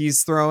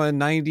he's throwing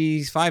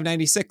 95,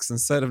 96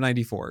 instead of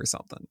 94 or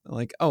something.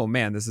 Like, oh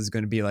man, this is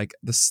going to be like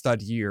the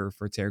stud year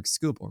for Tarik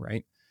Skubal,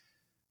 right?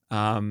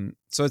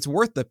 So it's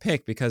worth the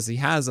pick because he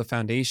has a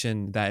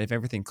foundation that if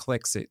everything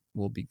clicks, it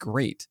will be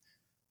great.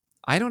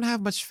 I don't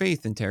have much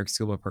faith in Tarik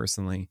Skubal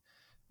personally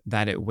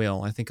that it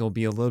will. I think it'll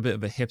be a little bit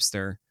of a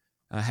hipster,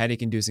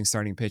 headache-inducing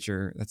starting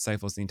pitcher that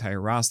stifles the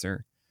entire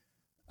roster.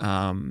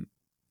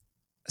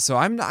 So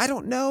I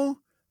don't know,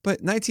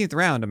 but 19th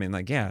round, I mean,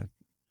 like, yeah,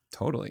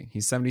 totally.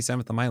 He's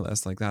 77th on my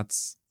list. Like,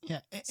 that's...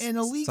 Yeah, in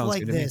a league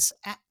like this,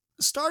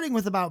 starting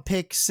with about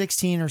pick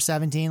 16 or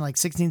 17, like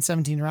 16,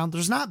 17 round,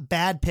 there's not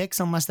bad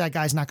picks unless that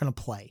guy's not going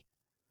to play.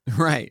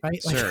 Right?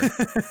 Sure.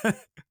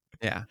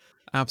 Yeah,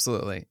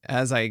 absolutely.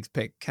 As I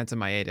pick Kenta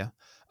Maeda.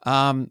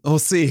 We'll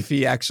see if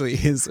he actually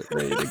is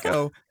ready to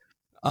go.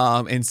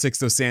 And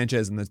Sixto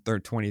Sanchez in the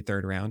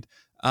 23rd round.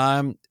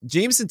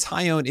 Jameson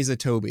Taillon is a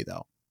Toby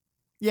though.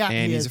 Yeah,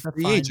 and he's a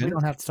free agent. We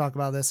don't have to talk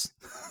about this.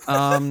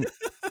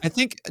 I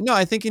think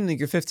in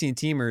your 15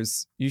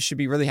 teamers, you should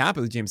be really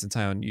happy with Jameson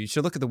Taillon. You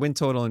should look at the win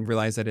total and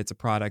realize that it's a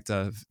product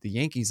of the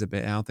Yankees a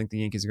bit. I don't think the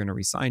Yankees are going to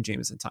re-sign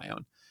Jameson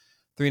Taillon.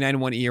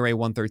 3.91 ERA,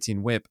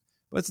 113 WHIP,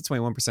 but it's a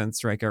 21%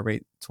 strikeout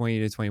rate,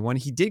 20-21.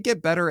 He did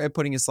get better at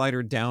putting his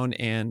slider down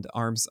and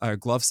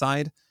glove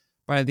side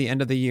by the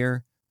end of the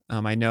year.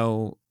 I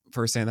know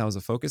firsthand that was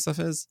a focus of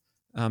his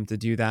to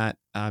do that.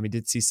 He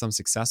did see some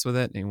success with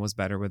it and was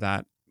better with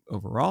that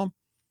overall.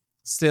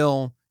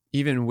 Still,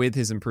 even with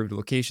his improved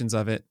locations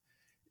of it,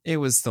 it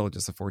was still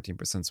just a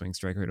 14% swing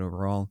strike rate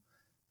overall.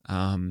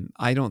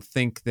 I don't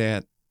think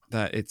that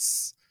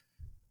it's,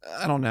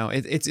 I don't know.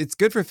 It's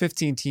good for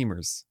 15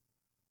 teamers,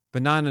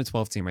 but not in a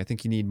 12 teamer. I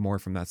think you need more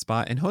from that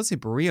spot. And Jose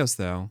Barrios,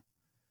 though,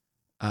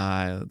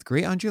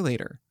 great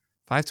undulator.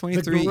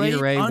 523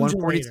 ERA,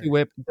 142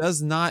 WHIP.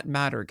 Does not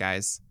matter,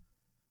 guys.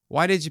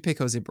 Why did you pick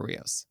Jose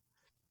Barrios?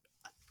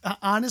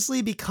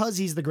 Honestly, because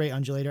he's the great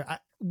undulator.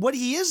 What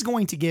he is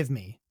going to give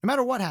me, no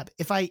matter what happens,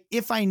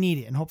 if I need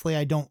it, and hopefully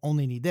I don't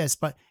only need this,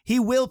 but he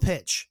will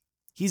pitch.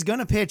 He's going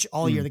to pitch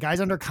all year. The guy's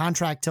under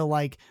contract till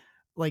like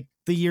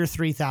the year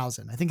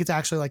 3000. I think it's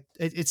actually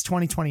it's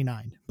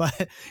 2029,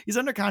 but he's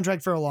under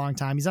contract for a long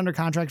time. He's under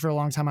contract for a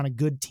long time on a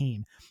good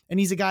team. And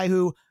he's a guy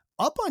who,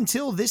 up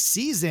until this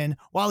season,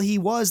 while he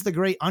was the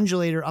great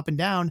undulator up and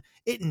down,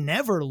 it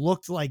never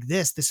looked like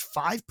this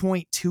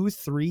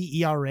 5.23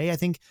 ERA. I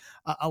think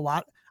a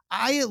lot,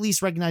 I at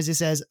least recognize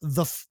this as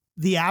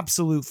the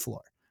absolute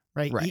floor,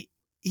 right?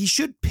 He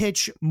should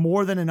pitch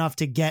more than enough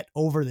to get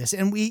over this.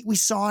 And we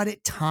saw it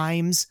at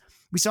times.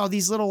 We saw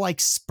these little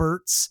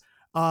spurts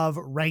of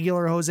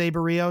regular Jose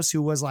Barrios,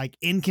 who was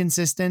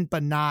inconsistent,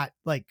 but not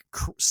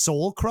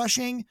soul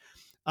crushing.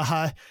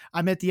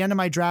 I'm at the end of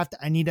my draft.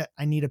 I need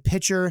a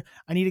pitcher.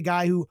 I need a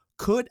guy who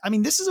could,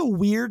 this is a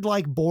weird,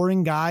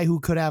 boring guy who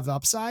could have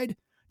upside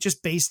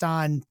just based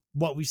on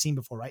what we've seen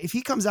before, right? If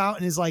he comes out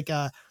and is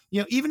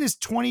even his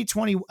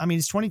 2020,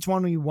 his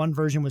 2021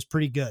 version was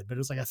pretty good, but it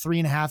was a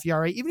 3.5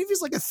 ERA. Even if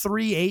he's a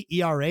 3.8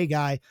 ERA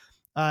guy,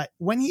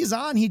 when he's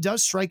on, he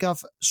does strike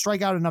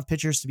out enough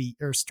batters to be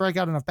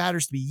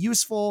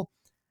useful.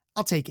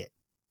 I'll take it.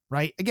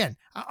 Right. Again,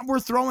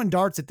 we're throwing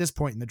darts at this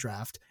point in the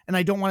draft, and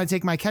I don't want to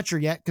take my catcher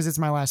yet because it's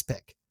my last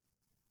pick.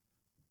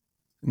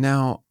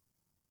 Now,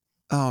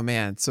 oh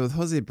man. So with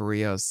Jose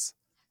Barrios,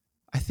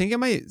 I think it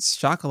might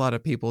shock a lot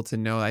of people to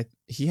know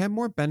he had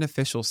more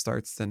beneficial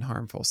starts than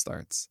harmful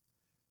starts.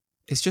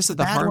 It's just that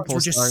the harmful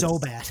ones were just so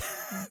bad.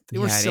 They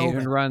were so 800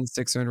 bad. runs,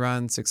 600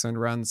 runs, 600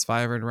 runs,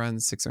 500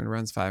 runs, 600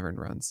 runs, 500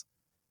 runs.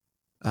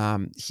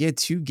 He had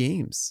 2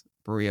 games,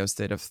 Barrios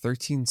did, of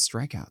 13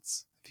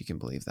 strikeouts, if you can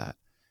believe that.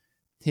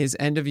 His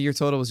end of year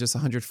total was just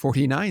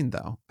 149,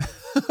 though.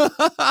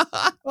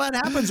 Well, it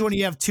happens when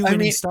you have too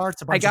many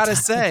starts. I gotta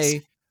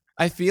say,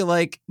 I feel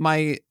like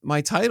my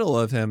title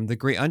of him, the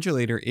great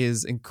undulator,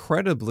 is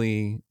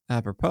incredibly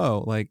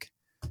apropos.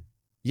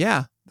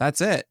 Yeah,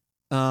 that's it.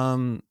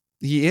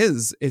 He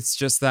is. It's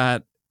just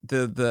that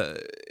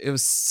it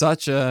was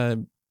such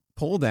a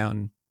pull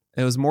down.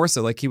 It was more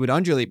so he would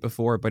undulate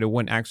before, but it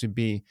wouldn't actually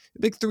be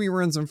big 3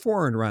 runs and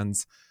 4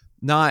 runs,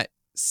 not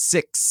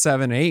 6,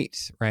 7,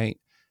 8, right?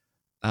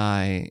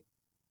 I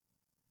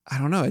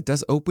don't know. It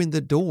does open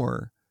the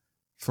door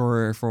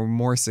for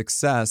more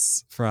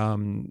success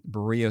from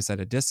Barrios at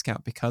a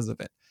discount because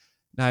of it.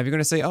 Now, if you're going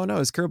to say, oh no,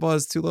 his curveball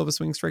has too low of a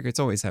swing strike rate, it's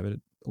always have a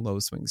low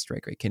swing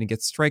strike rate. Can he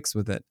get strikes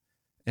with it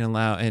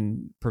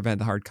and prevent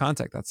the hard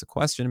contact? That's the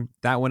question.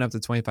 That went up to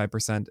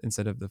 25%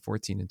 instead of the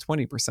 14 and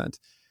 20% that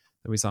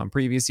we saw in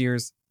previous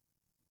years.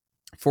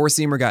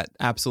 4-seamer got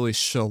absolutely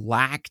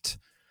shellacked.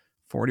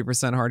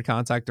 40% hard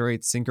contact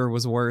rate. Sinker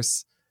was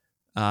worse.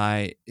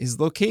 His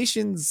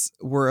locations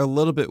were a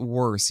little bit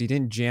worse. He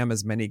didn't jam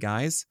as many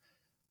guys,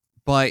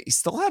 but he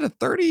still had a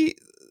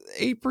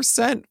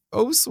 38%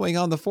 O swing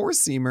on the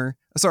 4-seamer.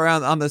 Sorry,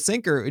 on the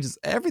sinker, which is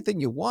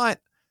everything you want.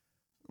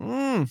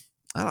 The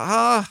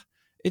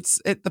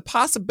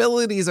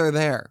possibilities are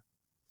there.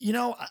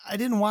 I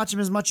didn't watch him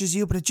as much as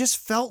you, but it just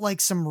felt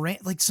like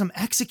some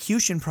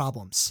execution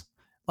problems.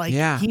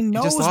 He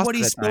knows what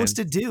he's supposed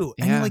to do,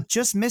 and he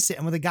just missed it.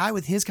 And with a guy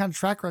with his kind of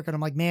track record,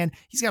 I'm like, man,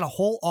 he's got a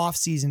whole off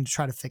season to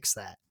try to fix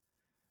that.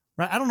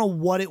 Right? I don't know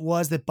what it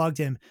was that bugged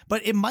him,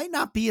 but it might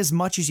not be as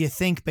much as you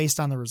think based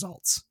on the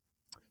results.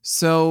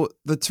 So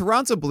the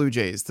Toronto Blue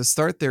Jays, to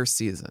start their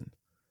season,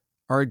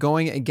 are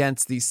going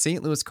against the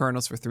St. Louis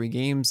Cardinals for 3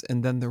 games,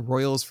 and then the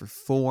Royals for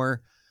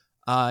 4.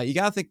 You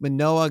got to think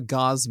Manoah,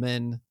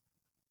 Gausman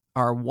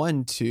are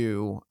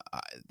 1-2.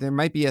 There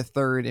might be a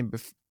third in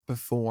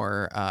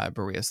before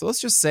Barrios. So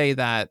let's just say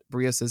that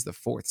Barrios is the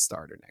 4th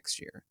starter next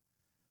year.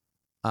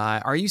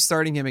 Are you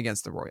starting him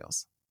against the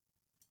Royals?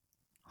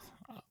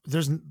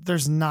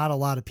 There's not a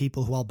lot of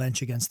people who I'll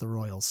bench against the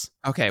Royals.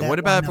 Okay, what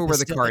about if it were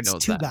the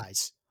Cardinals? 2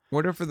 guys.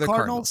 What if for the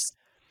Cardinals?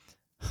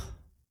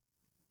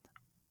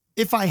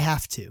 If I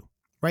have to,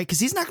 right? Because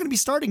he's not going to be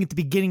starting at the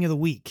beginning of the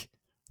week,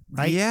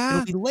 right?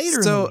 Yeah. It'll be later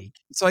in the week.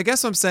 So I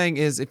guess what I'm saying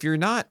is if you're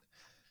not,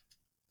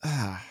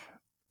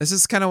 this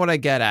is kind of what I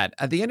get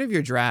at the end of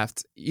your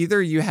draft,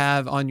 either you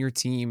have on your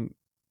team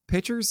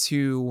pitchers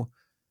who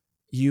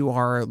you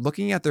are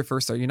looking at their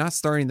first start, you're not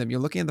starting them, you're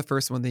looking at the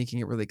first one that you can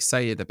get really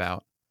excited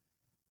about,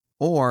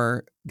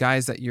 or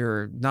guys that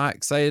you're not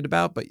excited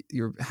about, but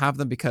you have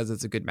them because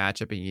it's a good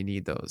matchup and you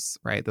need those,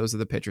 right? Those are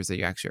the pitchers that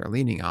you actually are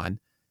leaning on.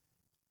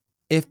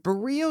 If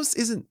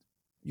Berríos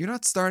you're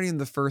not starting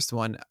the first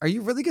one, are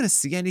you really going to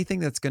see anything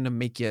that's going to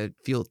make you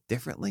feel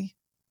differently?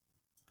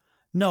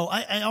 No,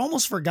 I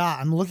almost forgot.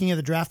 I'm looking at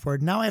the draft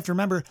board. Now I have to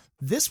remember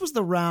this was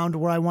the round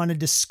where I wanted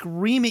to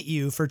scream at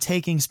you for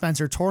taking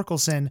Spencer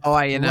Torkelson. Oh,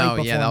 yeah,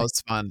 that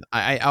was fun.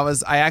 I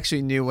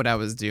actually knew what I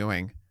was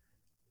doing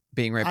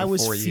being right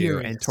before you,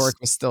 and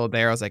Torque was still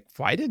there. I was like,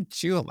 why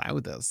did you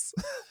allow this?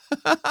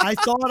 I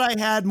thought I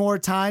had more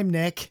time,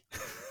 Nick.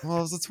 Well,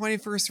 it was the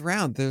 21st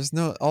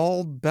round.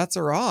 All bets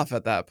are off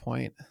at that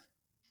point.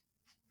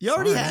 You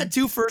already had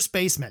 2 first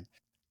basemen.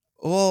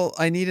 Well,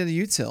 I needed a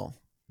util.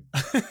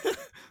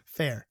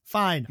 Fair.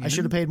 Fine. I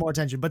should have paid more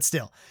attention, but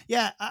still.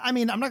 Yeah, I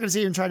mean, I'm not going to sit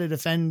here and try to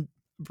defend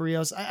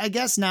Berríos. I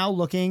guess now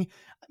looking,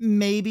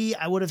 maybe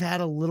I would have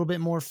had a little bit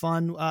more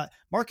fun.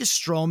 Marcus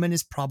Stroman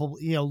is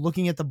probably,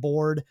 looking at the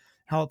board,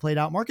 how it played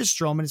out, Marcus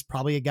Stroman is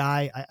probably a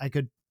guy I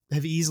could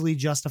have easily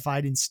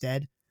justified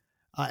instead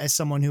as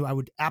someone who I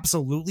would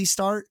absolutely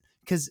start,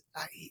 because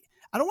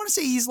I don't want to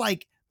say he's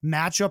like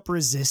matchup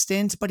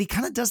resistant, but he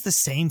kind of does the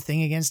same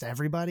thing against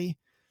everybody.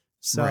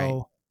 So...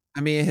 Right. I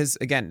mean,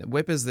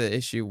 whip is the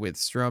issue with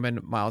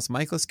Stroman. Miles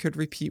Michaelis could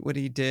repeat what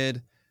he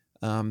did,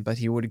 but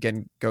he would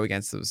again go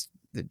against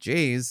the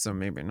Jays, so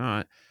maybe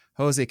not.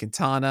 Jose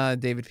Quintana,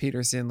 David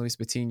Peterson, Luis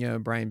Patino,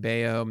 Brian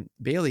Bayo,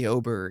 Bailey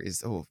Ober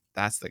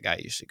that's the guy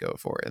you should go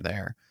for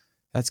there.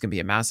 That's going to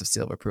be a massive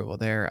seal of approval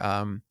there.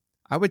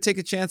 I would take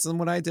a chance on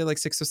what I did, like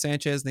Sixto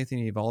Sanchez, Nathan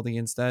Eovaldi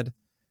instead,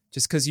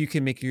 just because you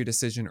can make your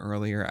decision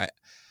earlier.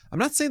 I'm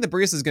not saying the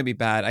Berríos is going to be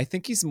bad. I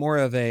think he's more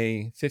of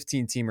a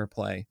 15-teamer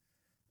play.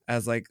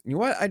 As like, you know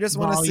what? I just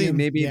want to see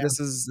maybe this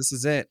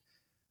is it.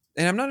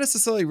 And I'm not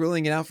necessarily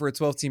ruling it out for a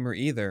 12-teamer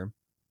either.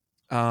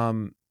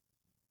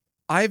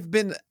 I've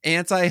been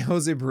anti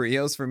Jose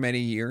Berríos for many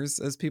years,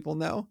 as people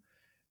know.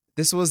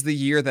 This was the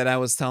year that I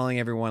was telling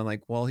everyone,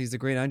 like, well, he's a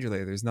great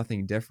undulator. There's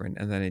nothing different.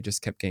 And then it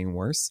just kept getting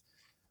worse.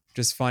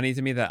 Just funny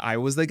to me that I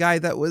was the guy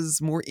that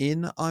was more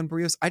in on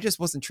Berríos. I just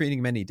wasn't treating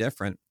him any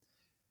different.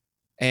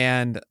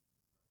 And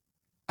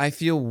I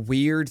feel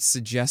weird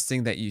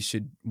suggesting that you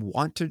should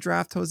want to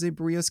draft Jose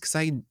Berríos,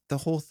 because the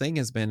whole thing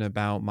has been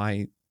about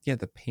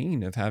the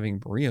pain of having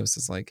Berríos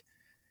is like,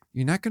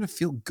 you're not going to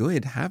feel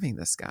good having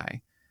this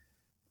guy.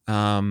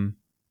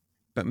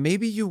 But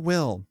maybe you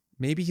will.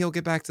 Maybe he'll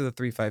get back to the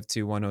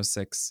 3.52,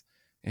 106,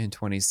 and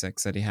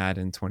 26 that he had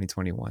in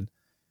 2021.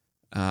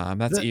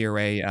 That's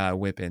ERA,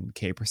 whip, and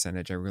K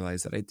percentage. I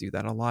realize that I do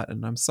that a lot,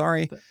 and I'm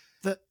sorry.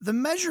 The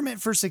measurement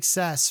for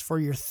success for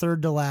your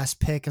third to last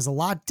pick is a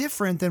lot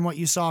different than what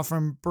you saw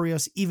from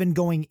Berríos even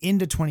going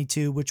into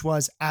 22, which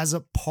was as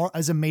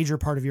a major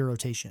part of your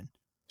rotation.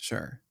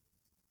 Sure.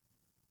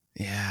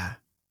 Yeah,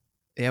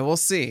 we'll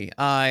see.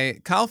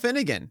 Kyle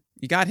Finnegan,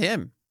 you got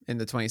him in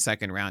the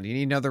 22nd round. You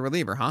need another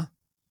reliever, huh?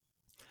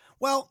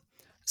 Well,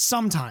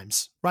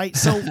 sometimes, right?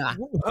 So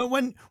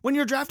when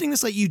you're drafting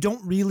this, like, you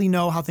don't really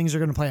know how things are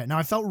going to play out. Now,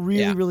 I felt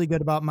really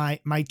good about my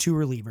 2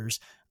 relievers.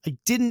 I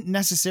didn't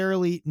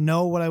necessarily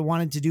know what I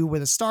wanted to do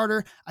with a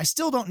starter. I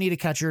still don't need a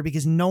catcher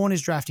because no one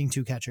is drafting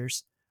 2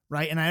 catchers,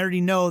 right? And I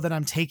already know that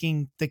I'm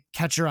taking the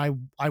catcher I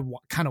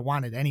kind of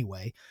wanted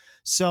anyway.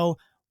 So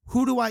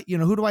who do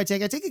I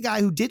take? I take a guy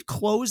who did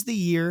close the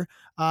year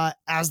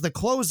as the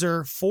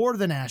closer for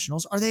the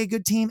Nationals. Are they a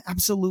good team?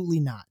 Absolutely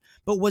not.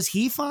 But was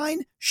he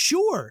fine?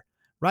 Sure.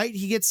 Right?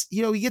 He gets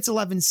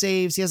 11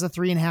 saves. He has a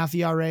 3.5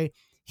 ERA.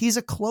 He's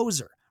a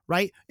closer.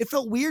 Right? It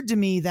felt weird to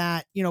me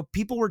that,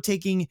 people were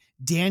taking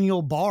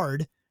Daniel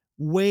Bard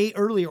way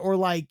earlier, or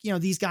like,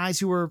 these guys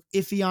who were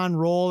iffy on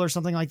roll or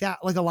something like that,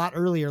 like a lot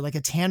earlier, like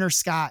a Tanner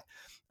Scott,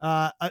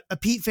 a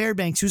Pete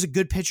Fairbanks, who's a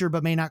good pitcher,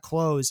 but may not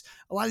close.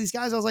 A lot of these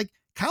guys, I was like,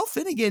 Kyle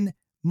Finnegan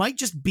might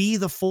just be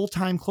the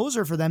full-time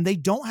closer for them. They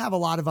don't have a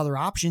lot of other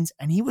options,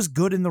 and he was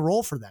good in the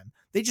role for them.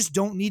 They just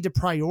don't need to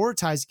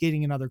prioritize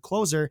getting another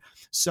closer.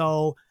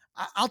 So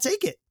I'll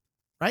take it.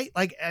 Right?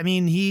 Like, I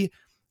mean, he's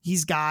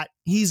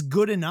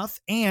good enough.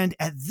 And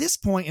at this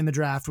point in the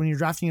draft, when you're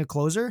drafting a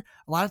closer,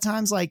 a lot of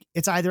times, like,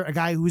 it's either a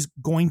guy who's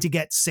going to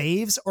get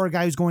saves or a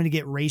guy who's going to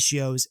get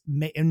ratios,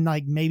 and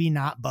like maybe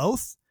not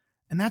both.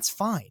 And that's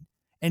fine.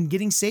 And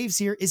getting saves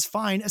here is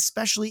fine,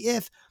 especially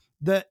if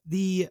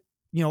the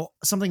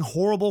something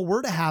horrible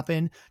were to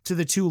happen to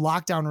the 2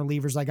 lockdown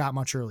relievers I got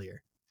much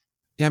earlier.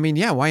 Yeah, I mean,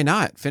 why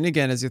not?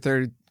 Finnegan is your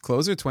third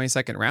closer,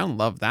 22nd round.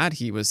 Love that.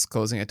 He was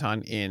closing a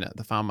ton in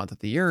the final month of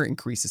the year,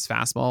 increased his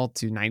fastball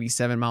to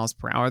 97 miles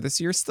per hour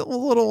this year. Still a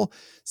little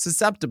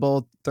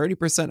susceptible,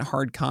 30%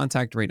 hard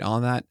contact rate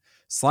on that.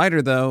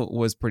 Slider, though,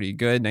 was pretty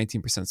good,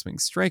 19% swing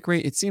strike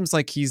rate. It seems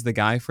like he's the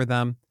guy for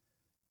them.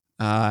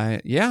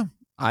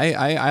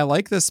 I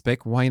like this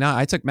pick. Why not?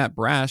 I took Matt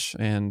Brash,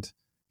 and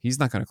he's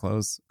not going to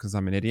close because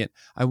I'm an idiot.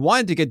 I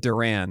wanted to get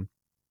Duran,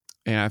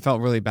 and I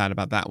felt really bad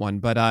about that one.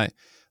 But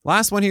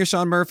last one here,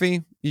 Sean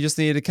Murphy. You just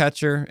needed a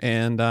catcher,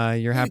 and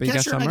you're happy you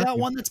got Sean Murphy. I got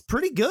one that's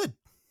pretty good.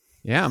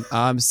 Yeah,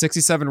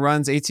 67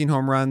 runs, 18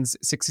 home runs,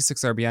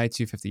 66 RBI,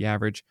 250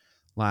 average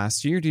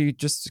last year. Do you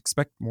just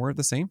expect more of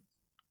the same?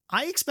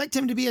 I expect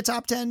him to be a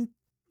top 10,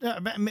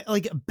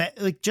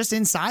 like just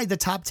inside the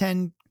top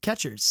 10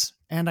 catchers.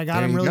 And I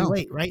got him really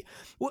late, right?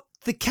 Well,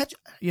 the catch,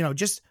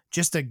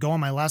 just to go on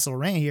my last little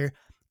rant here,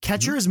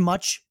 catcher is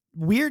much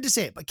weird to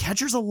say it, but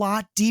catcher's a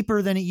lot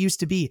deeper than it used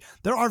to be.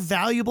 There are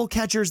valuable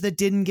catchers that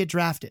didn't get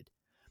drafted.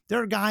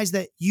 There are guys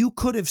that you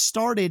could have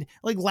started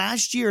like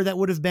last year that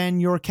would have been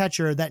your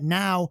catcher that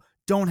now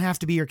don't have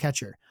to be your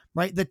catcher,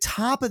 right? The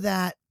top of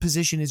that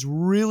position has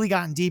really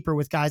gotten deeper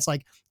with guys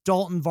like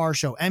Dalton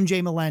Varsho,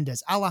 MJ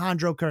Melendez,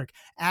 Alejandro Kirk,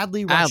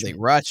 Adley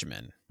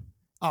Rutschman.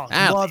 Oh,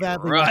 I love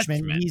Adley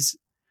Rutschman.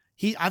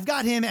 I've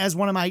got him as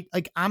one of my,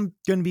 I'm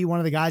going to be one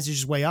of the guys who's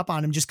just way up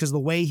on him just because the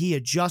way he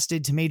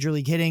adjusted to major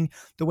league hitting,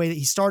 the way that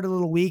he started a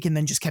little weak and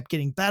then just kept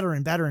getting better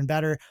and better and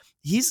better.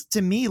 He's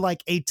to me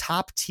like a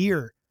top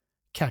tier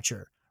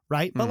catcher,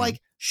 right? But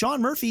like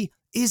Sean Murphy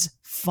is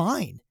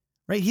fine,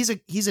 right? He's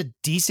a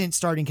decent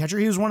starting catcher.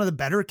 He was one of the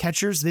better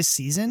catchers this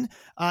season.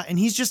 And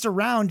he's just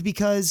around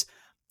because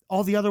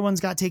all the other ones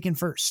got taken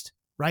first,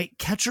 right?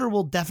 Catcher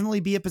will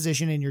definitely be a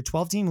position in your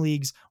 12-team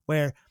leagues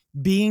where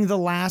being the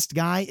last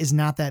guy is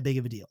not that big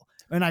of a deal.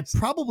 And I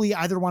probably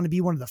either want to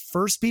be one of the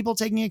first people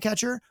taking a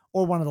catcher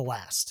or one of the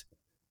last.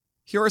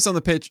 Here are some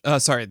of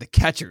the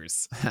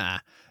catchers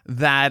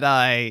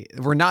that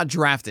were not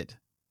drafted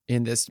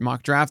in this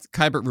mock draft.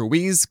 Keibert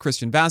Ruiz,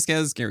 Christian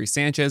Vasquez, Gary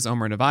Sanchez,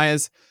 Omar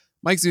Narvaez,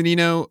 Mike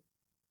Zunino,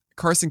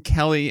 Carson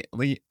Kelly,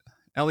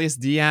 Elias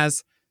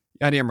Diaz,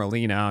 Yadier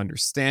Molina,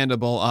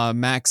 understandable.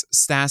 Max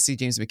Stassi,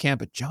 James McCann,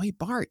 but Joey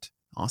Bart,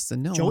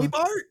 Austin Noah. Joey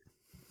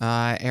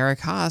Bart? Eric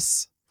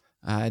Haas,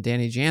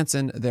 Danny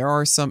Jansen. There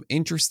are some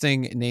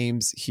interesting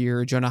names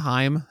here. Jonah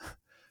Heim,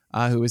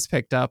 who was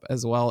picked up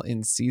as well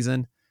in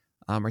season.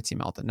 Martin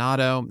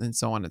Maldonado, and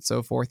so on and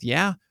so forth.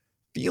 Yeah,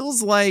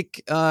 feels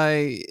like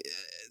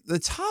the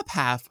top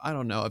half, I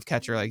don't know, of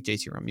catcher like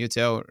JT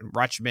Realmuto, and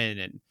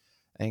Rutschman,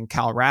 and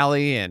Cal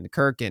Raleigh, and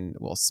Kirk, and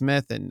Will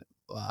Smith, and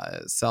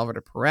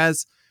Salvador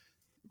Perez,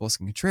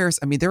 Wilson Contreras.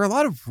 I mean, there are a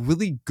lot of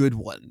really good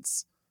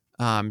ones.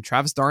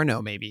 Travis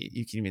d'Arnaud, maybe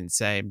you can even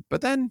say.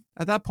 But then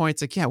at that point,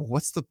 it's like, yeah,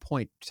 what's the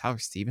point? Tyler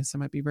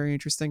Stevenson might be very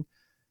interesting.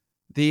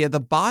 The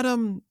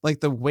bottom, like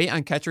the weight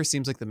on catcher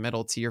seems like the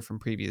middle tier from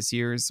previous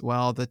years.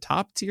 Well, the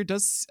top tier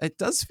does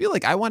feel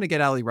like I want to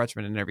get Adley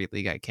Rutschman in every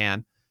league I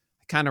can.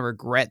 I kind of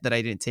regret that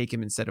I didn't take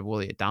him instead of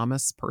Willy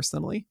Adames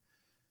personally.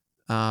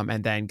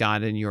 And then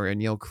got in your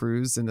Neil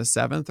Cruz in the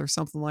 7th or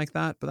something like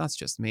that. But that's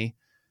just me.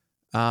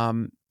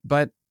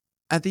 But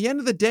at the end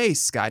of the day,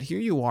 Scott, here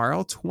you are,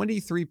 all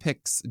 23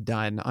 picks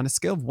done. On a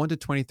scale of 1 to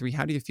 23,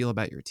 how do you feel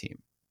about your team?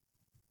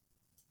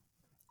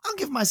 I'll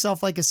give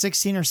myself like a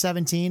 16 or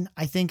 17.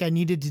 I think I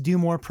needed to do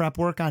more prep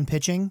work on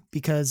pitching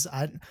because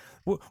I'm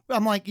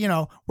like,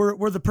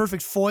 we're the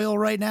perfect foil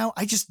right now.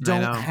 I just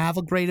don't have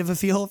a great of a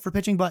feel for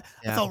pitching, but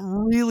I felt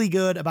really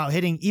good about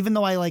hitting, even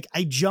though I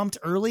jumped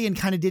early and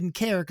kind of didn't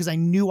care because I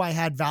knew I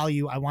had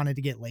value I wanted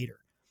to get later.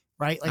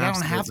 Right? Like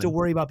Absolutely. I don't have to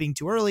worry about being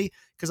too early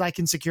because I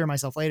can secure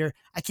myself later.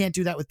 I can't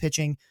do that with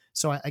pitching.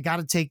 So I got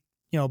to take,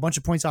 a bunch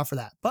of points off for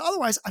that. But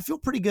otherwise I feel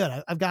pretty good.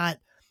 I've got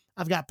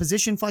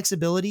position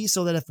flexibility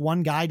so that if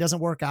one guy doesn't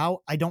work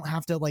out, I don't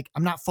have to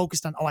I'm not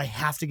focused on, I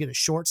have to get a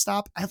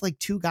shortstop. I have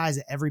 2 guys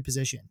at every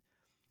position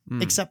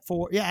except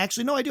for,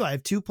 actually, no, I do. I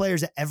have 2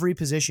 players at every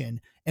position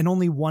and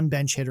only 1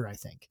 bench hitter, I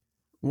think.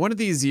 One of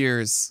these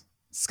years,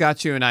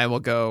 Scott, you and I will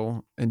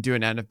go and do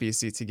an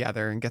NFBC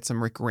together and get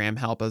some Rick Graham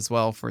help as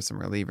well for some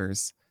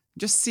relievers.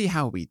 Just see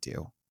how we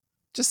do.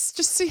 Just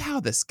see how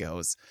this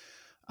goes.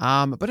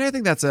 But I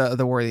think that's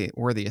the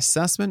worthy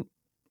assessment.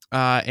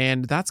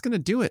 And that's going to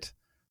do it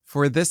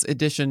for this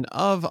edition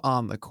of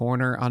On the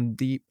Corner. On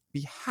the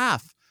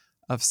behalf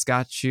of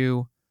Scott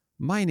Chu,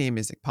 my name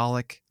is Nick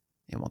Pollock,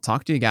 and we'll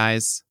talk to you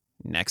guys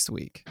next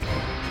week.